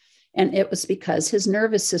granddaughter. And it was because his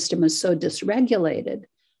nervous system is so dysregulated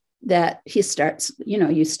that he starts,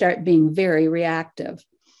 you start being very reactive.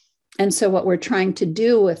 And so what we're trying to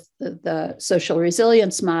do with the social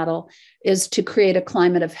resilience model is to create a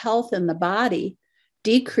climate of health in the body,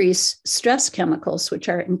 decrease stress chemicals, which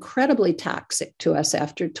are incredibly toxic to us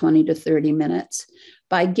after 20 to 30 minutes,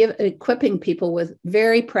 by equipping people with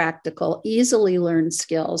very practical, easily learned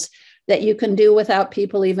skills that you can do without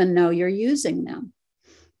people even know you're using them.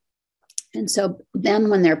 And so then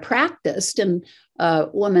when they're practiced, and a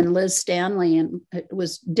woman, Liz Stanley,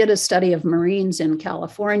 did a study of Marines in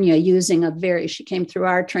California using she came through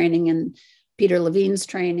our training and Peter Levine's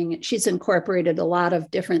training. She's incorporated a lot of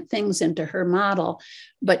different things into her model,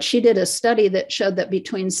 but she did a study that showed that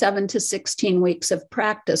between 7 to 16 weeks of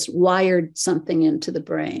practice wired something into the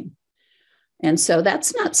brain. And so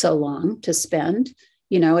that's not so long to spend.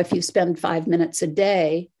 If you spend 5 minutes a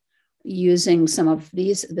day using some of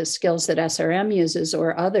the skills that SRM uses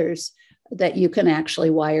or others, that you can actually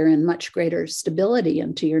wire in much greater stability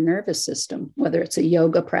into your nervous system, whether it's a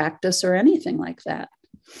yoga practice or anything like that.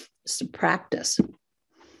 It's a practice.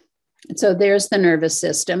 And so there's the nervous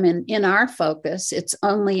system. And in our focus, it's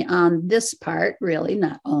only on this part, really,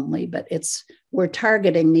 not only, but we're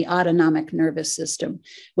targeting the autonomic nervous system,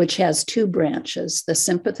 which has 2 branches, the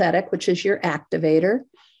sympathetic, which is your activator,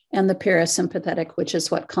 and the parasympathetic, which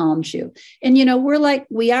is what calms you. And,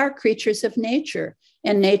 we are creatures of nature,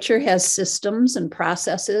 and nature has systems and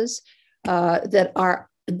processes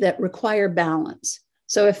that require balance.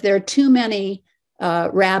 So if there are too many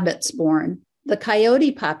rabbits born, the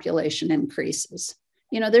coyote population increases.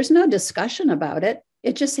 There's no discussion about it.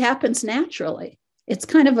 It just happens naturally. It's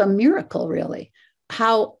kind of a miracle, really,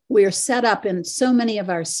 how we're set up in so many of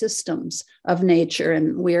our systems of nature,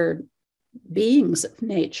 and we're beings of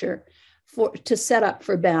nature to set up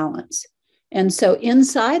for balance. And so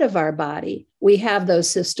inside of our body, we have those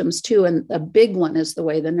systems too. And a big one is the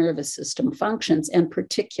way the nervous system functions, and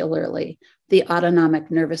particularly the autonomic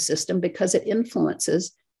nervous system, because it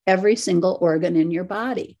influences every single organ in your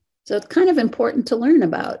body. So it's kind of important to learn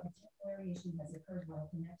about.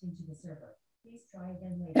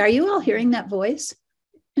 Are you all hearing that voice?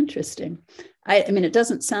 Interesting. I mean, it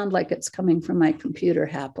doesn't sound like it's coming from my computer,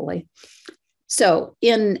 happily. So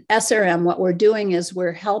in SRM, what we're doing is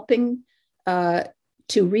we're helping to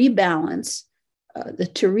rebalance,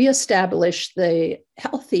 to reestablish the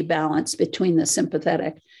healthy balance between the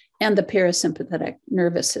sympathetic and the parasympathetic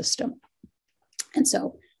nervous system. And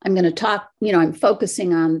so I'm going to talk, I'm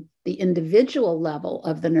focusing on the individual level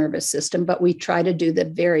of the nervous system, but we try to do the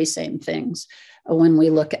very same things when we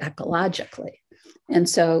look ecologically. And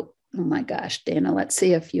so, oh my gosh, Dana, let's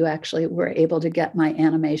see if you actually were able to get my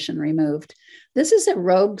animation removed. This is a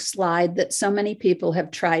rogue slide that so many people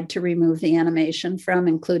have tried to remove the animation from,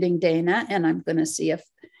 including Dana, and I'm going to see if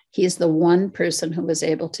he's the one person who was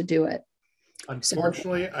able to do it.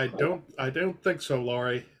 Unfortunately, so, I don't think so,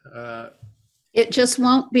 Laurie. It just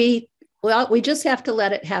won't be. Well, we just have to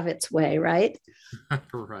let it have its way, right?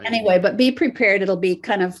 Right. Anyway, but be prepared. It'll be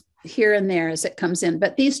kind of here and there as it comes in.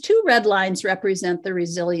 But these two red lines represent the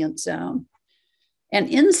resilient zone. And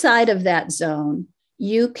inside of that zone,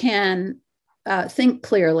 you can think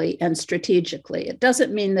clearly and strategically. It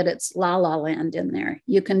doesn't mean that it's la la land in there.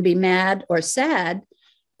 You can be mad or sad,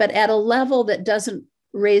 but at a level that doesn't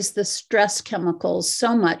raise the stress chemicals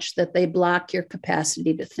so much that they block your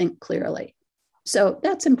capacity to think clearly. So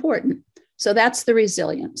that's important. So that's the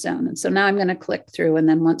resilient zone. And so now I'm going to click through, and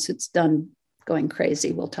then once it's done going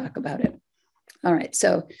crazy, we'll talk about it. All right.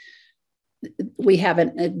 So we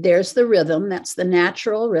haven't, there's the rhythm. That's the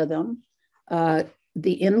natural rhythm.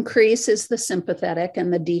 The increase is the sympathetic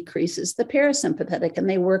and the decrease is the parasympathetic. And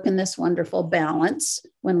they work in this wonderful balance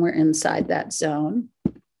when we're inside that zone.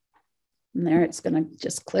 And there it's going to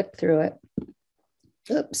just click through it.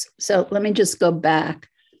 Oops. So let me just go back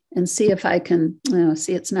and see if I can,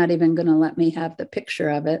 see, it's not even going to let me have the picture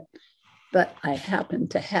of it, but I happen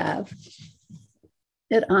to have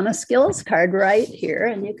it on a skills card right here,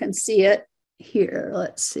 and you can see it here.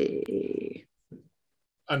 Let's see.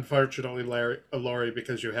 Unfortunately, Laurie,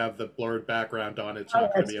 because you have the blurred background on, it's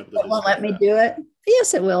not going to be able to. It won't let me do it.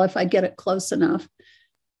 Yes, it will if I get it close enough.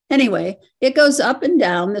 Anyway, it goes up and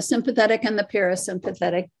down, the sympathetic and the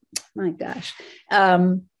parasympathetic. My gosh.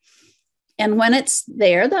 And when it's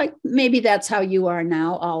there, like maybe that's how you are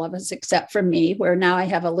now, all of us, except for me, where now I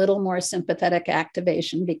have a little more sympathetic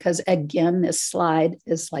activation because, again, this slide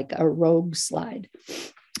is like a rogue slide.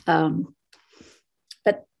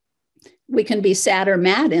 But we can be sad or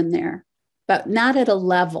mad in there, but not at a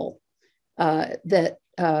level that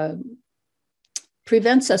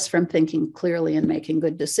prevents us from thinking clearly and making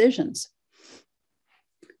good decisions.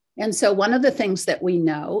 And so one of the things that we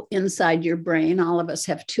know inside your brain, all of us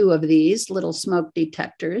have two of these little smoke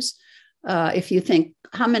detectors. If you think,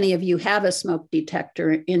 how many of you have a smoke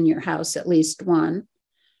detector in your house, at least one?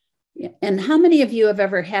 And how many of you have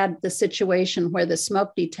ever had the situation where the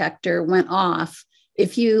smoke detector went off?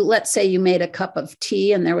 If you, let's say you made a cup of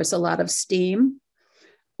tea and there was a lot of steam,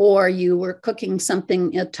 or you were cooking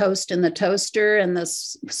something, a toast in the toaster and the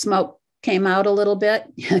smoke came out a little bit,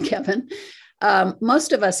 Kevin.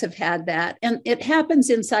 Most of us have had that. And it happens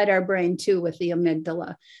inside our brain too with the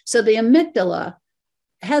amygdala. So the amygdala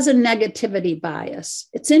has a negativity bias.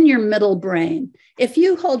 It's in your middle brain. If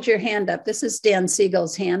you hold your hand up, this is Dan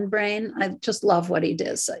Siegel's hand brain. I just love what he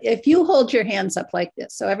does. If you hold your hands up like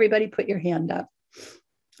this, so everybody put your hand up.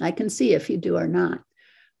 I can see if you do or not.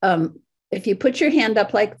 If you put your hand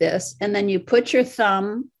up like this, and then you put your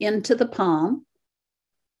thumb into the palm,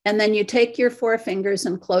 and then you take your four fingers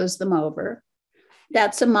and close them over,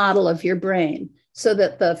 that's a model of your brain. So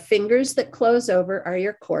that the fingers that close over are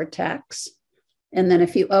your cortex. And then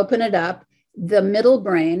if you open it up, the middle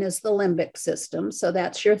brain is the limbic system. So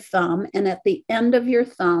that's your thumb. And at the end of your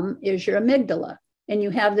thumb is your amygdala. And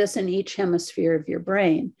you have this in each hemisphere of your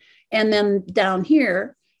brain. And then down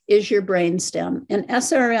here is your brainstem. And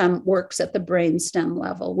SRM works at the brainstem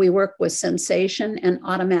level. We work with sensation and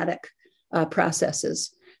automatic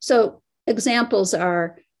processes. So examples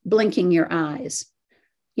are blinking your eyes.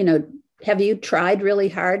 You know, have you tried really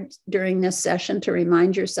hard during this session to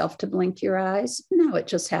remind yourself to blink your eyes? No, it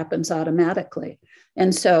just happens automatically.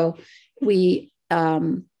 And so we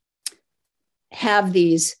have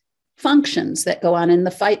these functions that go on, and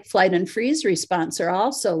the fight, flight, and freeze response are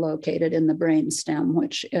also located in the brainstem,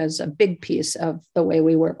 which is a big piece of the way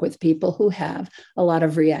we work with people who have a lot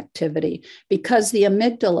of reactivity, because the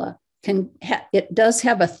amygdala it does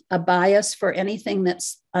have a bias for anything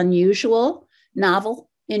that's unusual, novel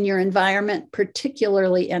in your environment,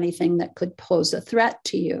 particularly anything that could pose a threat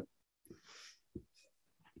to you.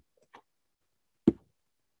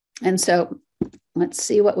 And so let's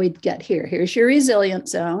see what we'd get here. Here's your resilient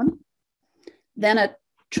zone. Then a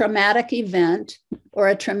traumatic event or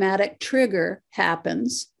a traumatic trigger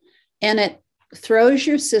happens, and it throws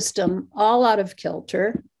your system all out of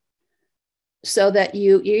kilter so that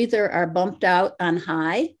you either are bumped out on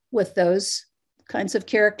high with those kinds of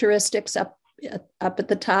characteristics up at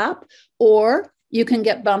the top, or you can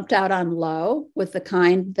get bumped out on low with the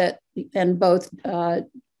kind that, and both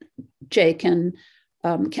Jake and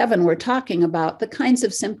Kevin were talking about, the kinds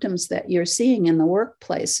of symptoms that you're seeing in the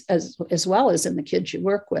workplace as well as in the kids you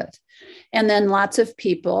work with. And then lots of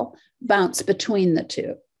people bounce between the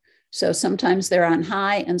two. So sometimes they're on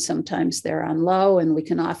high and sometimes they're on low, and we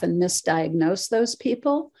can often misdiagnose those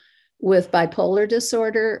people with bipolar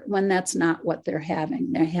disorder when that's not what they're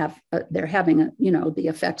having. They're having the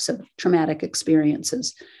effects of traumatic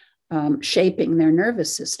experiences shaping their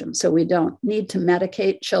nervous system. So we don't need to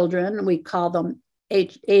medicate children. We call them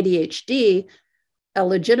ADHD, a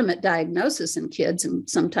legitimate diagnosis in kids, and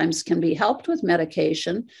sometimes can be helped with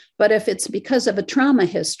medication. But if it's because of a trauma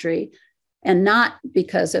history and not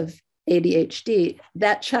because of ADHD,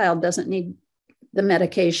 that child doesn't need the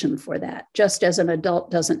medication for that, just as an adult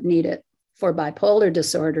doesn't need it for bipolar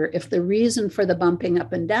disorder if the reason for the bumping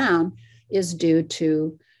up and down is due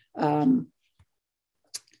to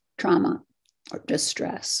trauma or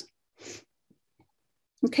distress.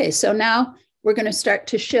 Okay, so now we're going to start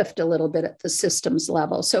to shift a little bit at the systems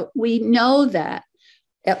level. So we know that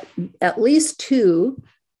at least two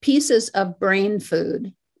pieces of brain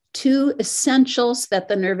food, two essentials that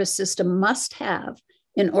the nervous system must have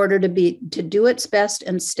in order to do its best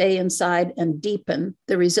and stay inside and deepen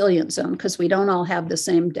the resilient zone, because we don't all have the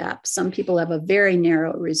same depth. Some people have a very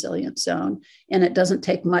narrow resilient zone, and it doesn't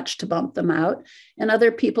take much to bump them out. And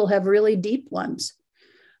other people have really deep ones.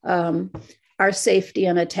 Our safety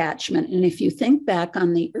and attachment. And if you think back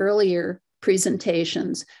on the earlier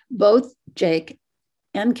presentations, both Jake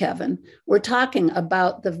and Kevin were talking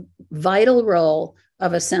about the vital role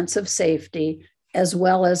of a sense of safety as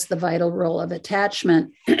well as the vital role of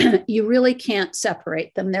attachment. You really can't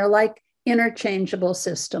separate them. They're like interchangeable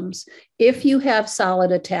systems. If you have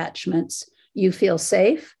solid attachments, you feel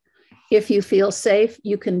safe. If you feel safe,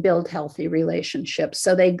 you can build healthy relationships.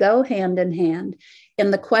 So they go hand in hand.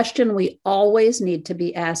 And the question we always need to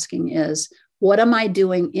be asking is, what am I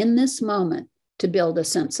doing in this moment to build a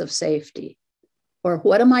sense of safety? Or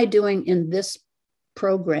what am I doing in this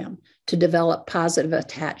program to develop positive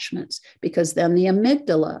attachments? Because then the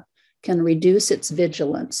amygdala can reduce its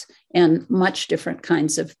vigilance and much different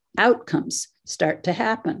kinds of outcomes start to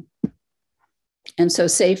happen. And so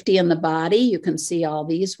safety in the body, you can see all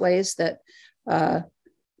these ways that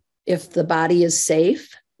if the body is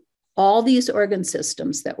safe, all these organ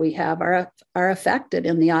systems that we have are affected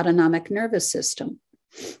in the autonomic nervous system.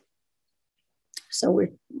 So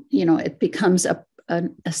it becomes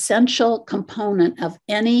an essential component of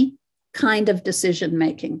any kind of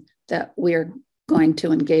decision-making that we're going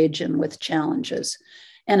to engage in with challenges.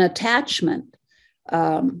 And attachment,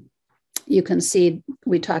 you can see,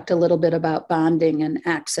 we talked a little bit about bonding and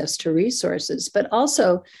access to resources, but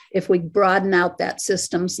also if we broaden out that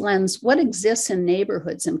systems lens, what exists in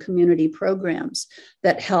neighborhoods and community programs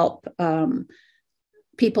that help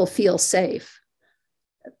people feel safe?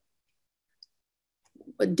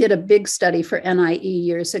 Did a big study for NIE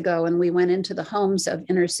years ago, and we went into the homes of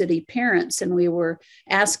inner city parents and we were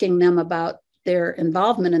asking them about their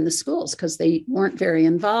involvement in the schools because they weren't very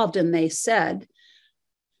involved. And they said,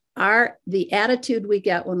 the attitude we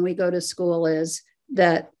get when we go to school is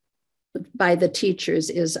that by the teachers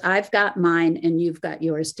is, I've got mine and you've got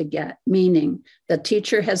yours to get, meaning the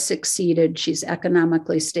teacher has succeeded, she's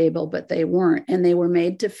economically stable, but they weren't. And they were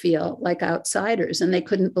made to feel like outsiders, and they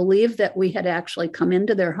couldn't believe that we had actually come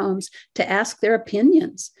into their homes to ask their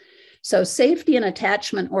opinions. So safety and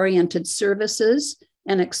attachment-oriented services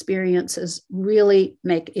and experiences really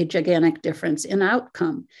make a gigantic difference in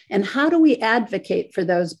outcome. And how do we advocate for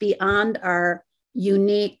those beyond our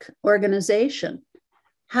unique organization?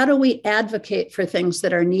 How do we advocate for things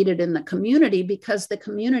that are needed in the community because the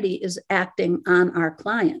community is acting on our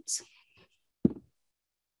clients?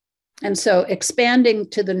 And so expanding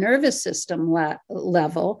to the nervous system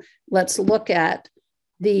level, let's look at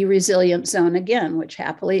the resilient zone again, which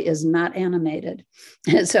happily is not animated.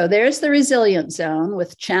 And so there's the resilient zone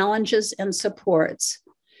with challenges and supports.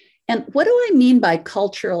 And what do I mean by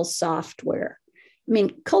cultural software? I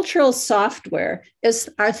mean, cultural software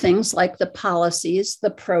are things like the policies,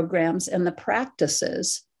 the programs, and the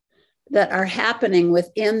practices that are happening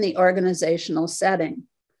within the organizational setting.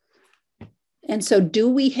 And so do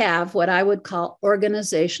we have what I would call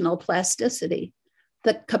organizational plasticity,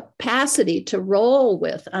 the capacity to roll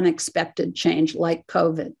with unexpected change like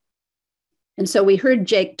COVID? And so we heard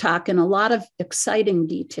Jake talk in a lot of exciting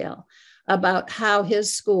detail about how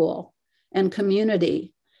his school and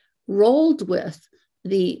community rolled with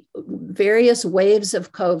the various waves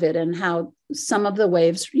of COVID and how some of the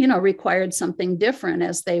waves, required something different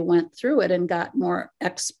as they went through it and got more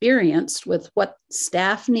experienced with what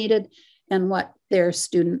staff needed and what their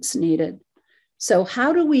students needed. So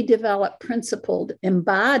how do we develop principled,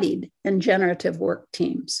 embodied, and generative work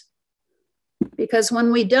teams? Because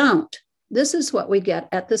when we don't, this is what we get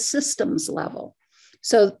at the systems level.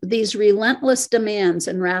 So these relentless demands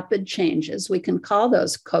and rapid changes, we can call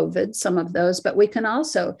those COVID, some of those, but we can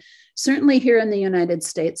also, certainly here in the United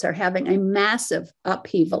States, are having a massive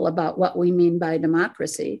upheaval about what we mean by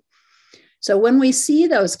democracy. So when we see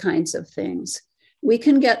those kinds of things, we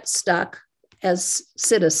can get stuck as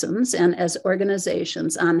citizens and as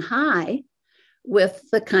organizations on high with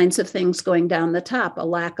the kinds of things going down the top: a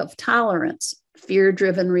lack of tolerance,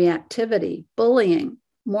 fear-driven reactivity, bullying,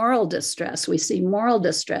 moral distress. We see moral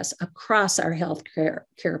distress across our healthcare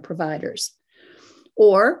providers.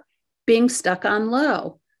 Or being stuck on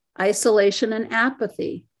low, isolation and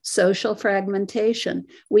apathy, social fragmentation.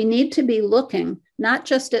 We need to be looking not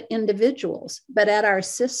just at individuals, but at our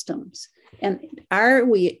systems. And are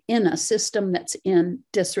we in a system that's in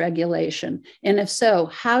dysregulation? And if so,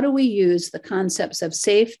 how do we use the concepts of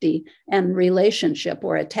safety and relationship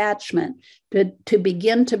or attachment to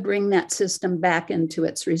begin to bring that system back into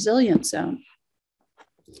its resilience zone?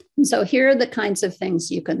 And so here are the kinds of things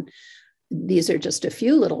you can, these are just a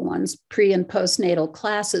few little ones: pre and postnatal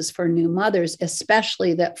classes for new mothers,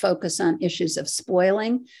 especially that focus on issues of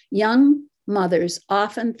spoiling. Young mothers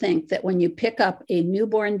often think that when you pick up a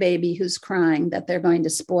newborn baby who's crying, that they're going to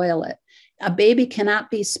spoil it. A baby cannot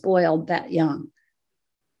be spoiled that young.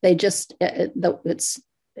 They just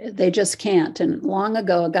can't. And long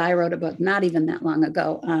ago, a guy wrote a book, not even that long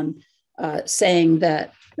ago, on saying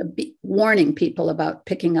that, warning people about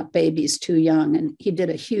picking up babies too young. And he did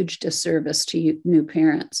a huge disservice to new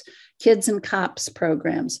parents. Kids and cops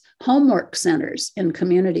programs, homework centers in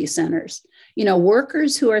community centers,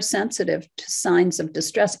 workers who are sensitive to signs of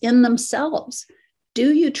distress in themselves.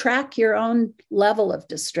 Do you track your own level of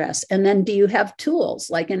distress? And then do you have tools?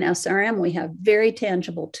 Like in SRM, we have very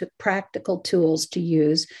tangible practical tools to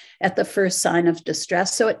use at the first sign of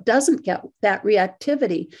distress. So it doesn't get, that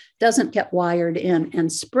reactivity doesn't get wired in and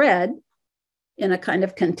spread in a kind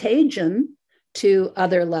of contagion to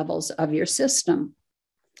other levels of your system.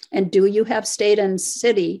 And do you have state and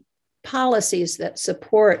city policies that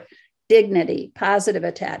support dignity, positive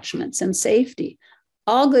attachments, and safety?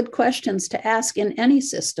 All good questions to ask in any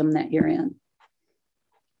system that you're in.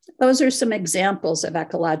 Those are some examples of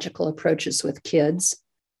ecological approaches with kids.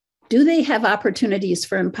 Do they have opportunities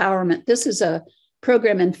for empowerment? This is a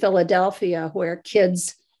program in Philadelphia where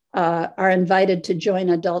kids are invited to join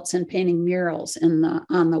adults in painting murals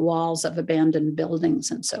on the walls of abandoned buildings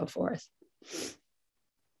and so forth.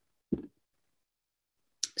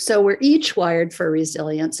 So we're each wired for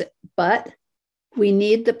resilience, but we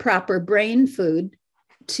need the proper brain food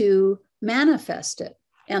to manifest it.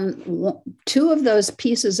 And two of those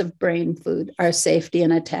pieces of brain food are safety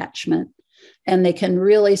and attachment. And they can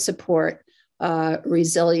really support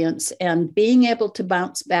resilience and being able to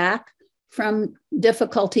bounce back from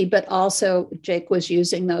difficulty, but also Jake was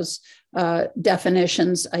using those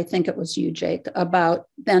definitions, I think it was you, Jake, about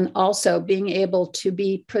then also being able to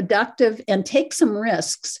be productive and take some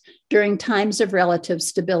risks during times of relative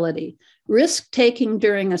stability. Risk-taking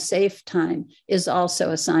during a safe time is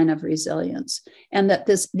also a sign of resilience, and that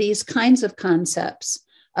these kinds of concepts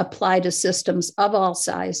apply to systems of all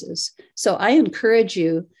sizes. So I encourage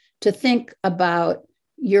you to think about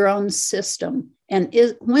your own system and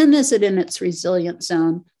when is it in its resilient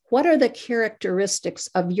zone? What are the characteristics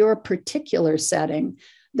of your particular setting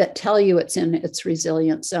that tell you it's in its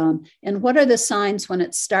resilient zone? And what are the signs when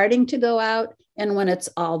it's starting to go out and when it's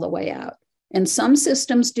all the way out? And some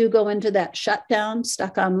systems do go into that shutdown,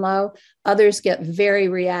 stuck on low. Others get very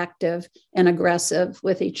reactive and aggressive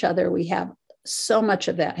with each other. We have so much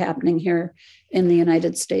of that happening here in the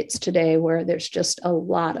United States today, where there's just a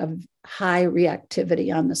lot of high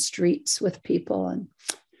reactivity on the streets with people. And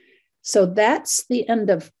so that's the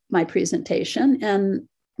end of my presentation. And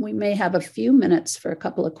we may have a few minutes for a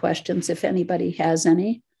couple of questions if anybody has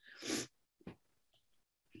any.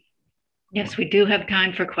 Yes, we do have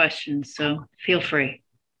time for questions, so feel free.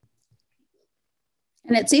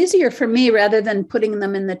 And it's easier for me, rather than putting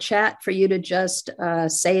them in the chat, for you to just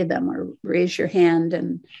say them or raise your hand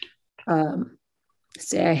and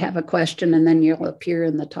say, I have a question, and then you'll appear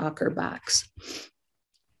in the talker box.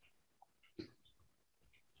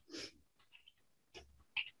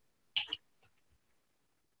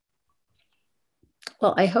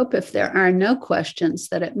 Well, I hope if there are no questions,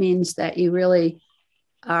 that it means that you really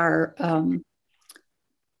are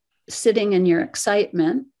sitting in your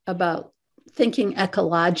excitement about thinking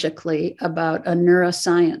ecologically about a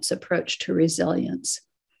neuroscience approach to resilience,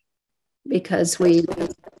 because we're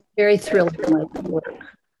very thrilled to like the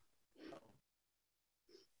work.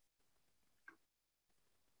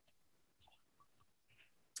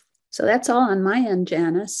 So that's all on my end,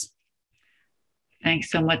 Janice. Thanks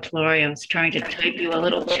so much, Laurie. I was trying to type you a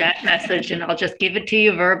little chat message and I'll just give it to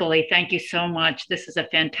you verbally. Thank you so much. This is a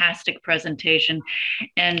fantastic presentation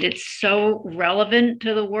and it's so relevant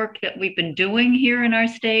to the work that we've been doing here in our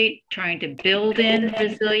state, trying to build in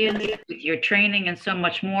resilience with your training and so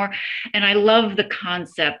much more. And I love the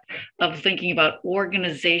concept of thinking about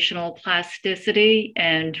organizational plasticity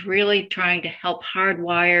and really trying to help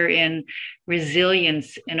hardwire in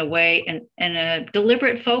resilience in a way and a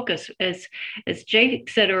deliberate focus, as Jake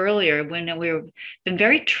said earlier, when we've been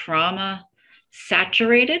very trauma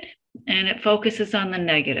saturated and it focuses on the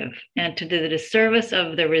negative, and to the disservice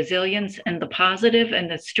of the resilience and the positive.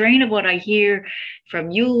 And the strain of what I hear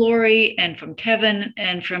from you, Laurie, and from Kevin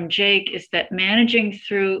and from Jake is that managing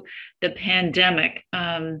through the pandemic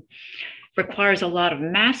requires a lot of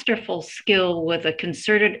masterful skill with a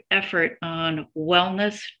concerted effort on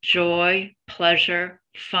wellness, joy, pleasure,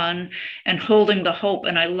 fun, and holding the hope.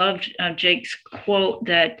 And I loved Jake's quote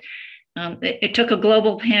that it took a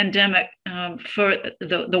global pandemic for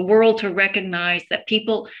the world to recognize that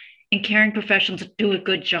people in caring professions do a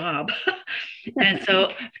good job. And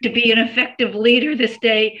so to be an effective leader this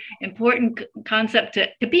day, important concept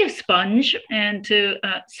to be a sponge and to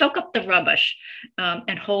soak up the rubbish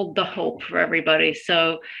and hold the hope for everybody.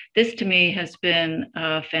 So this to me has been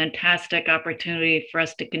a fantastic opportunity for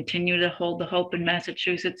us to continue to hold the hope in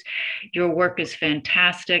Massachusetts. Your work is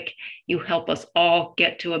fantastic. You help us all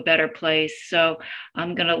get to a better place. So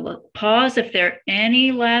I'm going to pause. If there are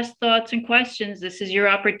any last thoughts and questions, this is your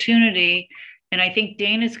opportunity. And I think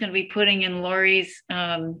Dana's going to be putting in Laurie's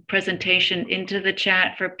presentation into the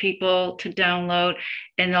chat for people to download.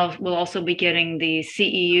 And we'll also be getting the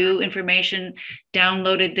CEU information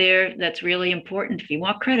downloaded there. That's really important if you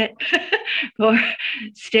want credit for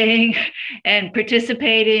staying and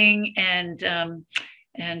participating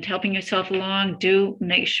and helping yourself along. Do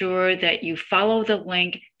make sure that you follow the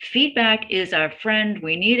link. Feedback is our friend.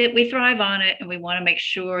 We need it. We thrive on it. And we want to make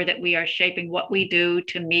sure that we are shaping what we do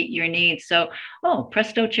to meet your needs. So,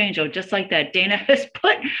 presto changeo, just like that. Dana has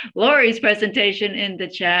put Laurie's presentation in the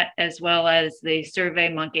chat as well as the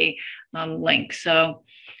SurveyMonkey link. So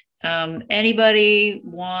anybody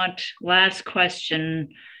want last question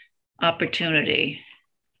opportunity?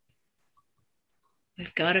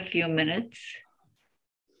 We've got a few minutes.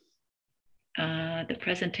 The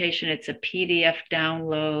presentation, it's a PDF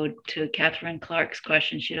download to Catherine Clark's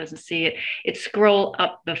question. She doesn't see it. It's scroll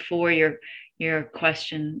up before your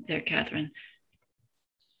question there, Catherine.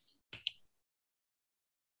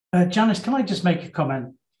 Janice, can I just make a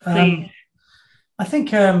comment? Please. I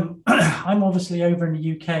think I'm obviously over in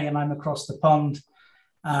the UK and I'm across the pond.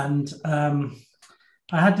 And I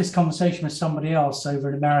had this conversation with somebody else over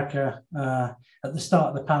in America at the start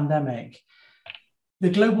of the pandemic. The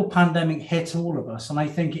global pandemic hit all of us, and I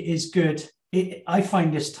think it is good. I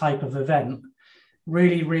find this type of event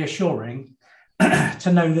really reassuring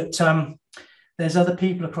to know that there's other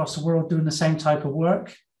people across the world doing the same type of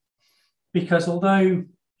work. Because although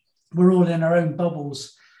we're all in our own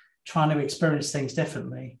bubbles trying to experience things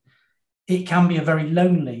differently, it can be a very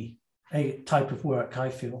lonely type of work, I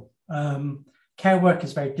feel. Care work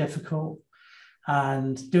is very difficult.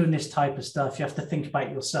 And doing this type of stuff, you have to think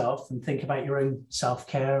about yourself and think about your own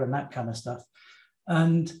self-care and that kind of stuff.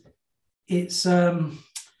 And it's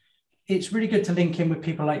really good to link in with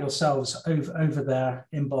people like yourselves over there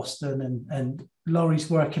in Boston and Laurie's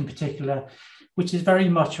work in particular, which is very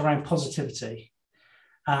much around positivity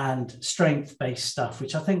and strength-based stuff,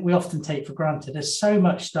 which I think we often take for granted. There's so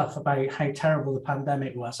much stuff about how terrible the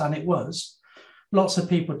pandemic was, and it was. Lots of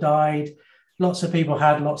people died, lots of people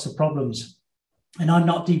had lots of problems. And I'm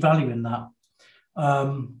not devaluing that.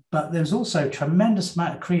 But there's also a tremendous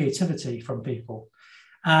amount of creativity from people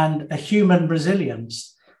and a human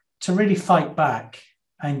resilience to really fight back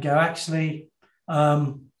and go, actually,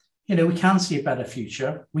 we can see a better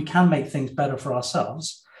future. We can make things better for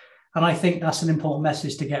ourselves. And I think that's an important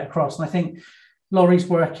message to get across. And I think Laurie's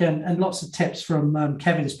work and lots of tips from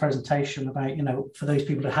Kevin's presentation about, for those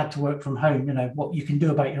people that had to work from home, what you can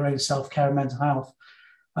do about your own self-care and mental health.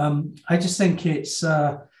 I just think it's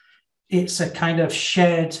a kind of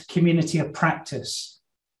shared community of practice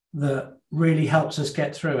that really helps us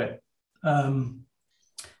get through it. And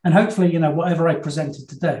hopefully, whatever I presented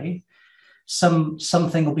today,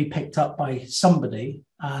 something will be picked up by somebody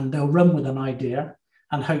and they'll run with an idea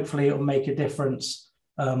and hopefully it'll make a difference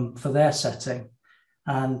for their setting.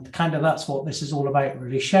 And kind of that's what this is all about,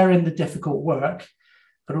 really, sharing the difficult work,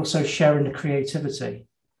 but also sharing the creativity.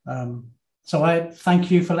 So I thank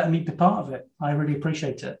you for letting me be part of it. I really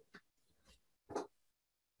appreciate it.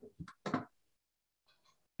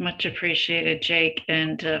 Much appreciated, Jake.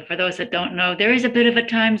 And for those that don't know, there is a bit of a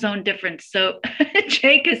time zone difference. So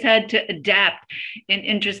Jake has had to adapt in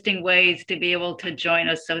interesting ways to be able to join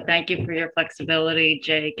us. So thank you for your flexibility,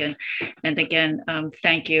 Jake. And again,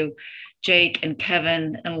 thank you, Jake and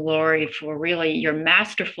Kevin and Laurie, for really your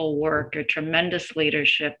masterful work, your tremendous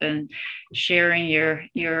leadership, and sharing your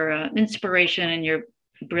inspiration and your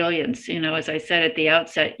brilliance. You know, as I said at the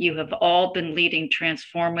outset, you have all been leading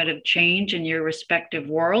transformative change in your respective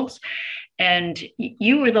worlds. And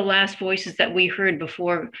you were the last voices that we heard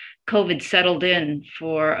before COVID settled in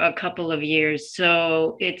for a couple of years.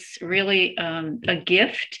 So it's really a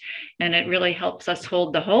gift, and it really helps us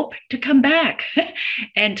hold the hope to come back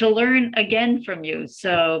and to learn again from you.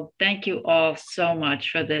 So thank you all so much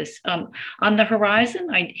for this. On the horizon,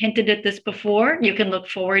 I hinted at this before, you can look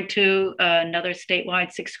forward to another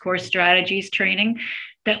statewide 6-course strategies training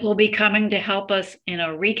that will be coming to help us,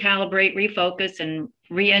 recalibrate, refocus, and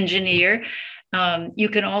re-engineer. You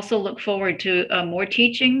can also look forward to more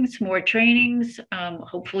teachings, more trainings.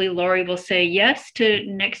 Hopefully Laurie will say yes to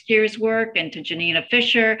next year's work, and to Janina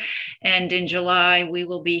Fisher. And in July, we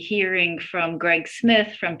will be hearing from Greg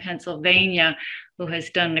Smith from Pennsylvania, who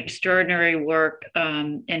has done extraordinary work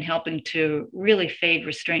in helping to really fade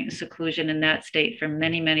restraint and seclusion in that state for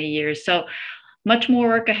many, many years. So much more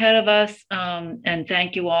work ahead of us. And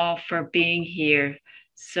thank you all for being here.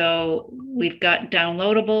 So we've got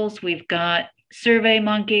downloadables, we've got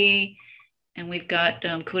SurveyMonkey, and we've got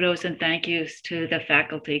kudos and thank yous to the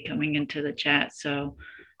faculty coming into the chat. So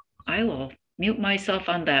I will mute myself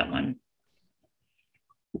on that one.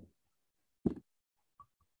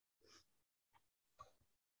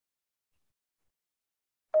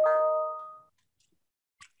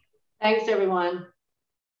 Thanks, everyone.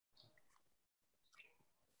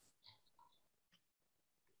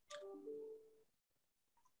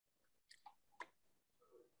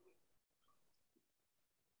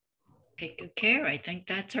 Take good care. I think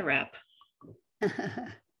that's a wrap.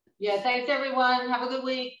 Yeah, thanks, everyone. Have a good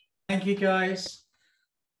week. Thank you, guys.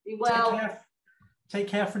 Be well. Take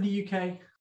care from the UK.